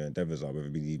passion and your endeavors are, whether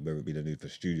it be the need for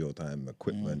studio time,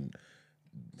 equipment,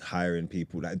 hiring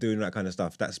people, like doing that kind of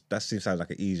stuff. That sounds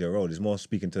like an easier role. It's more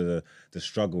speaking to the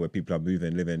struggle where people are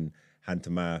living hand to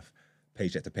mouth,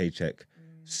 paycheck to paycheck,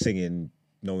 singing,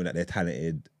 knowing that they're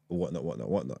talented, whatnot. You know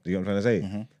what I'm trying to say?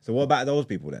 Mm-hmm. So what about those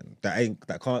people then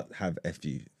that can't have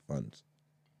FU funds?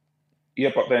 Yeah,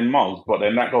 but then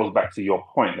that goes back to your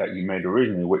point that you made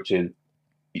originally, which is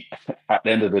at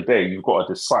the end of the day, you've got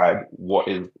to decide what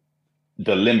is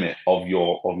the limit of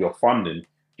your funding.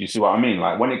 You see what I mean?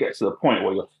 Like when it gets to the point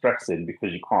where you're stressing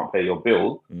because you can't pay your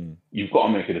bills, you've got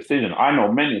to make a decision. I know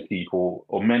many people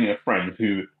or many friends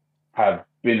who have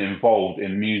been involved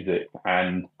in music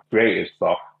and creative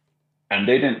stuff, and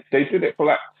they did it for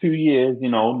like 2 years,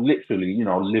 literally,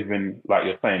 living like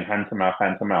you're saying, hand to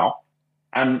mouth.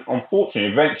 And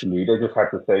unfortunately, eventually they just had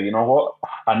to say, you know what,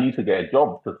 I need to get a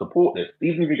job to support this.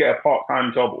 Even if you get a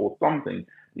part-time job or something.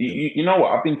 You know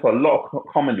what, I've been to a lot of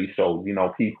comedy shows,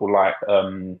 people like,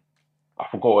 I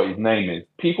forgot what his name is.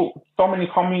 So many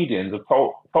comedians have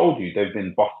told you they've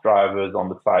been bus drivers on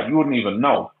the side. You wouldn't even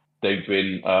know. They've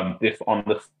been this on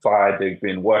the side. They've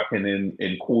been working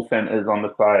in call centers on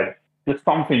the side. Just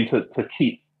something to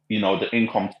keep, the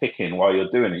income ticking while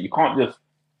you're doing it. You can't just,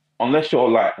 unless you're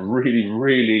like really,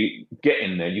 really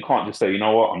getting there, you can't just say, you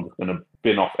know what, I'm just going to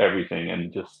bin off everything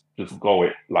and just go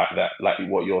it like that, like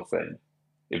what you're saying,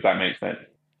 if that makes sense.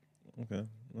 Okay,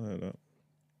 I heard that.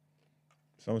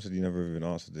 Someone said you never even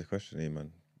answered the question,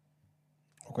 man.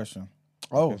 What question?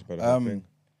 Oh,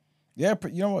 yeah,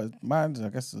 you know what? Mine, I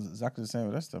guess, is exactly the same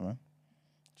with Esther, man.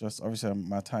 Just obviously,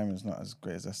 my time is not as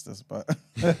great as Esther's, but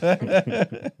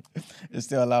it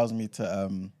still allows me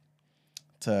to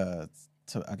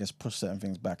I guess push certain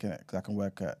things back in it because I can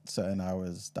work at certain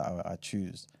hours that I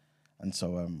choose, and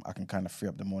so I can kind of free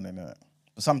up the morning in it.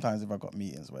 But sometimes if I got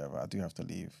meetings or whatever, I do have to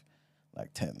leave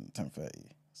like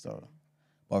 10:30. So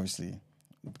obviously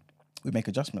we make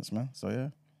adjustments, man. So yeah,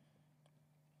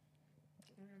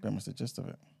 pretty much the gist of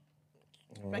it.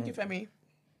 Thank you, Femi.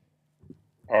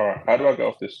 All right, how do I get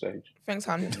off this stage? Thanks,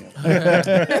 hon.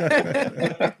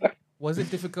 Was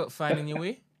it difficult finding your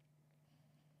way?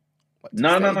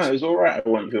 No, it was all right.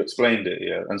 Who explained it,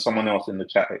 yeah, and someone else in the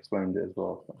chat explained it as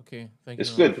well. Okay, thank you. It's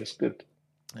good. It's good.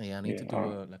 Yeah, I need to do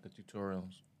a tutorial. All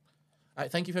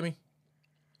right, thank you, Femi.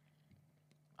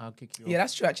 I'll kick you off. Yeah,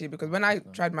 that's true actually, because when I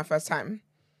tried my first time,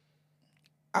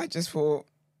 I just thought,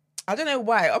 I don't know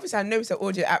why. Obviously, I know it's an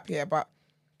audio app here, but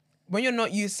when you're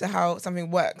not used to how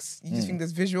something works, you just think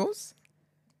there's visuals.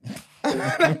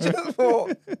 I just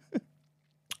thought,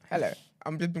 hello,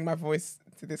 I'm just bringing my voice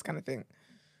to this kind of thing.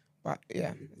 But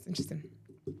yeah, it's interesting.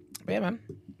 But yeah, man.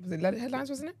 Was it headlines,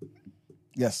 wasn't it?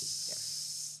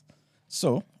 Yes.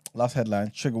 So, last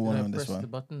headline, trigger warning on this Press one. the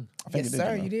button. I think Yes, you did.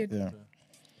 sir, know. you did. Yeah.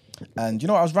 And you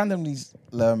know, I was randomly,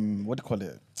 what do you call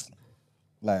it?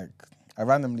 Like, I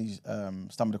randomly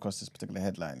stumbled across this particular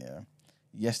headline,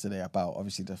 yesterday about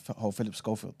obviously the whole Philip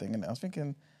Schofield thing. And I was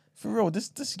thinking, for real,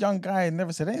 this young guy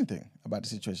never said anything about the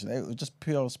situation. It was just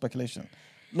pure speculation.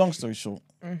 Long story short,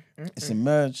 it's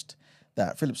emerged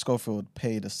that Philip Schofield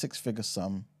paid a 6-figure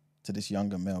sum to this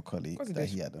younger male colleague that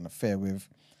he had an affair with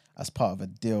as part of a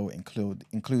deal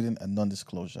including a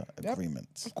non-disclosure agreement.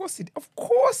 Of course, of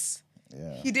course.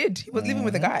 Yeah. He did. He was living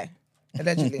with a guy,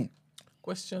 allegedly.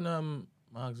 Question,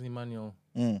 Margs and Emmanuel.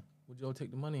 Would you all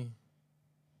take the money?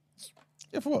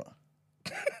 If what?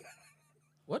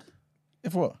 What?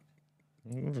 If what?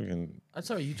 I'm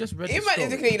sorry, you just read the Even story.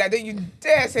 indicating like, don't you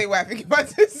dare say what I think you're about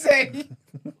to say.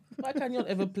 Why can't you not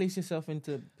ever place yourself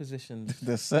into positions?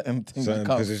 There's certain things Certain you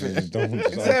can't positions fit. don't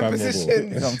just Certain unfathomable.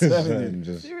 positions. I'm telling Certain you.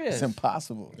 just- Serious? It's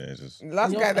impossible. Yeah, just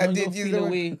Last And guy you'll- that and did you'll use feel the a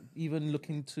word. way even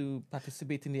looking to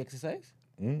participate in the exercise?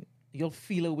 Mm. You'll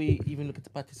feel a way even looking to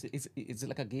participate. Is it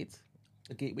like a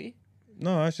gateway?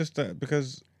 No, it's just that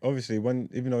because obviously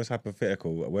even though it's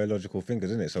hypothetical, we're logical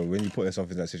thinkers, isn't it? So when you put yourself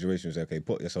in that situation, you say, okay,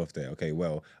 put yourself there. Okay,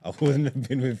 well, I wouldn't have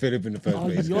been with Philip in the first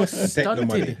place. You're Take the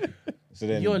money. stunted. So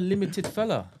then, You're a limited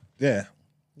fella. yeah.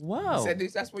 Wow. Said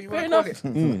this, that's what you Fair want to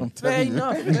enough. call it. Fair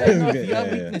enough. Fair enough. You have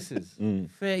Yeah. weaknesses.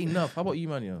 Fair enough. How about you,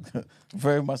 Manuel?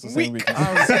 Very much the same Weak. week.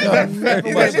 Never He's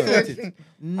would like, have thought it. listen,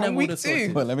 Never I'm would weak have thought too.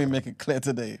 it. Well, let me make it clear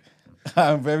today.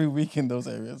 I'm very weak in those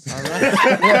areas. And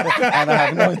I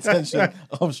have no intention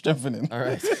of strengthening. All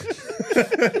right.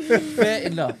 Fair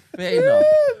enough. Fair enough.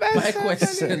 My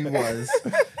question was,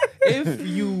 if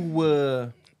you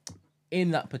were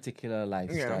in that particular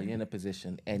lifestyle, you're in a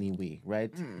position anyway,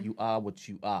 right? You are what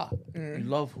you are. You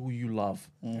love who you love.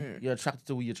 You're attracted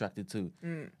to who you're attracted to.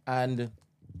 And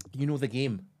you know the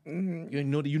game. You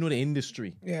know the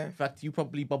industry. Yeah. In fact, you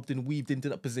probably bumped and weaved into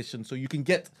that position so you can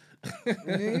get You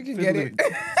can get it.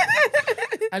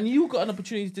 and you got an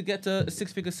opportunity to get a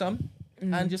 6-figure sum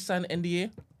and just sign an NDA.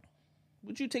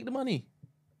 Would you take the money?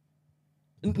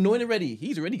 Knowing already,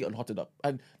 he's already getting hotted up,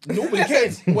 and nobody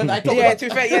cares whether I talk. Yeah, about to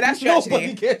be fair, yeah, that's true, Nobody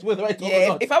actually. cares whether I talk or Yeah,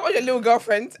 not. if I was your little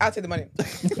girlfriend, I'll take the money.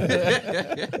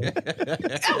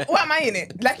 What am I in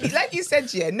it? Like you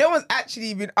said, yeah, no one's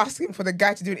actually been asking for the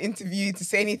guy to do an interview, to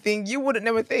say anything. You wouldn't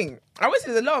know a thing. I would say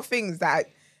there's a lot of things that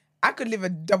I could live a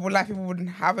double life, people wouldn't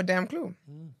have a damn clue.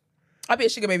 I'd be a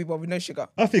sugar baby boy with no sugar.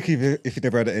 I think if he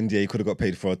never had an NDA, he could have got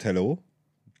paid for a tell-all.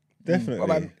 Definitely.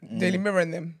 What about Daily Mirror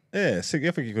and them? Yeah, I think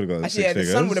he could have got Actually, 6 yeah, the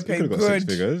figures. son would have He paid could have got 6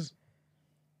 good. figures.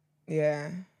 Yeah.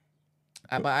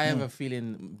 But I have a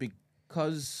feeling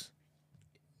because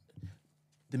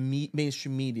the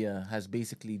mainstream media has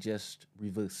basically just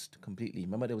reversed completely.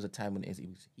 Remember, there was a time when he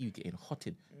was getting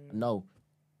hotted, and now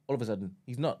all of a sudden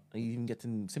he's not. He's even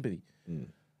getting sympathy.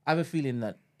 I have a feeling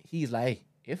that he's like, hey,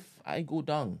 if I go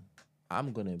down,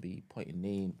 I'm gonna be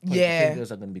pointing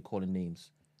fingers. I'm gonna be calling names.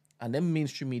 And then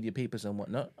mainstream media papers and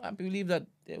whatnot, I believe that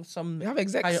there was some They have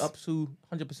execs. higher ups who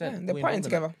 100%. Yeah, they're were partying involved in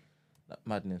together. That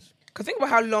madness. Because think about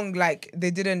how long, like,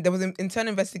 there was internal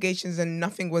investigations and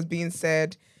nothing was being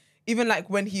said. Even like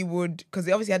when he would, because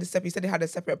they obviously had he said he had a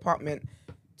separate apartment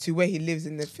to where he lives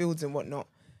in the fields and whatnot.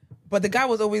 But the guy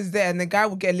was always there, and the guy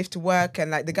would get a lift to work, and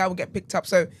like the guy would get picked up.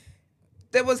 So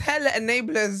there was hella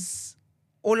enablers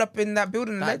all up in that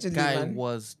building, That allegedly, guy man.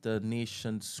 was the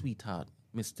nation's sweetheart,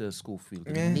 Mr. Schofield.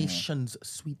 The Yeah. nation's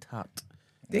sweetheart.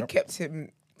 They kept him.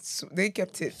 They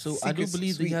kept it. So I do secret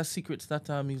believe that he sweet. has secrets that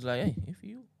he's like, hey, if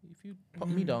you put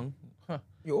me down,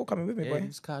 You're all coming with me, yeah, boy.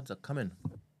 these cards are coming.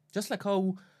 Just like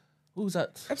how, who's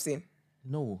that? Epstein.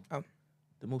 No. Oh.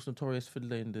 The most notorious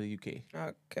fiddler in the UK.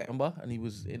 Okay. Remember? And he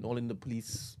was in the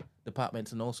police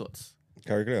departments and all sorts.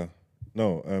 Carrie Clear?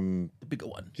 No, The bigger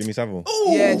one. Jimmy Savile.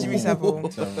 Yeah, Jimmy Savile.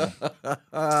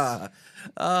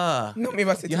 Ah. Not me,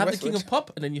 but You have the king of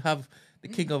pop, and then you have the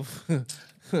king of.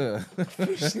 Whatever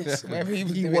he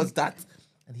was he doing. was that,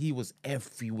 and he was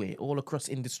everywhere, all across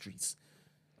industries.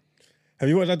 Have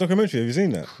you watched that documentary? Have you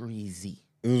seen that? Crazy.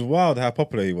 It was wild how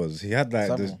popular he was. He had like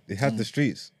Savile. he had the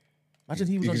streets. Imagine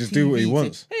he was He on could just TV do what he saying,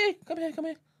 wants. Hey, come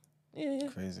here. Yeah.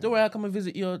 Crazy. Don't worry, I'll come and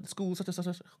visit your school, such and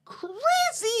such.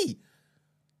 Crazy.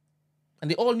 And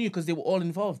they all knew because they were all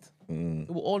involved. They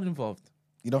were all involved.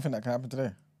 You don't think that can happen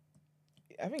today?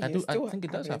 I think I it's do- I still think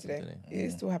it does happening happen today. It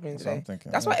is still happening That's what I'm today.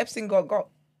 thinking, That's yeah. why Epstein got.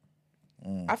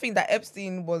 I think that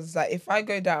Epstein was like, if I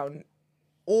go down,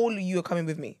 all of you are coming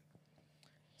with me.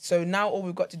 So now all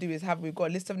we've got to do is we've got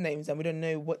a list of names and we don't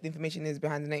know what the information is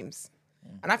behind the names.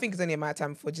 And I think it's only a matter of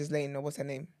time for Ghislaine, or what's her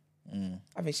name?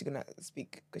 I think she's going to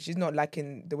speak because she's not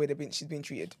liking the way she's being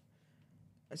treated.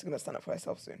 And she's going to stand up for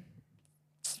herself soon.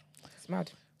 It's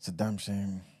mad. It's a damn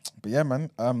shame. But yeah,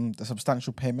 man, the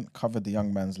substantial payment covered the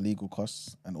young man's legal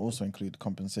costs and also included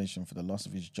compensation for the loss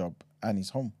of his job and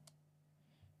his home.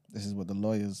 This is what the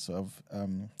lawyers of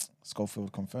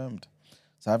Schofield confirmed.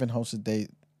 So having hosted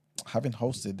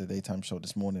the daytime show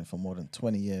this morning for more than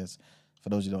 20 years, for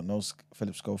those who don't know,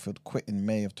 Philip Schofield quit in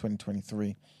May of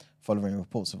 2023 following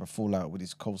reports of a fallout with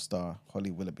his co-star Holly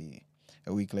Willoughby.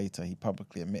 A week later, he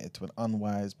publicly admitted to an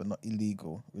unwise but not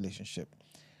illegal relationship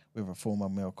with a former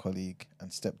male colleague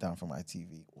and stepped down from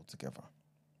ITV altogether.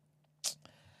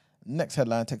 Next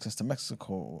headline takes us to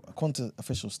Mexico. According to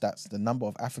official stats, the number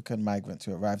of African migrants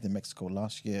who arrived in Mexico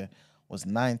last year was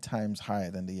 9 times higher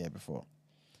than the year before.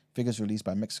 Figures released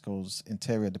by Mexico's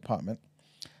Interior Department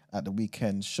at the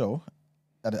weekend show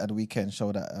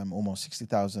that almost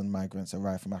 60,000 migrants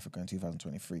arrived from Africa in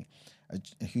 2023,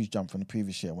 a huge jump from the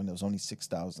previous year when there was only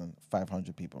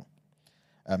 6,500 people.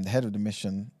 The head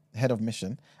of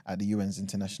mission at the UN's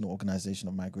International Organization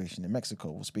of Migration in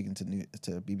Mexico was speaking to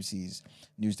BBC's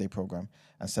Newsday program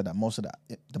and said that most of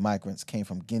the migrants came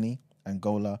from Guinea,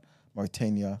 Angola,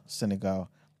 Mauritania, Senegal,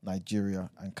 Nigeria,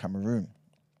 and Cameroon.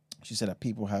 She said that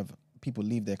people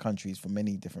leave their countries for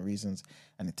many different reasons,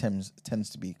 and it tends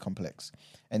to be complex.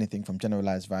 Anything from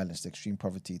generalized violence to extreme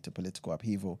poverty to political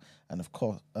upheaval, and of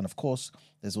course,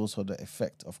 there's also the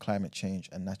effect of climate change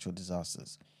and natural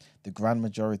disasters. The grand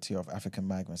majority of African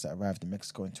migrants that arrived in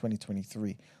Mexico in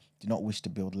 2023 do not wish to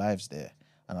build lives there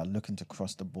and are looking to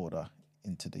cross the border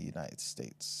into the United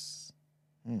States.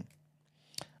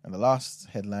 And the last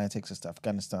headline takes us to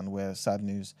Afghanistan, where, sad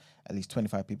news, at least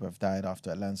 25 people have died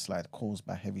after a landslide caused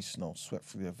by heavy snow swept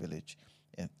through a village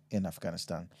in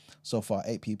Afghanistan. So far,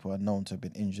 8 people are known to have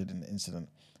been injured in the incident,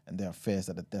 and there are fears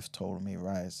that the death toll may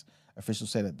rise.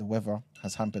 Officials say that the weather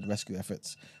has hampered rescue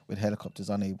efforts, with helicopters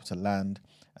unable to land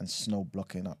and snow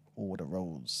blocking up all the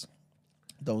roads.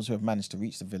 Those who have managed to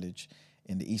reach the village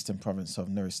in the eastern province of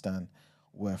Nuristan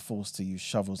were forced to use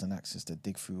shovels and axes to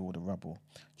dig through all the rubble.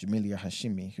 Jamilia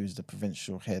Hashimi, who's the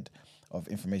provincial head of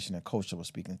information and culture, was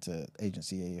speaking to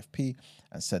agency AFP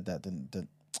and said that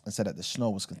the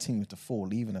snow was continuing to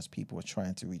fall even as people were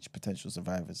trying to reach potential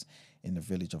survivors in the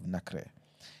village of Nakre.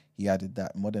 He added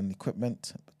that modern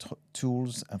equipment,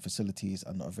 tools and facilities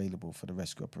are not available for the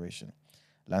rescue operation.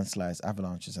 Landslides,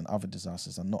 avalanches and other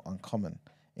disasters are not uncommon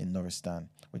in Nuristan,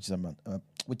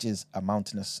 which is a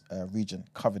mountainous region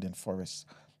covered in forests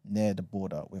near the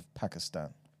border with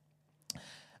Pakistan.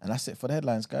 And that's it for the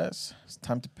headlines, guys. It's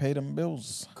time to pay them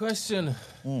bills. Question.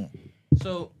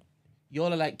 So,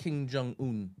 y'all are like Kim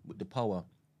Jong-un with the power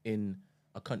in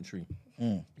a country.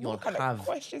 What kind of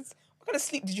questions? What kind of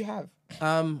sleep did you have?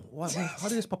 How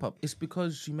did this pop up? It's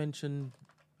because you mentioned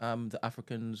the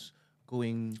Africans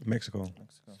going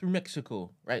through Mexico,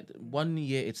 right? 1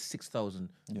 year it's 6,000.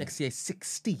 Next year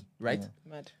 60, right?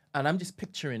 Mad. And I'm just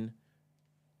picturing,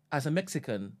 as a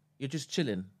Mexican, you're just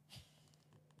chilling.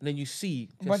 And then you see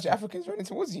A bunch of Africans running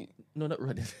towards you. No, not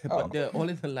running, but they're all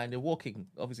in the line. They're walking.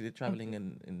 Obviously, they're traveling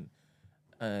in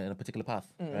a particular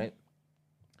path, right?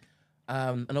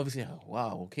 And obviously,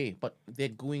 wow, okay. But they're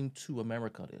going to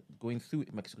America. They're going through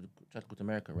Mexico to try to go to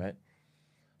America, right?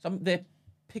 So they're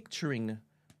picturing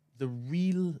the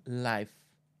real life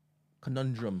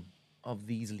conundrum of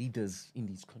these leaders in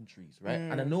these countries, right?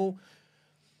 And I know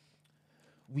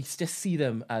we just see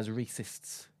them as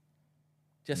racists,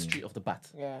 just straight off the bat,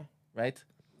 right?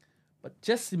 But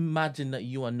just imagine that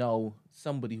you are now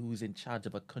somebody who is in charge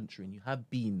of a country, and you have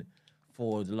been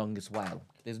for the longest while.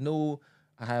 There's no,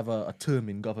 I have a term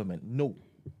in government. No,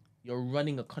 you're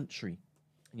running a country,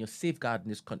 and you're safeguarding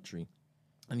this country,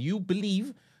 and you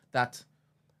believe that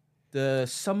the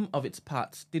sum of its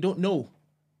parts, they don't know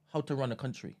how to run a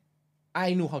country.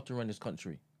 I know how to run this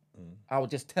country. I will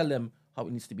just tell them how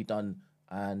it needs to be done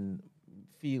and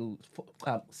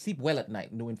sleep well at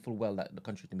night, knowing full well that the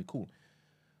country can be cool.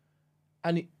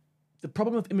 And the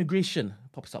problem of immigration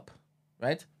pops up,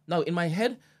 right? Now, in my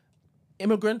head,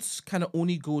 immigrants kind of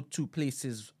only go to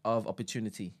places of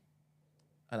opportunity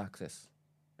and access,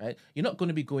 right? You're not going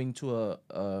to be going to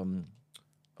a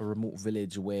remote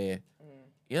village where,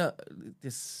 you're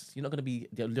not going to be,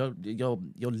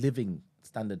 your living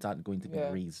standards aren't going to be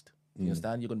raised. You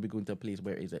understand? You're going to be going to a place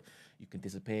where you can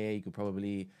disappear, you could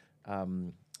probably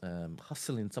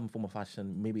hustle in some form of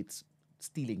fashion. Maybe it's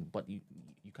stealing, but you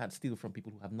can't steal from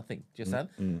people who have nothing. Do you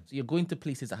understand? So you're going to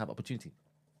places that have opportunity.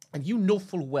 And you know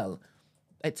full well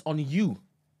it's on you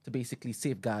to basically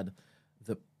safeguard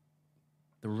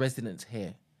the residents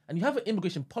here. And you have an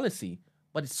immigration policy,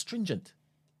 but it's stringent.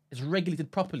 It's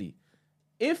regulated properly.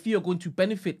 If you're going to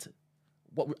benefit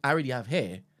what I already have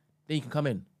here, then you can come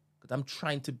in. Because I'm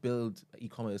trying to build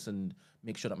e-commerce and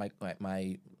make sure that my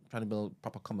trying to build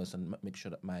proper commerce and make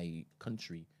sure that my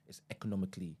country is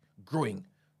economically growing.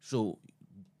 So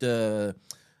the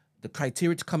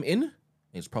criteria to come in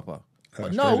is proper.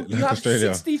 But no, you have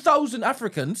 60,000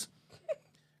 Africans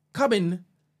coming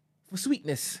for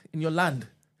sweetness in your land.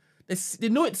 They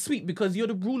know it's sweet because you're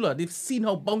the ruler. They've seen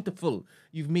how bountiful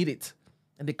you've made it.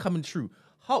 And they're coming through.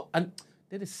 And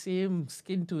they're the same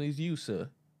skin tone as you, sir.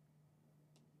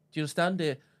 Do you understand?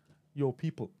 They're your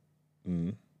people.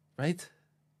 Mm. Right?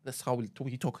 That's how we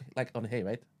talk like on here,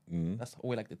 right? Mm. That's how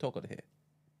we like to talk on here.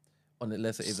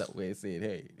 Unless it is that way of saying,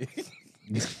 hey.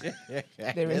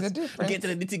 There is a difference. Get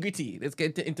to the nitty gritty. Let's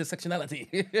get to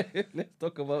intersectionality. Let's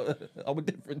talk about our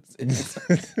differences.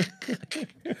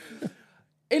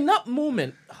 In that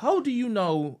moment, how do you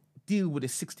now deal with the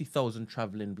 60,000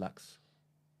 traveling blacks?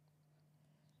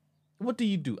 What do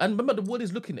you do? And remember, the world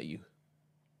is looking at you.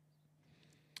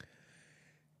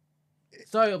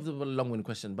 Sorry of the long-winded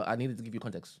question, but I needed to give you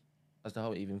context as to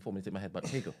how it even formed into my head. But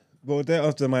here you go. Well, they're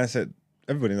of the mindset.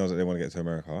 Everybody knows that they want to get to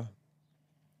America.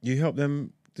 You help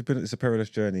them. It's a perilous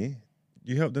journey.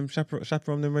 You help them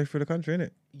chaperone their way through the country,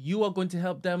 innit? You are going to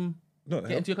help them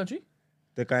get into your country?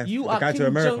 The guy King to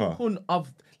America. Jong-un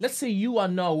of. Let's say you are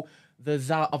now the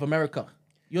Tsar of America.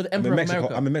 You're the Emperor of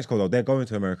America. I'm in Mexico though. They're going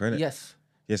to America, innit? Yes.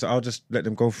 Yeah, so I'll just let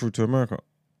them go through to America.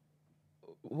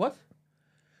 What?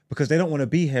 Because they don't want to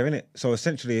be here, innit? So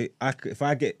essentially, if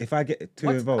I get too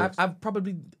involved, I've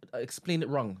probably explained it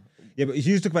wrong. Yeah, but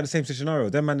you talk about the same scenario.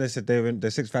 Them man, they said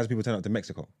there's 6,000 people turn up to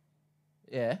Mexico.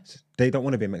 Yeah. They don't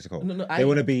want to be in Mexico. No, they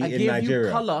want to be in Nigeria. I gave you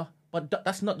colour, but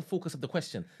that's not the focus of the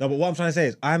question. No, but what I'm trying to say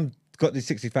is I'm got these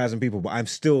 60,000 people, but I'm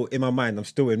still, in my mind, I'm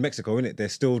still in Mexico, innit? They're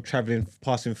still traveling,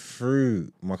 passing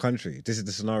through my country. This is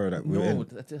the scenario that we're in.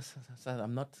 No,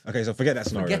 I'm not. Okay, so forget that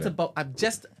scenario. Forget then. about,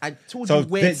 I told you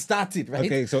where it started, right?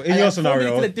 Okay, so in your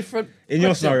scenario,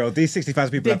 your scenario, these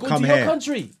 60,000 people have come here. They're going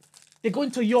to your country. They're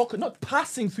going to your, not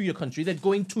passing through your country. They're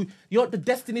going to the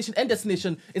destination. End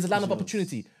destination is a land of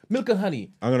opportunity. Milk and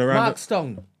honey. Mark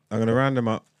Stone. I'm gonna round them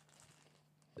up.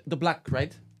 The black,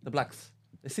 right? The blacks.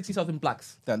 The 60,000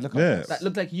 blacks that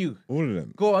look like you. All of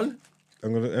them. Go on.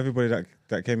 Everybody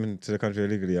that came into the country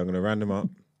illegally, I'm gonna round them up,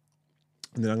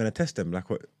 and then I'm gonna test them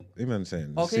like what Iman's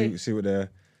saying. Okay. See what their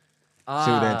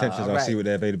intentions are. See what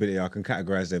their availability are. I can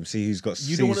categorize them. See who's got.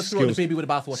 You don't want to throw the baby with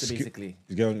the bathwater, basically.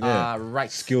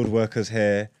 Right. Skilled workers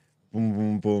here.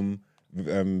 Boom, boom,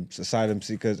 boom. Asylum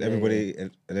seekers. Everybody,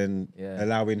 and then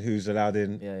allowing who's allowed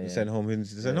in. Send home who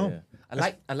needs to send home.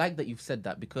 I like that you've said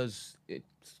that because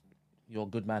you're a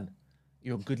good man.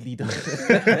 You're a good leader.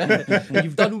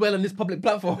 You've done well on this public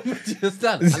platform. Do you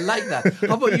understand? I like that.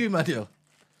 How about you, Matteo?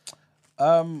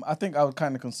 I think I would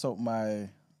kind of consult my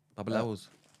Babalaos.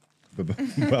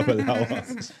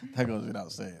 Babalaos. That goes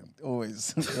without saying.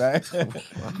 Always, right?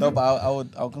 No, but I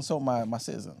would consult my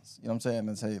citizens. You know what I'm saying?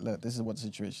 And say, look, this is what the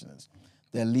situation is.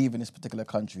 They're leaving this particular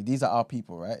country. These are our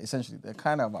people, right? Essentially, they're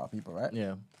kind of our people, right?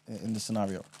 Yeah. In this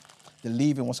scenario, they're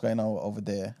leaving what's going on over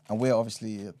there, and we're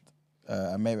obviously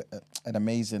an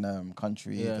amazing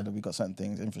country. Yeah. We've got certain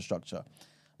things, infrastructure.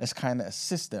 Let's kind of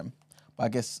assist them. But I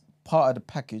guess part of the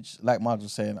package, like Mark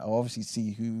was saying, I'll obviously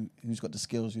see who's got the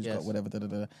skills, who's got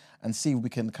whatever, and see if we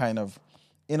can kind of,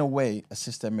 in a way,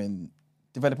 assist them in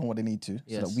developing what they need to,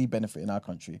 so that we benefit in our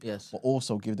country. Yes. But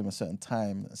also give them a certain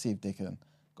time and see if they can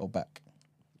go back.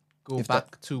 Go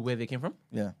back to where they came from?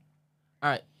 Yeah. All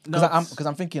right. Because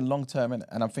I'm thinking long term, and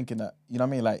I'm thinking that, you know what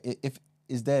I mean? Like, if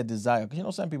is there a desire? Because, you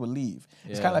know, some people leave.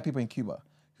 It's kind of like people in Cuba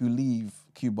who leave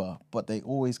Cuba, but they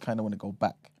always kind of want to go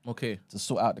back. Okay. To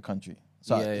sort out the country.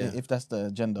 So if that's the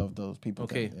agenda of those people.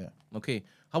 Okay. Then, Okay.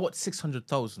 How about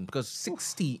 600,000? Because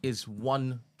 60 is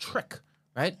one trek,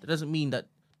 right? That doesn't mean that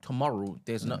tomorrow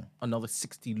there's not another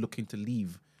 60 looking to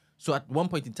leave. So at one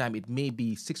point in time, it may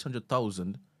be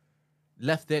 600,000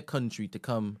 left their country to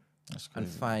come and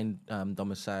find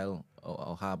domicile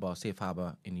or harbor, safe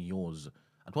harbor in yours.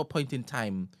 At what point in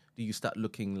time do you start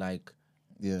looking like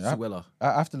Suella?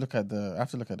 I have to look at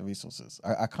the resources.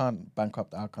 I can't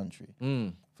bankrupt our country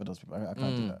for those people. I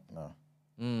can't do that.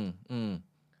 No.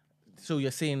 So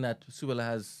you're saying that Suella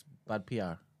has bad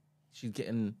PR? She's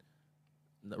getting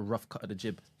a rough cut of the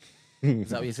jib. Is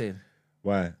that what you're saying?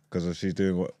 Why? Because she's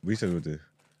doing what we said we'd do.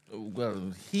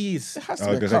 Well, he's. It has to Oh,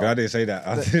 be a because I cut. didn't say that.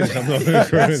 I'm not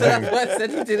That's what I said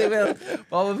he did it well.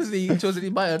 But obviously, he chose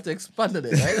to expand on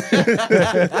it,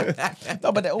 right?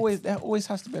 No, but there always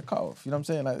has to be a cutoff. You know what I'm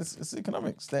saying? Like it's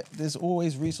economics. There's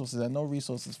always resources, and no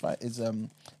resources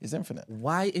is infinite.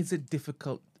 Why is it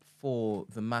difficult for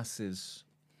the masses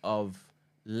of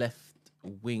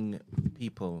left-wing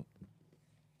people,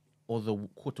 or the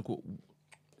quote-unquote,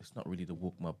 it's not really the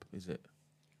woke mob, is it?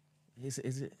 Is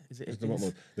it?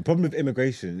 The problem with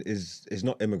immigration is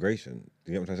not immigration.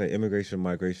 You get what I'm trying to say? Immigration,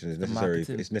 migration is necessary.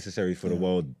 marketing. It's necessary for the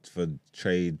world, for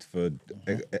trade, for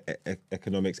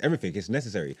economics, everything. It's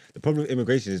necessary. The problem with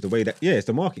immigration is the way that it's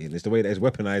the marketing. It's the way that it's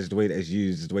weaponized, the way that it's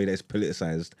used, it's the way that it's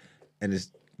politicized, and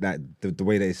it's that the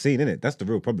way that it's seen in it. That's the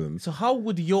real problem. So how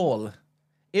would y'all,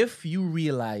 if you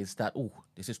realize that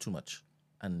this is too much,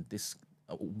 and this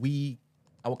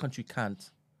our country can't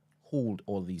hold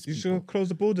all these You people. should close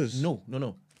the borders. No.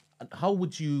 And how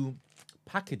would you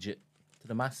package it to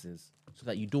the masses so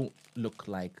that you don't look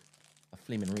like a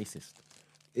flaming racist?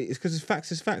 It's because it's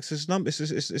facts. It's facts. It's numbers.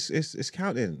 It's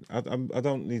counting. I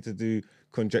don't need to do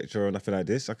conjecture or nothing like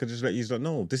this. I could just let you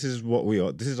know. This is what we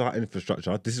are. This is our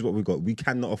infrastructure. This is what we got. We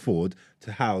cannot afford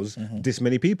to house this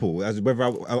many people. As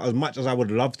much as I would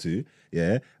love to,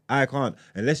 I can't.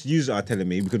 Unless you are telling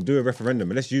me we can do a referendum.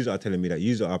 Unless you are telling me that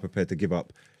you are prepared to give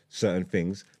up certain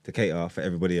things to cater for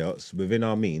everybody else within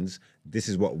our means. This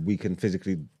is what we can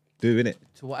physically do, innit?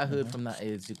 So what I heard from that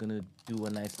is you're gonna do a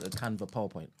nice Canva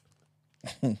PowerPoint.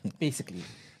 Basically,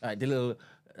 all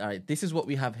right. This is what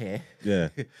we have here. Yeah.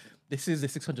 This is the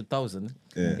 600,000.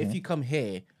 Yeah. If you come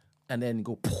here and then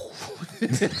go,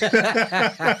 and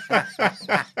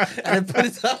then put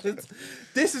it up,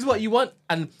 this is what you want,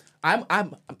 and I'm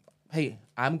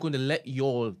going to let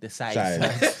y'all decide.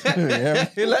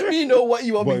 Let me know what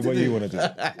you want me to do. What you want to do?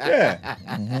 Yeah,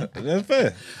 that's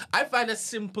fair. I find it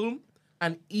simple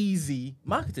and easy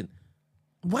marketing.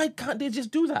 Why can't they just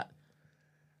do that?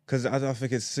 Because I don't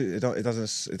think it doesn't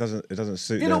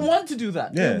suit. They don't want to do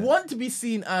that. Yeah. They want to be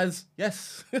seen as,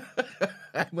 yes,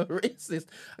 I'm a racist.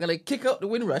 I'm going to kick out the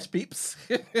Windrush peeps.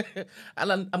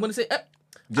 And I'm going to say,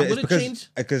 I'm going to change.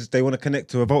 Because they want to connect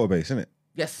to a voter base, isn't it?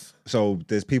 Yes. So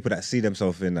there's people that see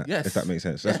themselves in that, Yes. if that makes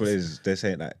sense. That's what it is. They're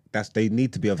saying that they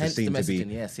need to be able Hence to seem the to be.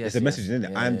 messaging, yes, it's a messaging, isn't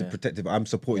it? Yeah, I'm yeah. the protective. I'm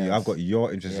supporting you. I've got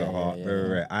your interests at heart.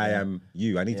 yeah. I am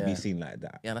you. I need to be Yeah. seen like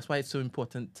that. Yeah, that's why it's so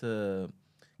important to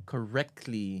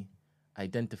correctly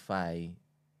identify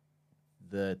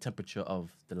the temperature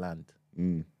of the land.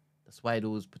 That's why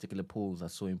those particular polls are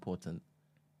so important.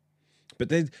 But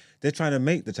they're trying to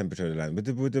make the temperature of the land with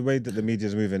the way that the media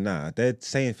is moving now. They're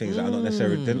saying things that are not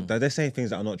necessarily. They're saying things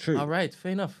that are not true. All right,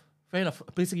 fair enough.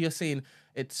 Basically, you're saying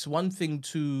it's one thing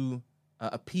to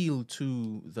appeal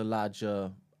to the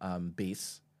larger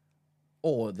base,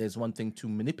 or there's one thing to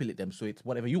manipulate them, so it's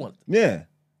whatever you want. Yeah.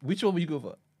 Which one will you go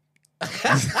for?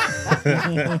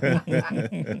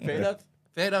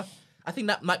 Fair enough. I think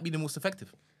that might be the most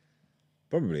effective.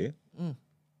 Probably.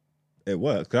 It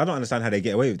works. Because I don't understand how they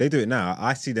get away with it. They do it now.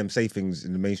 I see them say things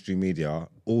in the mainstream media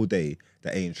all day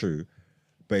that ain't true.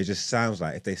 But it just sounds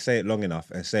like if they say it long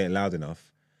enough and say it loud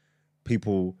enough,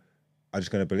 people are just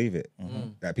going to believe it.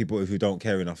 That people who don't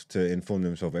care enough to inform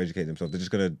themselves or educate themselves, they're just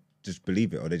going to just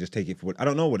believe it, or they just take it for what... I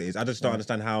don't know what it is. I just don't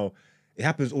understand how... It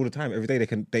happens all the time. Every day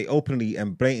they openly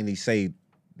and blatantly say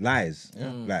lies.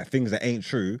 Like things that ain't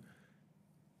true.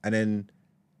 And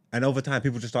over time,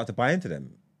 people just start to buy into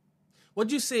them. What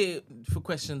do you say for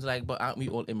questions like, but aren't we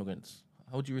all immigrants?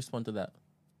 How would you respond to that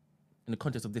in the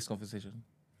context of this conversation?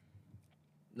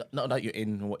 Not that you're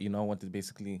in what you know, want to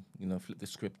basically, flip the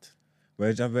script.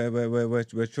 We're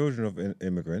children of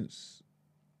immigrants,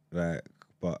 like,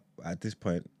 but at this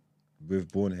point, we're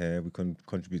born here, we can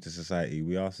contribute to society,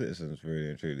 we are citizens, really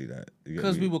and truly.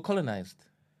 Because we were colonized.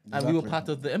 And we were part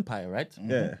of the empire, right?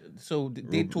 Yeah. So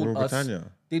they told us.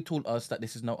 Britannia. They told us that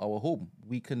this is now our home.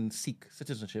 We can seek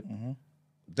citizenship.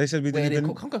 They said we Where didn't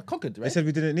they even. conquered, right? They said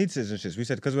we didn't need citizenships. We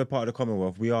said because we're part of the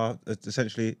Commonwealth, we are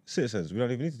essentially citizens. We don't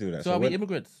even need to do that. So are we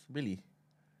immigrants, really?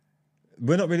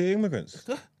 We're not really immigrants.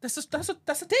 That's a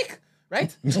take,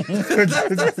 right? that's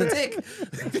a take.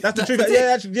 That's the truth.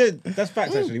 Yeah, actually, that's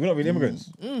facts. Actually, we're not really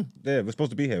immigrants. Yeah, we're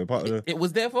supposed to be here. We're part of the. It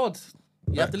was their fault.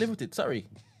 You have to live with it. Sorry.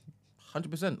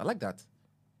 100%. I like that.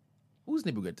 Who's an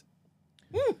immigrant?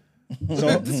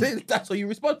 So that's how you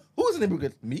respond. Who's an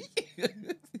immigrant? Me?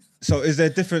 So is there a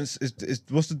difference?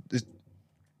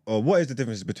 What is the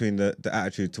difference between the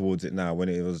attitude towards it now when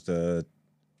it was the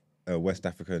West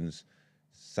Africans,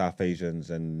 South Asians,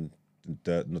 and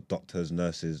the doctors,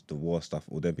 nurses, the war stuff,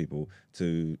 all them people,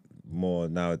 to more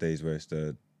nowadays where it's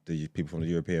the people from the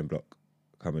European bloc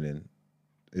coming in?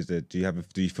 Is there? Do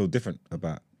you feel different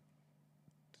about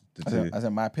the two? As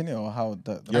in my opinion, or how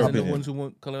the Your As in opinion. the ones who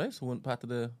weren't colonised, who weren't part of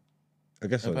the. I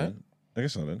guess so. Okay. Then. I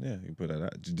guess so. Then, yeah, you can put that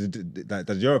out.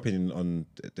 Does your opinion on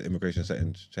the immigration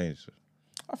settings change?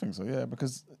 I think so, yeah,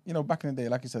 because back in the day,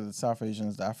 like you said, the South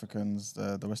Asians, the Africans,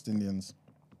 the West Indians,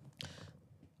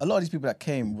 a lot of these people that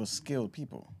came were skilled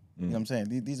people. You know what I'm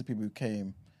saying? These are people who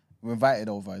came, were invited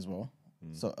over as well.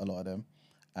 So a lot of them,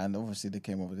 and obviously they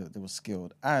came over. They were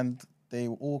skilled, and they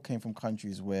all came from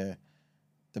countries where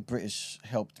the British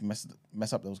helped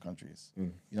mess up those countries. You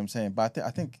know what I'm saying? But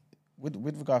I think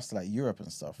with regards to like Europe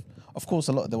and stuff, of course,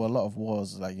 there were a lot of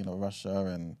wars, like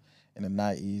Russia and in the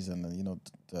 90s, and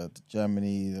the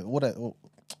Germany, a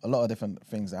lot of different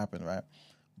things that happened, right?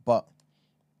 But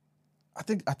I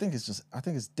think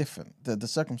it's different. The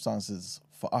circumstances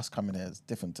for us coming here is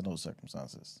different to those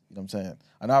circumstances. You know what I'm saying?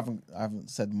 And I haven't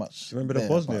said much. Remember the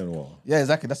Bosnian War? Yeah,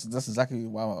 exactly. That's exactly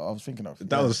what I was thinking of.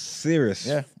 That was serious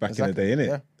back in the day, innit?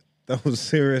 Yeah. That was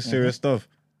serious stuff.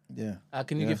 Yeah.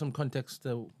 Can you give some context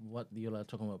to what you're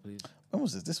talking about, please? When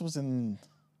was this? This was in.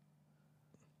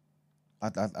 I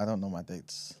don't know my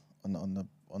dates on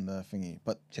the thingy,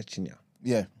 but Chechnya.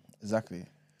 Yeah, exactly.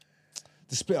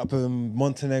 The split up in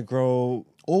Montenegro,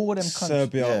 all them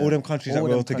Serbia, all them countries that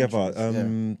were all together.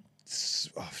 Yeah.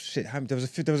 Oh shit! There was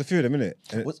a few of them, innit?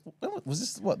 Was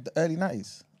this what, the early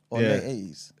 90s or Yeah. late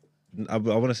 80s? I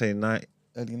want to say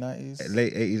Early 90s,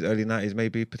 late 80s, early 90s,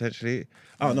 maybe potentially.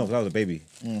 Oh no, that was a baby.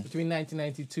 Between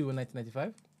 1992 and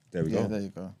 1995. There we Yeah, go. there you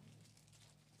go.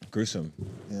 Gruesome.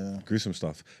 Yeah. Gruesome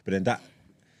stuff. But then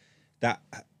that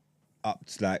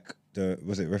upped like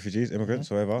was it refugees, immigrants,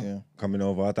 whatever, Yeah. coming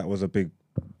over. That was a big,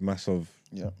 massive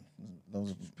Yeah.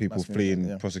 Those people massive fleeing impact,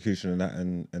 yeah. prosecution and that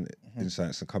and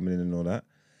insights and coming in and all that.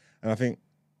 And I think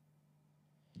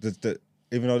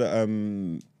even though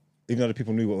the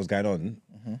people knew what was going on,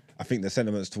 I think the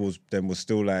sentiments towards them was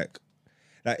still like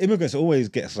immigrants always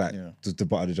gets like the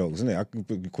butt of the jokes, isn't it? I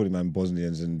could be calling man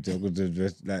Bosnians and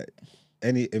like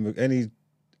any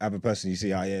other person you see,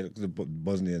 the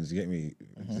Bosnians, you get me?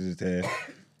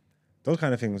 Those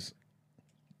kind of things.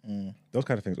 Those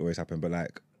kind of things always happen. But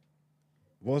like,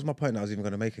 what was my point that I was even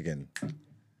going to make again?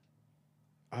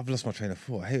 I've lost my train of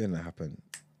thought. I hate when that happened.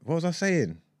 What was I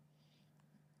saying?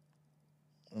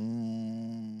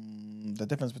 The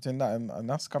difference between that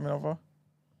and us coming over.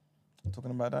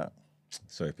 Talking about that.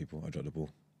 Sorry, people. I dropped the ball.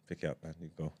 Pick it up, man. You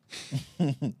go.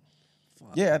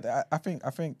 Yeah, I think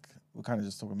we're kind of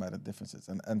just talking about the differences,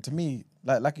 and to me,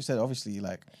 like you said, obviously,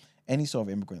 like any sort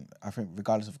of immigrant, I think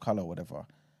regardless of color or whatever,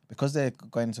 because they're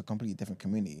going into a completely different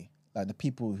community, like the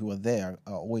people who are there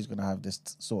are always going to have this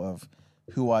sort of,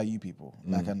 who are you people?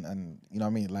 Like, and you know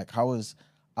what I mean? Like, how is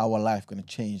our life going to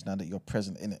change now that you're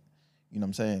present in it? You know what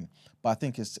I'm saying? But I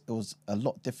think it was a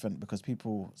lot different because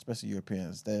people, especially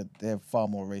Europeans, they're far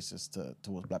more racist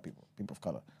towards black people of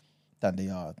color, than they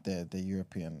are their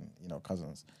European,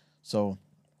 cousins. So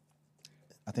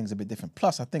I think it's a bit different.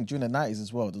 Plus, I think during the 90s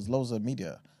as well, there's loads of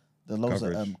media. There's loads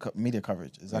of media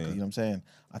coverage. Exactly, you know what I'm saying?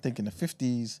 I think in the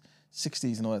 50s,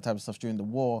 60s and all that type of stuff during the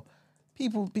war,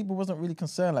 people wasn't really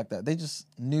concerned like that. They just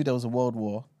knew there was a world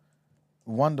war,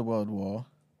 won the world war,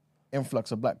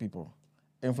 influx of black people,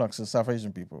 influx of South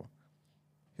Asian people.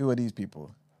 Who are these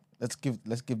people? Let's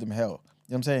give them hell.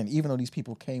 You know what I'm saying? Even though these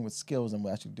people came with skills and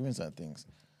were actually doing certain things.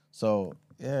 So,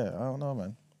 yeah, I don't know,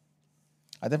 man.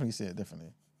 I definitely see it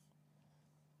differently.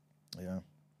 Yeah.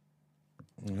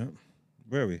 Yeah.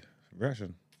 Where are we?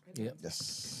 Reaction. Yep.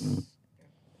 Yes.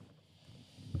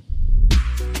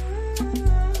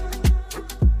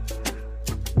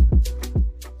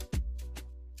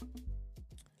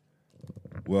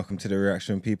 Welcome to the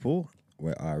reaction, people,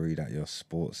 where I read out your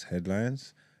sports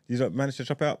headlines. Did you manage to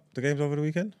chop out the games over the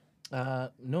weekend? No, I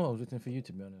was waiting for you,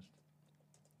 to be honest.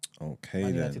 Okay,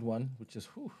 Man then. United won, which is,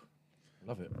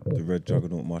 love it. The red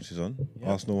juggernaut marches on. Yep.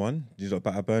 Arsenal won. Did you lot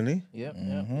batter Burnley? Yep,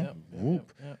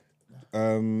 Whoop. yep.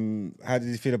 How did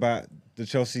you feel about the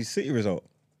Chelsea City result?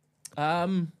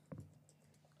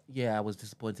 Yeah, I was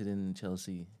disappointed in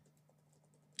Chelsea.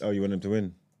 Oh, you want them to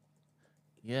win?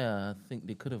 Yeah, I think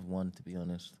they could have won, to be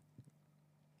honest.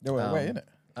 They were away, innit?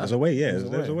 There's a way, yeah.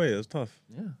 There was a way. It was tough.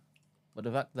 Yeah. But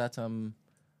the fact that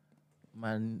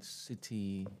Man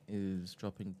City is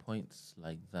dropping points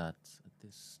like that at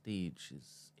this stage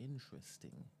is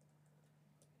interesting.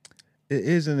 It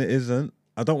is and it isn't.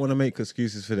 I don't want to make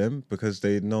excuses for them because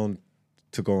they're known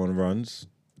to go on runs.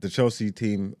 The Chelsea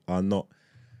team are not.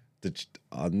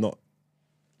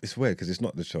 It's weird because it's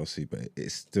not the Chelsea, but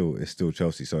it's still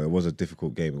Chelsea. So it was a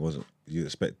difficult game. It wasn't. You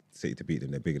expect City to beat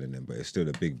them. They're bigger than them, but it's still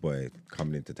a big boy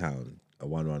coming into town. A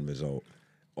 1-1 result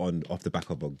off the back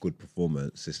of a good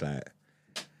performance. It's like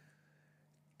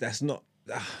that's not.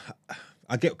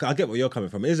 I get where you're coming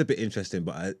from. It is a bit interesting,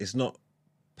 but it's not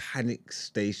panic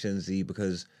stationsy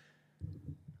because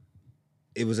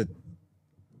it was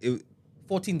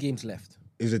 14 games left.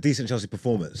 It was a decent Chelsea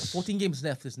performance. 14 games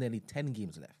left. There's nearly 10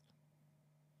 games left.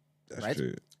 That's right?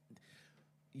 true.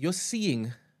 You're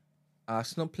seeing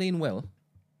Arsenal playing well,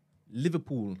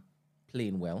 Liverpool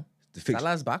playing well.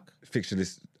 Salah's back. Fixture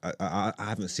list. I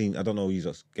haven't seen. I don't know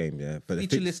Uzo's game, yeah. But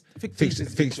Fixture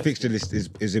fixture list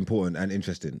is important and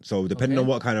interesting. So depending on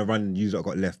what kind of run Uzo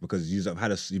got left, because you've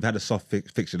had a soft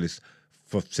fixture list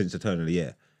since the turn of the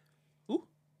year. Who?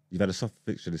 You've had a soft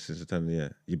fixture list since the turn of the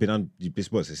year. You've been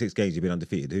 6 games. You've been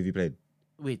undefeated. Who have you played?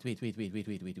 Wait.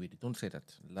 Don't say that.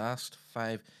 Last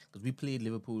 5, because we played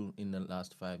Liverpool in the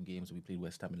last 5 games. We played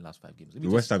West Ham in the last 5 games.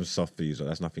 West Ham's soft for you, so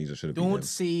that's nothing you should have been. Don't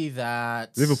say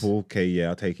that. Liverpool, okay, yeah,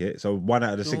 I'll take it. So 1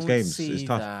 out of the 6 games. It's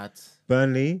tough. That.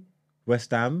 Burnley, West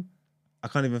Ham. I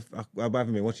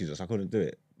haven't been watching this, so I couldn't do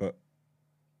it.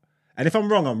 And if I'm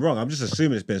wrong, I'm wrong. I'm just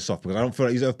assuming it's been soft because I don't feel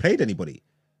like you've played anybody.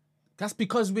 That's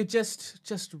because we're just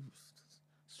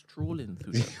strolling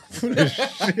through them.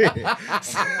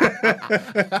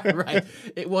 Right.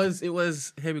 It was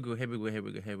here we go.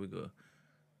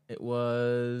 It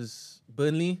was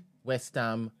Burnley, West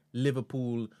Ham,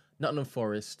 Liverpool, Nottingham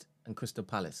Forest, and Crystal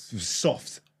Palace. It was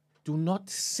soft. Do not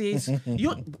say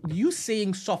you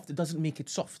saying soft, it doesn't make it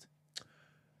soft.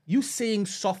 You saying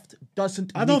soft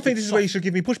doesn't. I don't think this is where you should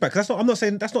give me pushback. Because I'm not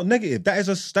saying that's not negative. That is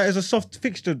a soft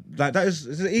fixture. Like that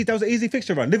was an easy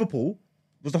fixture run. Liverpool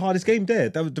was the hardest game there.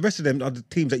 The rest of them are the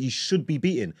teams that you should be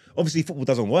beating. Obviously, football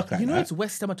doesn't work like that. You know, it's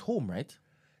West Ham at home, right?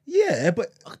 Yeah,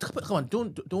 but come on,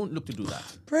 don't look to do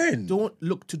that. Brent. Don't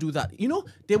look to do that. You know,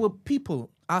 there were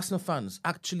people, Arsenal fans,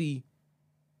 actually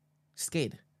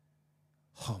scared.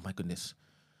 Oh my goodness.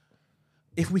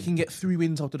 If we can get 3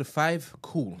 wins out of the 5,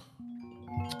 cool.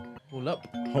 Hold up.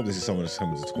 I hope this is someone that's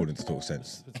coming to call in to talk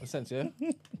sense. Sense, yeah?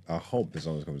 I hope there's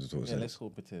someone that's coming to talk sense. Yeah, let's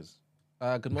hope it is.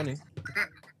 Good morning.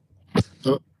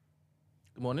 Good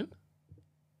morning.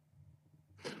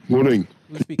 Morning.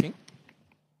 Who's speaking?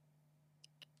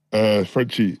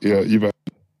 Frenchie. Yeah, you've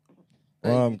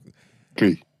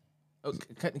Clee. Oh,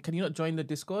 can you not join the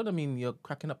Discord? I mean, you're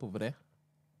cracking up over there.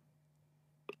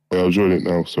 Yeah, I'll join it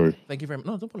now. Sorry. Thank you very much.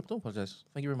 No, don't apologize.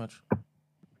 Thank you very much.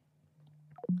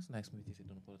 It's nice of you to say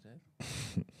don't apologize.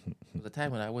 There was a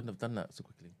time when I wouldn't have done that so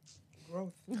quickly.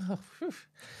 Growth.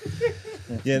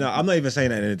 Yeah, no, I'm not even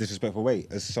saying that in a disrespectful way.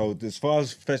 So as far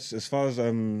as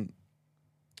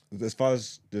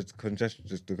the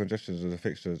congestions of the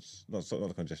fixtures, not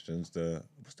the congestions.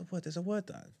 What's the word? There's a word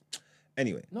that.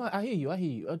 Anyway. No, I hear you.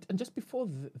 And just before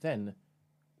then,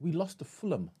 we lost to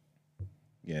Fulham.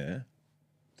 Yeah,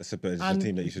 that's a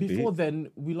team that you should beat. Before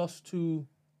then, we lost to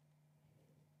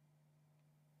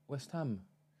West Ham.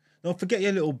 No, forget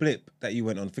your little blip that you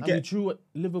went on. Forget. And we drew at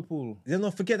Liverpool. Yeah,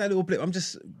 no, forget that little blip. I'm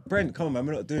just Brent. Come on, man.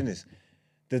 We're not doing this.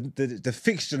 The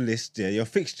fixture list, yeah, your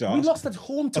fixture. We lost at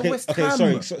home to West Ham.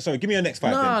 Okay, sorry. Give me your next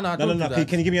 5. No.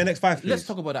 Can you give me your next 5, please? Let's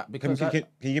talk about that because can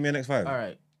you give me your next 5? All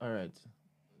right.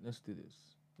 Let's do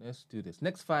this.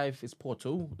 Next 5 is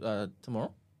Porto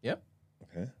tomorrow. Yeah.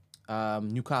 Okay.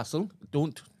 Newcastle.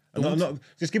 Don't. No,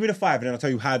 just give me the 5 and then I'll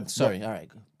tell you how. Sorry. All right.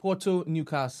 Porto,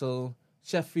 Newcastle,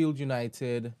 Sheffield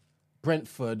United,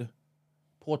 Brentford,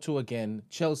 Porto again,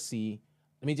 Chelsea.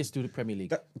 Let me just do the Premier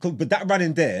League. But that run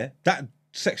in there, that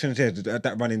section there,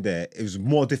 that run in there, it was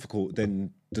more difficult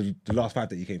than the last 5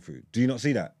 that you came through. Do you not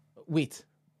see that? Wait.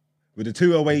 With the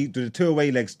two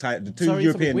away legs tied, the two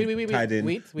European tied in,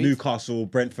 wait. Newcastle,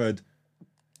 Brentford.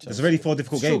 There's already 4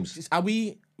 difficult games.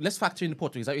 Let's factor in the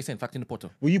Porto. Is that what you're saying? Factor in the Porto.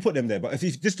 Well, you put them there, but if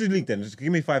you just do the league then, just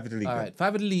give me 5 of the league. All right.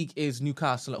 5 of the league is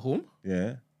Newcastle at home.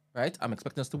 Yeah. Right? I'm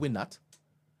expecting us to win that.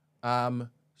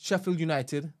 Sheffield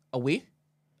United away.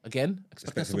 Again,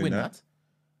 expecting us to win that.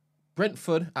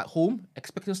 Brentford at home,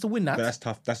 expecting us to win that. But that's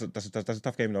tough. That's a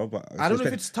tough game though. But I don't know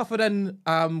if it's tougher than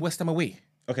West Ham away.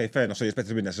 Okay, fair enough. So you expect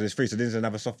to win that. So there's 3. So there's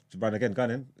another soft run again. Go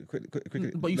on in.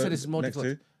 Quickly. But you said it's more difficult.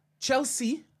 2.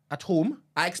 Chelsea at home,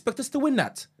 I expect us to win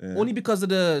that. Yeah. Only because of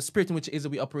the spirit in which it is that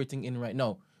we're operating in right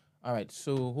now. All right,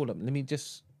 so hold up. Let me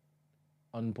just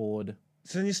on board.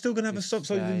 So then you're still going to have a soft.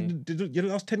 So your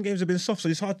last 10 games have been soft. So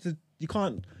it's hard to. You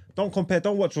can't. Don't compare.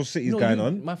 Don't watch what City's going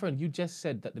on. My friend, you just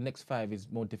said that the next 5 is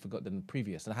more difficult than the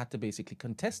previous, and I had to basically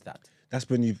contest that. That's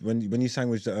when you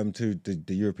sandwich to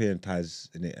the European ties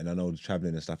in it, and I know the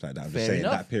travelling and stuff like that. I'm just saying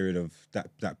that period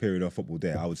of football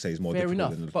there, I would say is more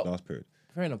difficult than the last period.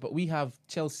 Fair enough, but we have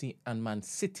Chelsea and Man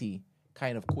City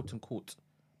kind of quote unquote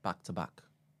back to back.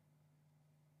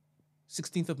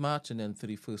 16th of March and then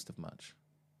 31st of March.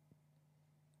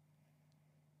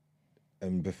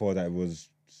 And before that it was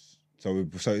So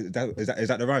is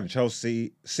that the run?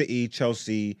 Chelsea, City,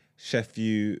 Chelsea,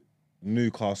 Sheffield,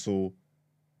 Newcastle,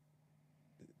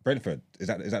 Brentford. Is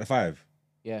that the 5?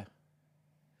 Yeah.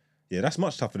 Yeah, that's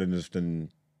much tougher than you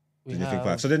think 5.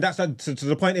 have- So then so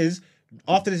the point is,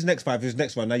 after this next 5, this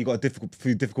next one, now you got a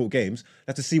few difficult games.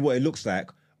 Let's to see what it looks like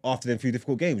after them few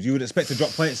difficult games. You would expect to drop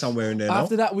points somewhere in there.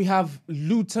 After that, we have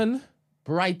Luton,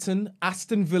 Brighton,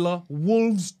 Aston Villa,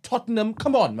 Wolves, Tottenham.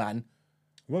 Come on, man.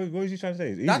 What was you trying to say?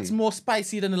 It's easy. That's more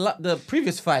spicy than the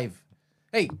previous 5.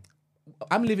 Hey,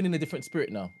 I'm living in a different spirit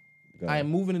now. I am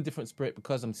moving in a different spirit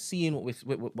because I'm seeing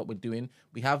what we're doing.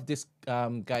 We have this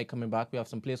guy coming back. We have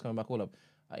some players coming back. Hold up.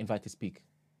 Invite to speak.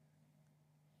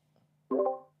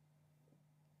 All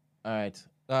right.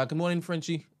 Good morning,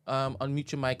 Frenchie.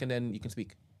 Unmute your mic and then you can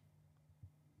speak.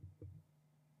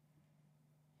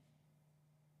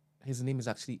 His name is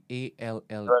actually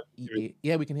Allea.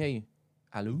 Yeah, we can hear you.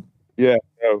 Hello? Yeah,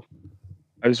 no.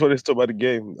 I just wanted to talk about the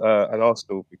game and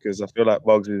Arsenal because I feel like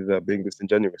Bugs is being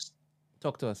disingenuous.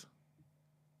 Talk to us.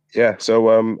 Yeah,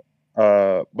 so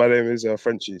my name is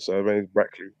Frenchie, so my name is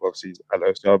Brackley, obviously.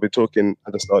 Hello. So I've been talking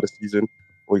at the start of the season.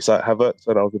 We signed Havertz,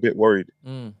 and I was a bit worried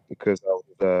because I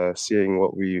was seeing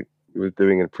what we were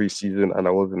doing in pre-season, and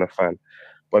I wasn't a fan.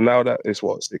 But now that it's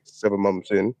 6-7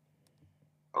 months in,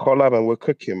 I can't lie, man, we're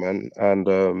cooking, man.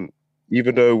 And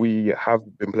even though we have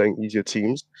been playing easier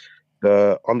teams,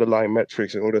 the underlying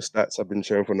metrics and all the stats have been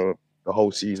shown from the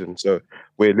whole season. So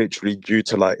we're literally due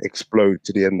to explode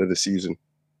to the end of the season.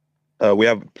 We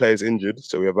have players injured,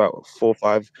 so we have about 4 or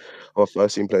 5 of our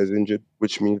first team players injured,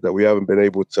 which means that we haven't been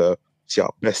able to see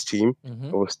our best team.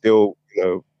 And we're still,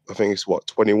 I think it's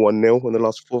 21-0 in the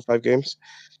last 4 or 5 games.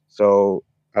 So,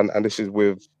 and this is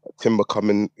with Timber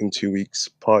coming in 2 weeks.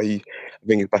 Partey, I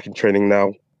think, is back in training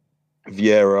now.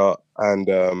 Vieira and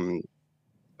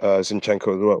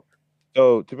Zinchenko as well.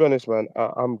 So to be honest, man,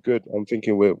 I'm good. I'm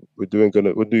thinking we're doing good.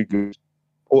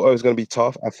 Porto is gonna be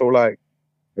tough. I feel like,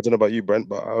 I don't know about you, Brent,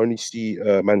 but I only see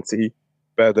Man City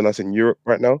better than us in Europe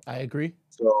right now. I agree.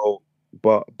 So,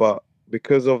 but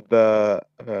because of the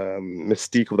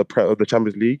mystique of the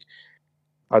Champions League,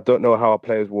 I don't know how our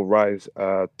players will rise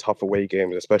tough away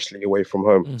games, especially away from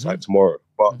home. It's like tomorrow.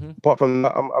 But apart from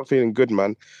that, I'm feeling good,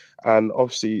 man. And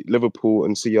obviously, Liverpool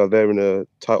and City are there in a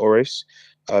title race.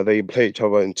 They play each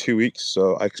other in 2 weeks,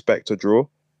 so I expect a draw.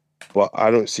 But I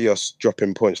don't see us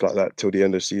dropping points like that till the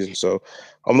end of the season. So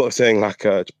I'm not saying like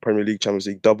a Premier League, Champions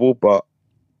League double, but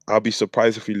I'll be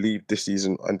surprised if we leave this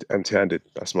season empty-handed.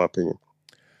 That's my opinion.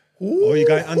 Oh, you're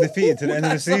going undefeated to the end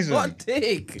of the season? Hot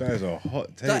take. That is a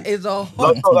hot take. That is a It's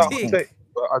hot not take.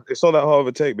 that hard of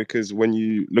a take because when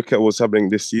you look at what's happening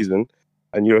this season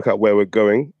and you look at where we're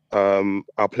going,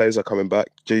 our players are coming back.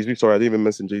 Jesus, sorry, I didn't even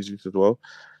mention Jesus as well.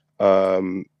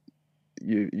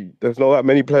 There's not that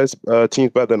many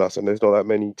teams better than us, and there's not that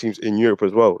many teams in Europe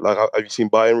as well. Like, have you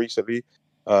seen Bayern recently?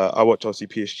 I watch obviously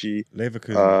PSG.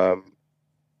 Leverkusen.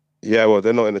 Yeah, well,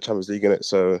 they're not in the Champions League in it,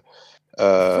 so.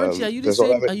 Frenchie, are you the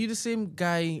same? Are you the same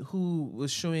guy who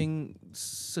was showing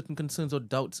certain concerns or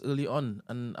doubts early on?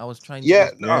 And I was trying to.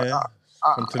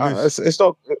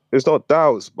 It's not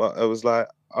doubts, but it was like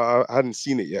I hadn't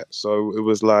seen it yet, so it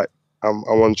was like I'm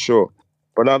unsure.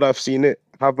 But now that I've seen it,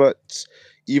 Havertz,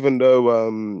 even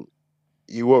though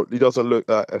he doesn't look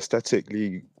that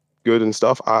aesthetically good and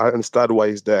stuff, I understand why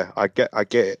he's there. I get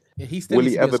it. Yeah, he's still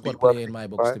a squad player in my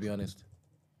books, to be honest.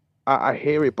 I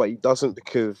hear it, but he doesn't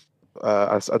because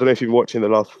I don't know if you've been watching the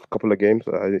last couple of games.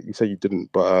 You said you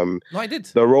didn't, but no, I did.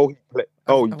 The role he played.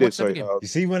 Oh, you did. Sorry. You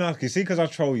see because I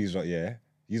troll you, yeah.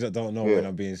 You don't know when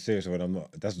I'm being serious or when I'm not.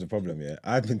 That's the problem, yeah.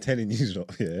 I've been telling you,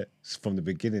 yeah, from the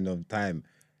beginning of time,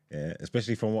 yeah,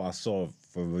 especially from what I saw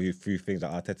from a few things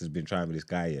that Arteta's been trying with this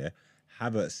guy, yeah.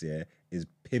 Havertz, yeah, is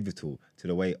pivotal to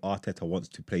the way Arteta wants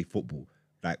to play football.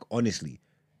 Like, honestly,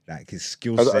 like his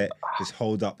skill set, his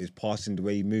hold up, his passing, the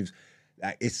way he moves,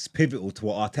 like it's pivotal to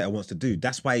what Arteta wants to do.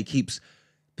 That's why he keeps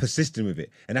persisting with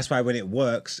it, and that's why when it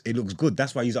works, it looks good.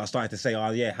 That's why you are starting to say,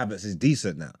 "Oh yeah, Havertz is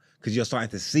decent now," because you're starting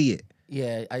to see it.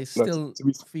 Yeah, I still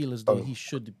feel as though he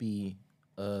should be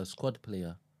a squad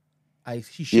player.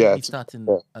 He should be starting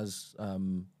as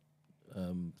starting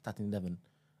 11,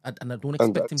 and I don't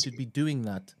expect him to be doing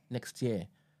that next year.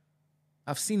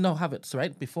 I've seen now Havertz,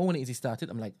 right? Before when he started,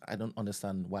 I'm like, I don't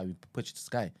understand why we purchased this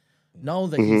guy. Now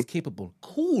that he's capable,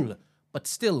 cool, but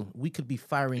still, we could be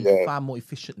firing far more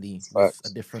efficiently with a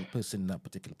different person in that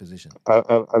particular position.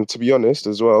 And to be honest,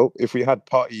 as well, if we had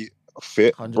Partey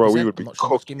fit, bro, we would be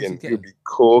cooking. We would be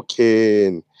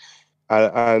cooking.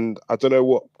 And I don't know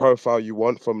what profile you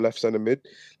want from left centre mid.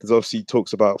 There's obviously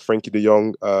talks about Frankie de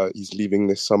Jong. He's leaving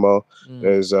this summer.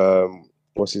 There's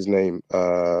what's his name?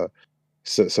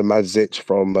 Madzic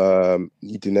from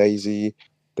Udinese.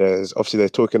 There's obviously they're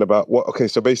talking about what. Okay,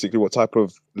 so basically, what type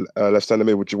of left centre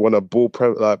mid would you want? A ball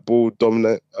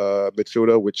dominant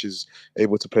midfielder, which is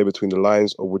able to play between the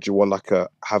lines, or would you want like a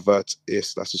Havertz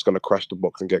that's just going to crash the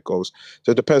box and get goals?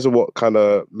 So it depends on what kind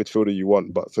of midfielder you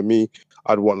want. But for me,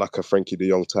 I'd want like a Frankie De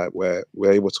Jong type, where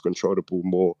we're able to control the ball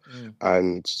more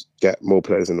and get more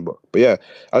players in the box. But yeah,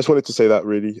 I just wanted to say that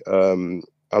really.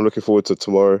 I'm looking forward to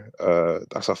tomorrow.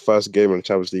 That's our first game in the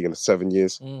Champions League in 7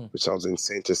 years, which sounds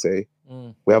insane to say.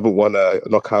 We haven't won a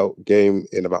knockout game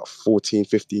in about 14,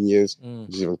 15 years,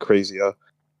 which is even crazier.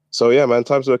 So yeah, man,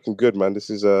 times are looking good, man. This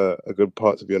is a good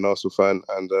part to be an Arsenal fan,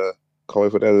 and can't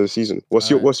wait for the end of the season. What's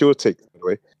your take, by the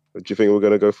way? Do you think we're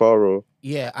going to go far? Or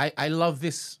Yeah, I love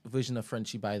this version of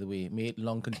Frenchie, by the way. May it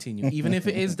long continue. Even if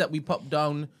it is that we pop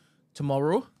down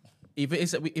tomorrow, even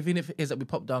if it is that we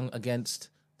pop down against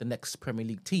the next Premier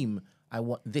League team, I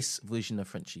want this version of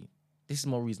Frenchie. This is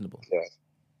more reasonable. Yeah.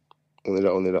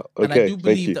 Only that. Okay, and I do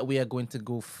believe that we are going to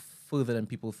go further than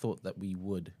people thought that we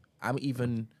would. I'm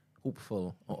even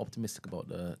hopeful or optimistic about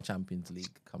the Champions League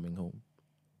coming home.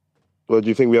 Well, do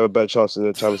you think we have a better chance in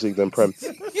the Champions League than Prem?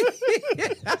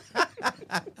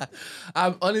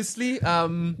 Honestly,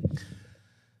 I'm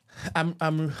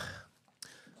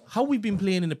how we've been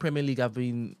playing in the Premier League. I've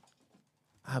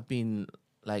been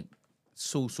like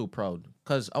so proud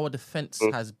because our defense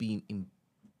has been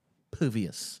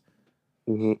impervious.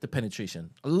 The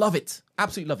penetration, I love it,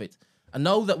 absolutely love it. And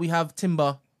now that we have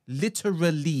Timber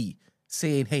literally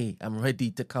saying, "Hey, I'm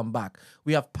ready to come back,"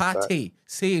 we have Partey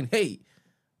saying, "Hey,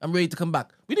 I'm ready to come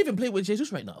back." We don't even play with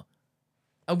Jesus right now,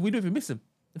 and we don't even miss him.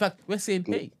 In fact, we're saying,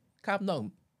 "Hey, calm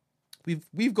down.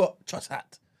 We've got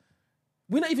Trossard.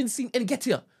 We're not even seeing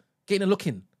Nketiah getting a look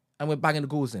in, and we're banging the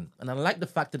goals in." And I like the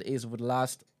fact that it is over the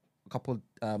last couple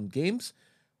games,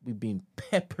 we've been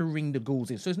peppering the goals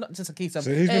in. So it's not just a case of,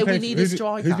 hey, we need a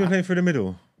striker. Who's been playing through the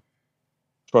middle?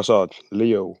 Trossard,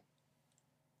 Leo.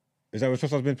 Is that what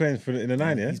Trossard's been playing in the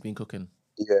 9, yeah? He's been cooking.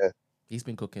 Yeah. He's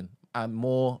been cooking. And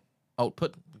more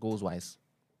output, goals-wise.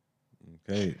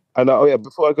 Okay. And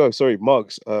before I go, sorry,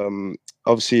 Marks,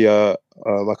 obviously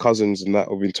my cousins and that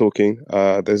have been talking.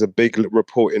 There's a big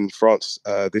report in France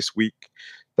this week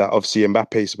that obviously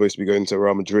Mbappe is supposed to be going to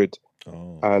Real Madrid.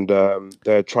 And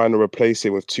they're trying to replace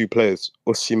him with two players,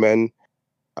 Osimhen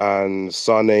and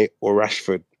Sane or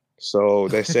Rashford. So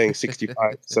they're saying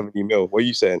 65, 70 mil. What are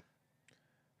you saying?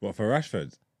 What, for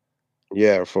Rashford?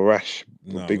 Yeah, for Rash.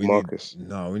 No, Big Marcus.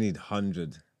 we need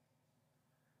 100.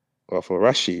 Well, for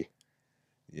Rashi.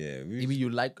 Yeah. You mean you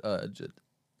like 100?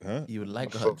 Huh? You would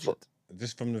like 100?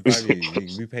 Just from the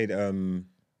value. we paid... Forget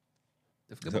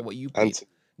about what you paid.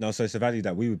 No, so it's the value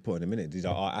that we would put in a minute. These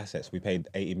are our assets. We paid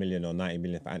 80 million or 90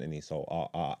 million for Anthony. So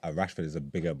our Rashford is a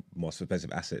bigger, more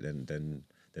expensive asset than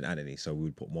Anthony. So we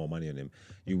would put more money on him.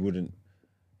 You wouldn't.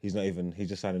 He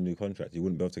just signed a new contract. You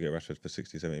wouldn't be able to get Rashford for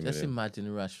 60, 70 million. Just imagine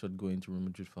Rashford going to Real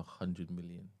Madrid for 100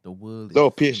 million. The world is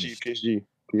PSG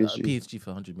PSG for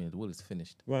 100 million. The world is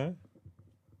finished. Right.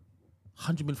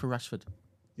 100 million for Rashford.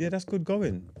 Yeah, that's good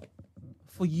going.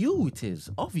 For you, it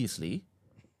is, obviously.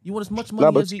 You want as much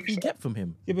money as you can get from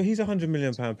him. Yeah, but he's £100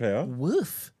 million player.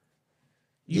 Worth.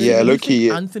 Low-key.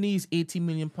 Anthony's £80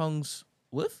 million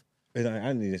worth?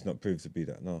 Anthony is not proved to be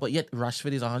that, no. But yet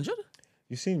Rashford is 100?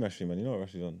 You've seen Rashford, man. You know what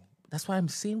Rashford's on. That's why I'm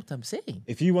saying what I'm saying.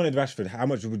 If you wanted Rashford, how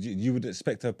much would you would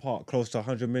expect to part close to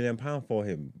 £100 million for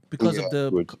him? Because of the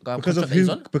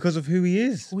because of who he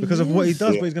is. Because of what he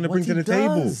does, what he's going to bring to the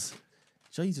table.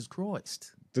 Jesus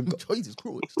Christ. Jesus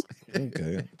Christ.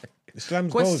 Okay.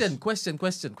 Slams question.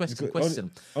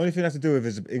 Only thing I have to do with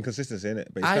is inconsistency, innit?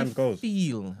 But he slams goals. I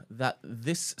feel that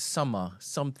this summer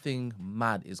something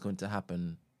mad is going to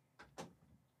happen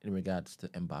in regards to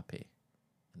Mbappe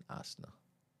and Arsenal.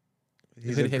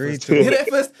 He's You heard it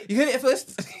first. You heard it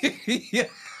first.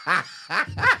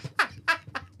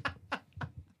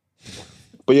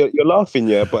 But you're laughing,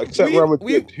 yeah. But except Real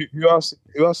Madrid, who else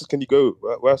can you go?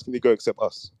 Where else can you go except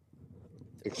us?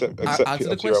 Except answer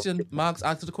the question, Marks.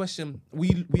 Answer the question.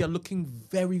 We are looking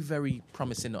very, very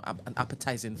promising and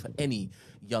appetizing for any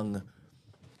young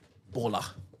baller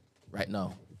right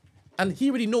now, and he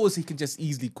already knows he can just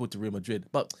easily go to Real Madrid.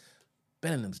 But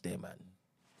Bellingham's there, man.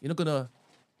 You're not gonna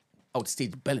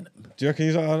outstage Bellingham. Do you reckon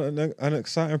he's an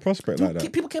exciting prospect like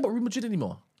that? People care about Real Madrid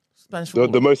anymore. Spanish football.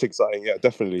 The most exciting, yeah,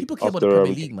 definitely. People care about the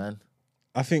Premier League, man.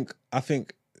 I think,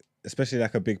 especially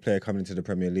like a big player coming into the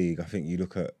Premier League. I think you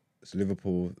look at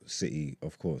Liverpool, City,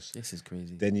 of course. This is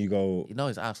crazy. Then you go. You know,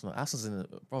 it's Arsenal.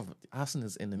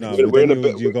 Arsenal's in the No,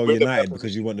 middle. You go United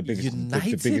because you want the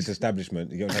biggest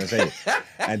establishment. You get what I'm trying to say.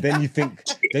 And then you think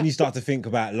Then you start to think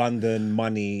about London,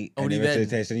 money, and Only the rest of then.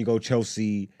 the taste. Then you go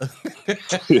Chelsea.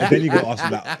 Then you go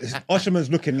Arsenal. Like, Osherman's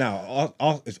looking now.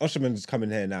 Osherman's coming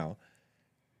here now.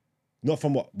 Not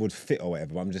from what would fit or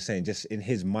whatever, but I'm just saying, just in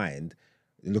his mind,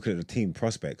 looking at the team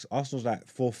prospects, Arsenal's like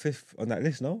 4th, 5th on that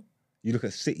list, no? You look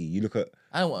at City, you look at...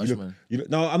 I don't want Osherman.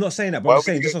 No, I'm not saying that, but Why I'm would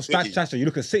saying you just go on City? stature, you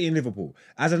look at City and Liverpool.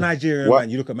 As a Nigerian What? man,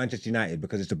 you look at Manchester United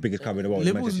because it's the biggest club in the world.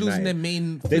 Liverpool's Manchester losing their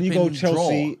United. main Then you go flipping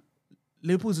Chelsea. draw.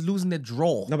 Liverpool's losing their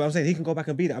draw. No, but I'm saying he can go back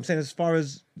and beat that. I'm saying as far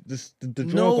as the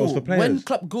draw goes for players. When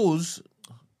Klopp goes,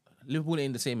 Liverpool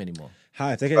ain't the same anymore.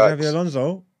 Hi, if they get Facts. Xavi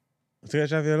Alonso. If they get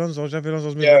Xavi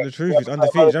Alonso's moving Yeah, like the truth. yeah, He's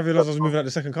undefeated. Xavi Alonso's moving like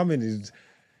the second coming. He's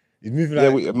moving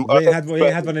like we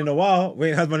ain't had one in a while. We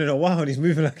ain't had one in a while, and he's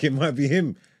moving like it might be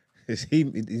him. It's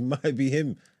him. It might be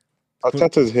him.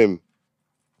 Arteta's him.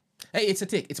 Hey, it's a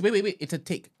tick. Wait. It's a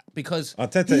tick because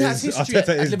Arteta he has is history at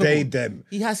Liverpool. they them.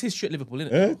 He has history at Liverpool,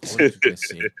 innit? Huh?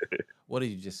 What did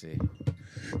you just say?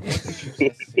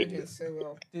 You're doing so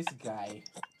well. This guy.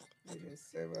 You're doing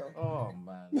so well. Oh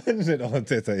man. Man said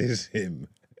Arteta is him.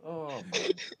 Oh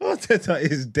man. Arteta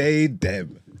is they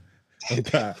them.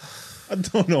 I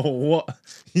don't know what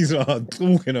he's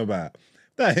talking about.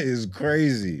 That is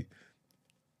crazy.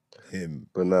 Him.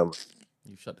 But no,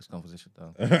 You shut this conversation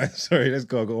down. All right, sorry, let's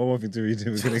go. I got one more thing to read.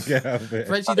 We're gonna get out of it.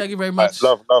 Frenchie, thank you very much.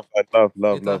 love.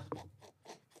 Later.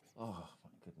 Oh my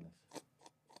goodness.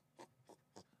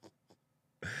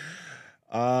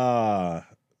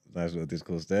 Nice little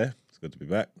discourse there. It's good to be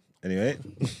back. Anyway,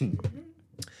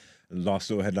 last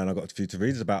little headline I got for you to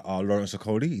read is about Lawrence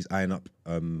Okoli. He's eyeing up,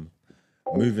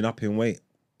 moving up in weight.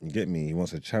 You get me? He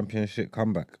wants a championship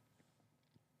comeback.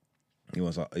 He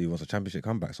wants a championship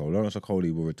comeback. So Lawrence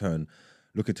Okoli will return,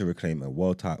 looking to reclaim a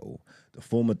world title. The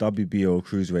former WBO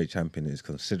cruiserweight champion is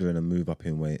considering a move up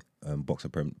in weight. Boxer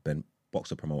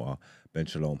promoter Ben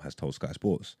Shalom has told Sky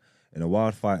Sports. In a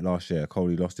wild fight last year,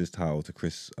 Okoli lost his title to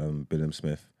Chris Billam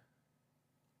Smith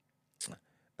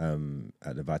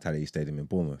at the Vitality Stadium in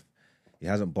Bournemouth. He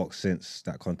hasn't boxed since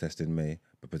that contest in May,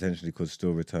 but potentially could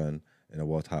still return in a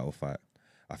world title fight.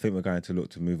 I think we're going to look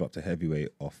to move up to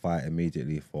heavyweight or fight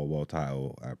immediately for a world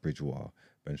title at Bridgewater,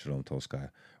 Ben Shalom told Sky.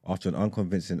 After an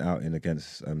unconvincing outing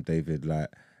against David Light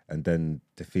and then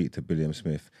defeat to Billiam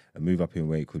Smith, a move up in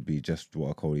weight could be just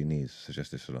what Okoli needs,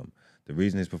 suggested Shalom. The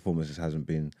reason his performances hasn't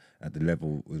been at the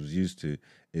level he was used to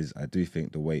is I do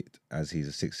think the weight, as he's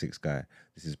a 6'6" guy,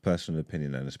 this is personal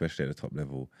opinion and especially at the top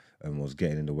level, was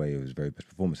getting in the way of his very best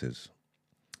performances.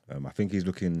 I think he's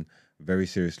looking very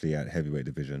seriously at heavyweight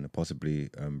division, possibly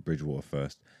Bridgewater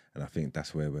first, and I think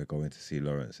that's where we're going to see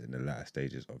Lawrence in the latter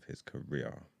stages of his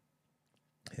career.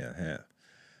 Yeah.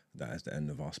 That is the end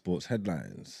of our sports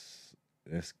headlines.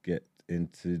 Let's get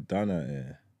into Dana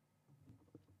here.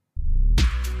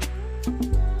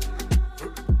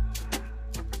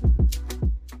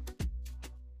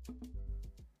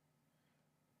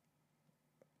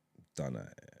 Dana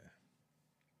here.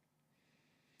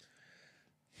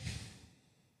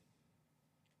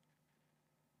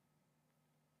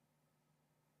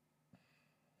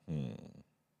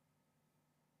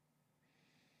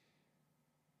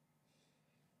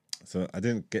 So I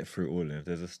didn't get through all of it.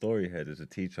 There's a story here. There's a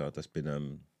teacher that's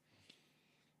been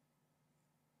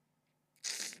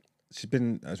she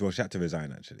had to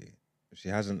resign actually. She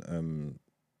hasn't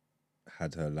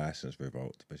had her license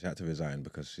revoked, but she had to resign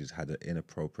because she's had an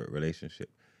inappropriate relationship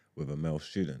with a male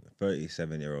student. A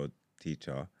 37-year-old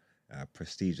teacher at a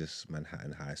prestigious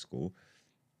Manhattan high school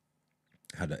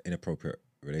had an inappropriate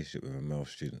relationship with a male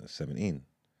student at 17,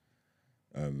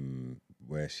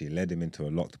 where she led him into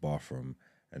a locked bathroom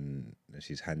and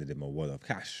she's handed him a wad of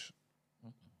cash.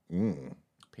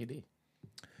 PD.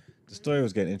 The story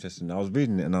was getting interesting. I was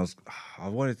reading it and I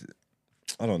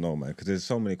don't know, man, because there's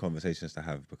so many conversations to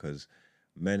have because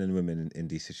men and women in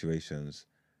these situations,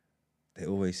 they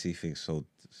always see things so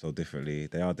differently.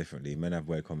 They are differently. Men have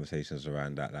weird conversations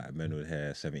around that. Like men would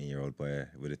hear a 17-year-old boy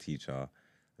with a teacher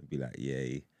and be like,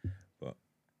 yay, but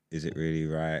is it really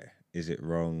right? Is it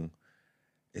wrong?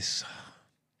 It's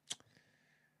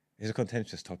a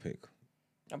contentious topic.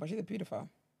 No, but she's a paedophile.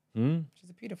 She's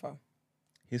a paedophile.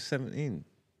 He's 17.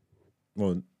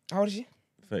 Well, how old is she?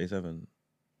 37.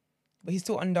 But he's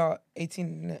still under 18,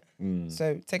 isn't it?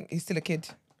 So he's still a kid.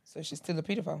 So she's still a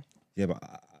paedophile. Yeah, but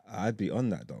I'd be on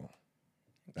that though.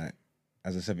 Like,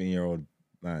 as a 17-year-old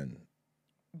man.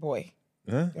 Boy.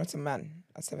 Huh? You're not a man.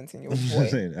 A 17-year-old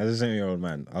boy. As a 17-year-old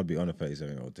man, I'd be on a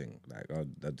 37-year-old thing. Like,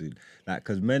 I'd do, like,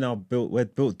 because men are we're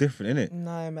built different, innit?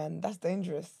 No, man, that's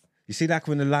dangerous. You see, like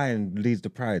when the lion leads the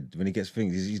pride, when he gets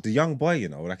things, he's the young boy, you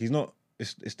know? Like, he's not,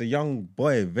 it's the young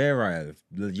boy, virile,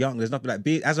 the young, there's nothing like,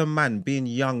 as a man, being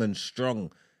young and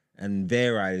strong and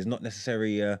their eye is not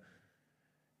necessarily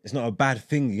it's not a bad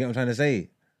thing. You get what I'm trying to say?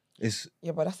 It's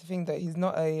Yeah, but that's the thing, that he's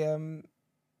not a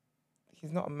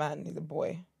man, he's a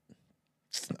boy.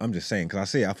 I'm just saying, because I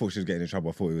see it, I thought she was getting in trouble.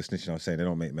 I thought he was snitching. I was saying they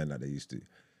don't make men like they used to.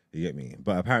 You get me?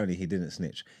 But apparently he didn't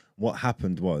snitch. What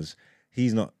happened was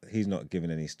he's not giving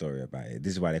any story about it.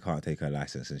 This is why they can't take her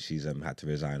license, and she's had to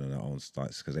resign on her own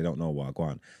starts because they don't know what going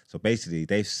on. So basically,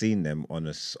 they've seen them on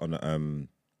a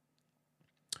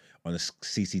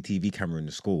CCTV camera in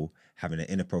the school having an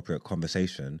inappropriate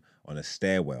conversation on a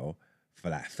stairwell for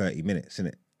like 30 minutes,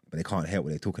 innit? But they can't help what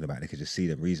they're talking about. They could just see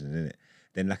them reasoning, innit?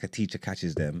 Then like a teacher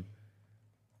catches them,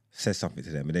 says something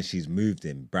to them, and then she's moved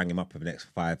him, bring him up for the next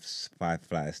five flight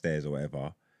of stairs or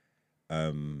whatever,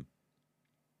 bring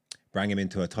him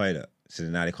into a toilet. So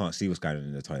now they can't see what's going on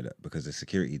in the toilet because there's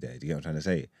security there. Do you get what I'm trying to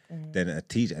say? Then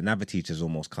another teacher's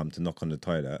almost come to knock on the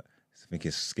toilet. I think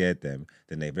it's scared them.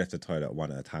 Then they've left the toilet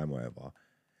one at a time, whatever.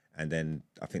 And then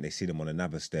I think they see them on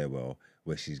another stairwell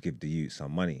where she's give the youth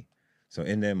some money. So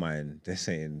in their mind, they're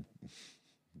saying,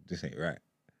 this ain't right.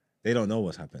 They don't know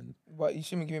what's happened. What, you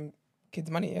shouldn't be giving kids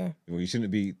money, yeah? Well, you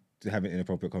shouldn't be having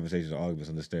inappropriate conversations or arguments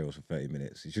on the stairwells for 30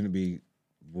 minutes. You shouldn't be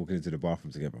walking into the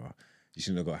bathroom together. You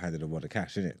shouldn't have got handed a wad of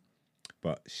cash, innit?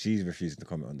 But she's refusing to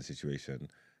comment on the situation.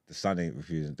 The son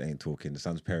ain't talking. The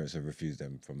son's parents have refused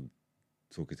them from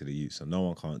talking to the youth. So no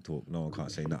one can't talk, no one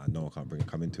can't say nothing, no one can't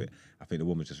come into it. I think the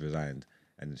woman just resigned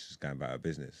and she's going about her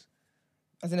business.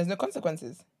 As in, there's no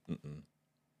consequences? Mm-mm.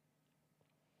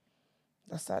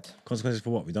 That's sad. Consequences for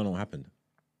what? We don't know what happened.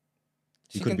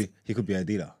 He could be a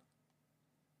dealer.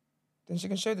 Then she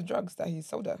can show the drugs that he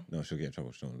sold her. No, she'll get in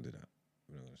trouble. She don't want to do that.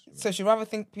 So she'd rather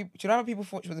people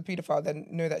thought she was a paedophile than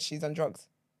know that she's on drugs.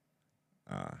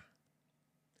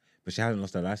 But she hasn't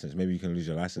lost her license. Maybe you can lose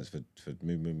your license for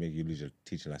maybe you lose your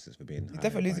teaching license for being. You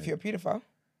definitely lose if you're a paedophile.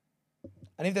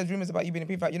 And if there's rumors about you being a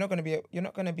paedophile, you're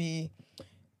not going to be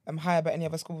hired by any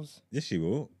other schools. Yes, she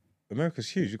will. America's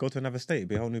huge. You go to another state, it'd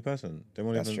be a whole new person. They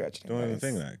won't That's even, true, actually. Don't even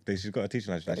think like she's got a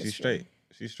teaching license. She's straight.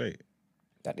 She's straight.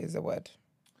 That is a word.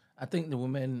 I think the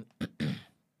women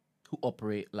who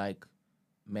operate like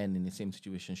men in the same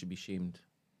situation should be shamed,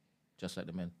 just like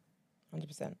the men.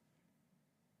 100%.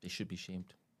 They should be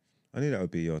shamed. I knew that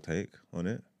would be your take on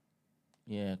it.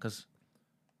 Yeah, because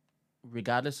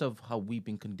regardless of how we've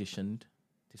been conditioned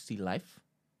to see life,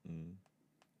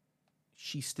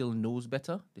 she still knows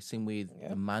better, the same way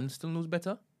the man still knows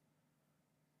better.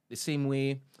 The same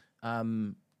way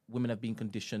women have been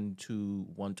conditioned to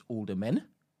want older men.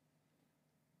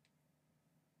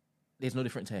 There's no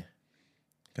difference here.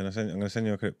 I'm going to send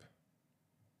you a clip.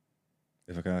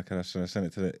 If I can I send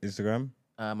it to the Instagram?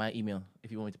 My email,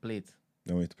 if you want me to play it.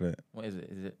 No, want me to play it. What is it?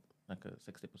 Is it like a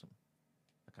sex tape or something?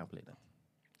 I can't play that.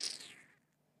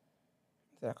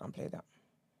 I can't play that.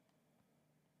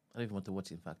 I don't even want to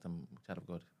watch it, in fact. I'm a child of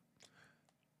God.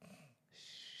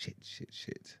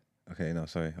 Shit. Okay, no,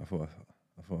 sorry. I thought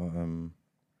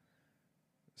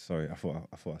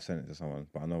I sent it to someone,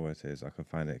 but I know where it is. I can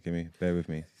find it. Bear with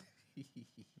me.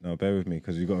 No, bear with me,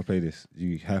 because you've got to play this.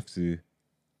 You have to.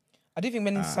 I do think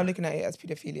men need to start looking at it as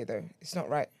paedophilia, though. It's not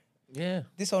right. Yeah.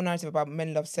 This whole narrative about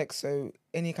men love sex, so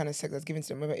any kind of sex that's given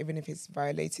to them, even if it's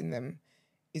violating them,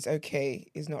 is okay,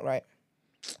 is not right.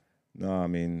 No, I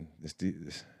mean, this.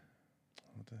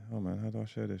 What the hell, man? How do I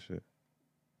share this shit?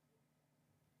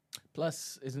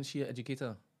 Plus, isn't she an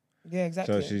educator? Yeah,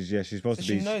 exactly. So she's supposed to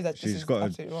be. She knows that she's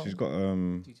got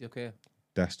Duty of care.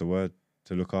 That's the word,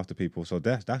 to look after people. So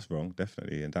that's wrong,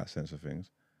 definitely, in that sense of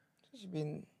things. She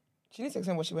needs to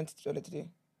explain what she went to the toilet to do.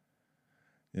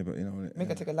 Yeah, but you know, make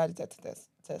her take a lie detector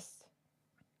test.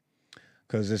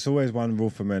 Because there's always one rule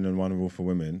for men and one rule for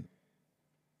women.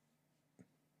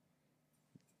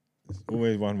 There's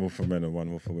always one rule for men and one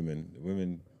rule for women.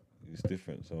 Women is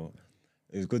different, so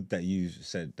it's good that you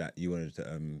said that you wanted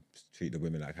to treat the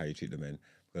women like how you treat the men.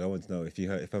 Because I want to know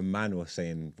if a man was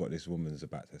saying what this woman's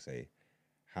about to say,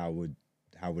 how would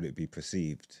it be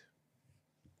perceived?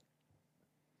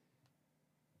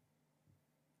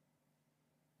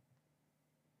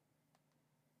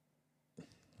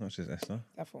 Not just Esther.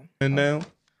 And now?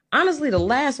 Honestly, the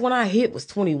last one I hit was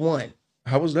 21.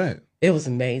 How was that? It was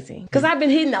amazing. Because I've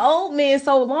been hitting the old men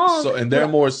so long. So, and they're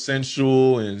more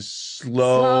sensual and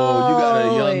slow. You got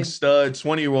a young stud,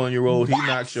 20-year-old, he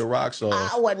knocks your rocks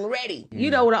off. I wasn't ready. You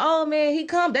know, the old man, he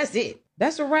come, that's it.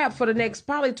 That's a wrap for the next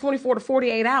probably 24 to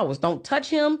 48 hours. Don't touch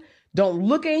him. Don't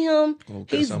look at him.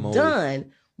 He's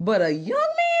done. But a young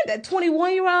man, that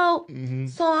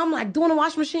 21-year-old, so I'm like doing a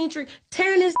washing machine trick,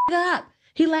 tearing this up.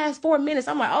 He lasts 4 minutes.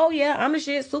 I'm like, oh yeah, I'm the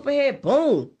shit, superhead,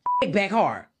 boom, back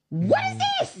hard. What is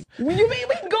this? You mean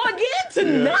we can go again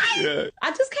tonight? Yeah.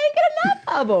 I just can't get enough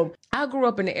of them. I grew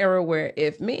up in the era where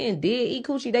if men did eat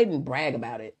coochie, they didn't brag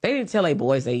about it. They didn't tell their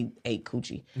boys they ate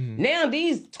coochie. Now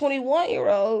these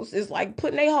 21-year-olds is like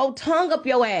putting their whole tongue up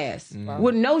your ass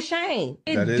with no shame.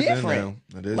 It's That is different.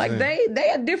 That is Like they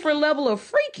a different level of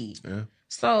freaky. Yeah.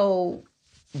 So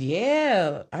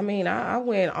yeah, I mean, I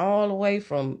went all the way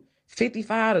from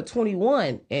 55 to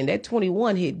 21, and that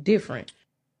 21 hit different.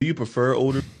 Do you prefer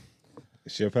older?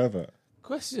 Is she a pervert?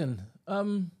 Question.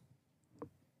 What's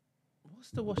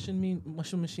the washing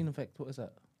machine effect? What is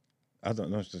that? I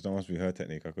don't know. It's just, that must be her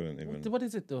technique. I couldn't even. What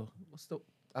is it though? What's the?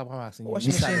 I'm asking you.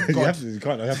 Washing machine. You have to. You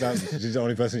can't. You have to answer. She's the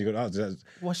only person you could answer.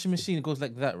 Washing machine goes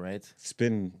like that, right?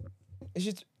 Spin. It's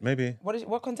just, Maybe.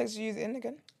 what context do you use it in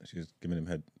again? She was giving him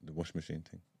head the washing machine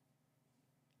thing.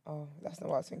 Oh, that's not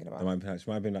what I was thinking about. She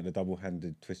might have been like the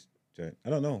double-handed twist joint. I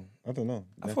don't know. I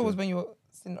thought it was when you were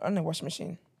sitting on the washing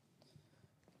machine.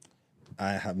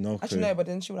 I have no clue. Actually, no, but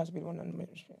then she would have to be the one on the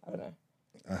washing machine. I don't know.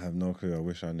 I have no clue. I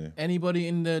wish I knew. Anybody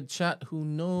in the chat who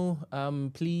know,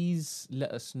 please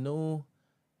let us know,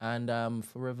 and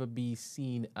forever be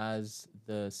seen as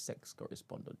the sex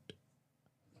correspondent.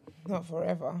 Not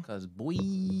forever. Because boy,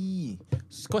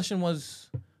 this question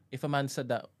was, if a man said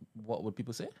that, what would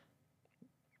people say?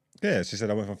 Yeah, she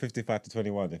said I went from 55 to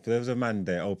 21. If there was a man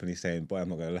there openly saying, boy, I'm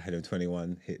not going to lie, them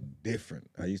 21 hit different.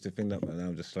 I used to think that, but now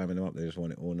I'm just slamming them up. They just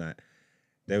want it all night.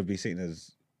 They would be seen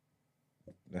as,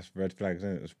 that's red flags,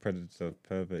 isn't it? It's predator,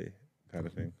 pervert kind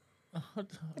of thing.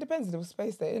 It depends on the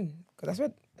space they're in. Because that's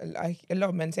what a lot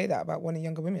of men say that about wanting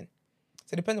younger women.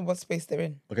 So it depends on what space they're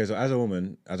in. Okay, so as a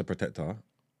woman, as a protector,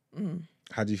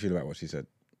 how do you feel about what she said?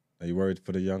 Are you worried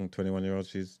for the young 21-year-old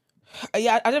she's...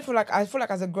 Yeah, I feel like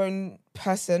as a grown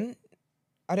person,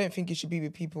 I don't think you should be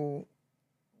with people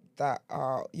that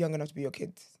are young enough to be your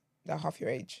kids, that are half your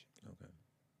age. Okay.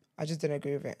 I just don't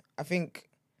agree with it. I think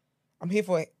I'm here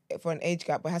for an age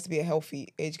gap, but it has to be a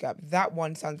healthy age gap. That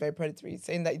one sounds very predatory,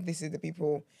 saying that this is the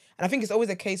people. And I think it's always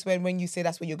a case when you say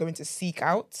that's what you're going to seek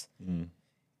out,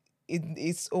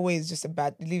 it's always just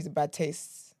it leaves a bad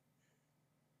taste.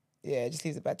 Yeah, it just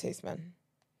leaves a bad taste, man.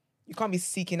 You can't be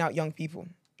seeking out young people.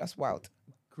 That's wild.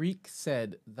 Greek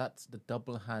said that's the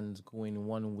double hands going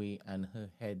one way and her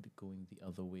head going the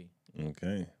other way.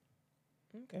 Okay.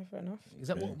 Okay, fair enough. Is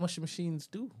that what washing machines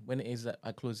do? When it is that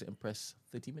I close it and press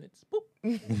 30 minutes? Boop.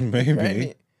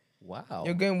 Maybe. Wow.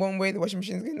 You're going one way, the washing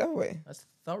machine's going the other way. That's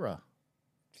thorough.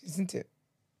 Isn't it?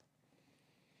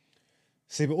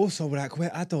 See, but also, like,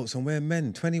 we're adults and we're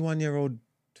men.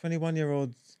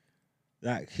 21-year-olds,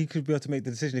 like, he could be able to make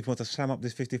the decision if he wants to slam up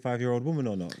this 55-year-old woman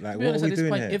or not. Like, what are we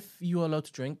doing here? If you are allowed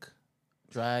to drink,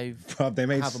 drive, have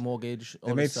a mortgage,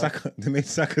 They made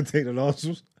Saka take the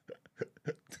last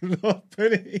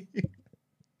penny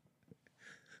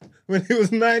when he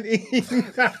was 19.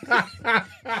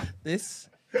 This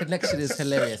connection is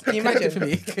hilarious. Can you imagine? For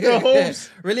me. The hopes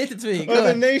Related to me. of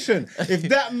the nation. If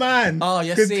that man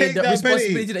could take the that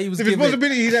responsibility penny, that he was the given.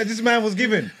 responsibility that this man was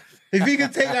given, if he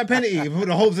could take that penny and put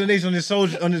the hopes of the nation on his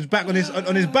soldier, on his back,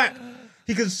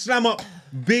 he could slam up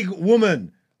big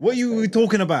woman. What are you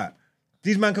talking about?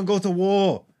 These men can go to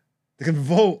war. They can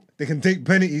vote. They can take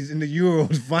penalties in the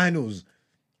Euros finals.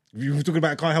 You were talking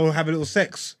about can't have a little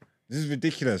sex. This is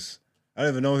ridiculous. I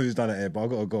don't even know who's done it here, but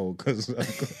I've got to go because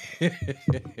let's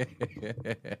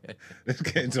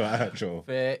get into our outro.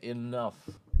 Fair enough.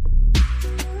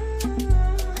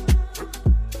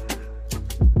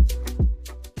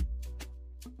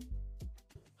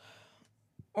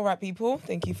 All right, people.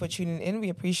 Thank you for tuning in. We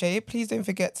appreciate it. Please don't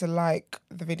forget to like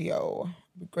the video.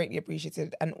 We greatly appreciate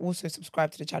it. And also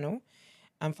subscribe to the channel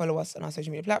and follow us on our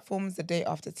social media platforms, The Day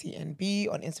After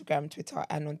TNB, on Instagram, Twitter,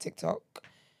 and on TikTok.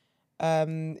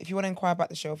 If you want to inquire about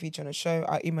the show or feature on the show,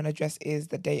 our email address is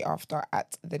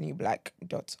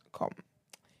thedayafter@thenewblack.com.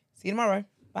 See you tomorrow.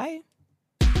 Bye.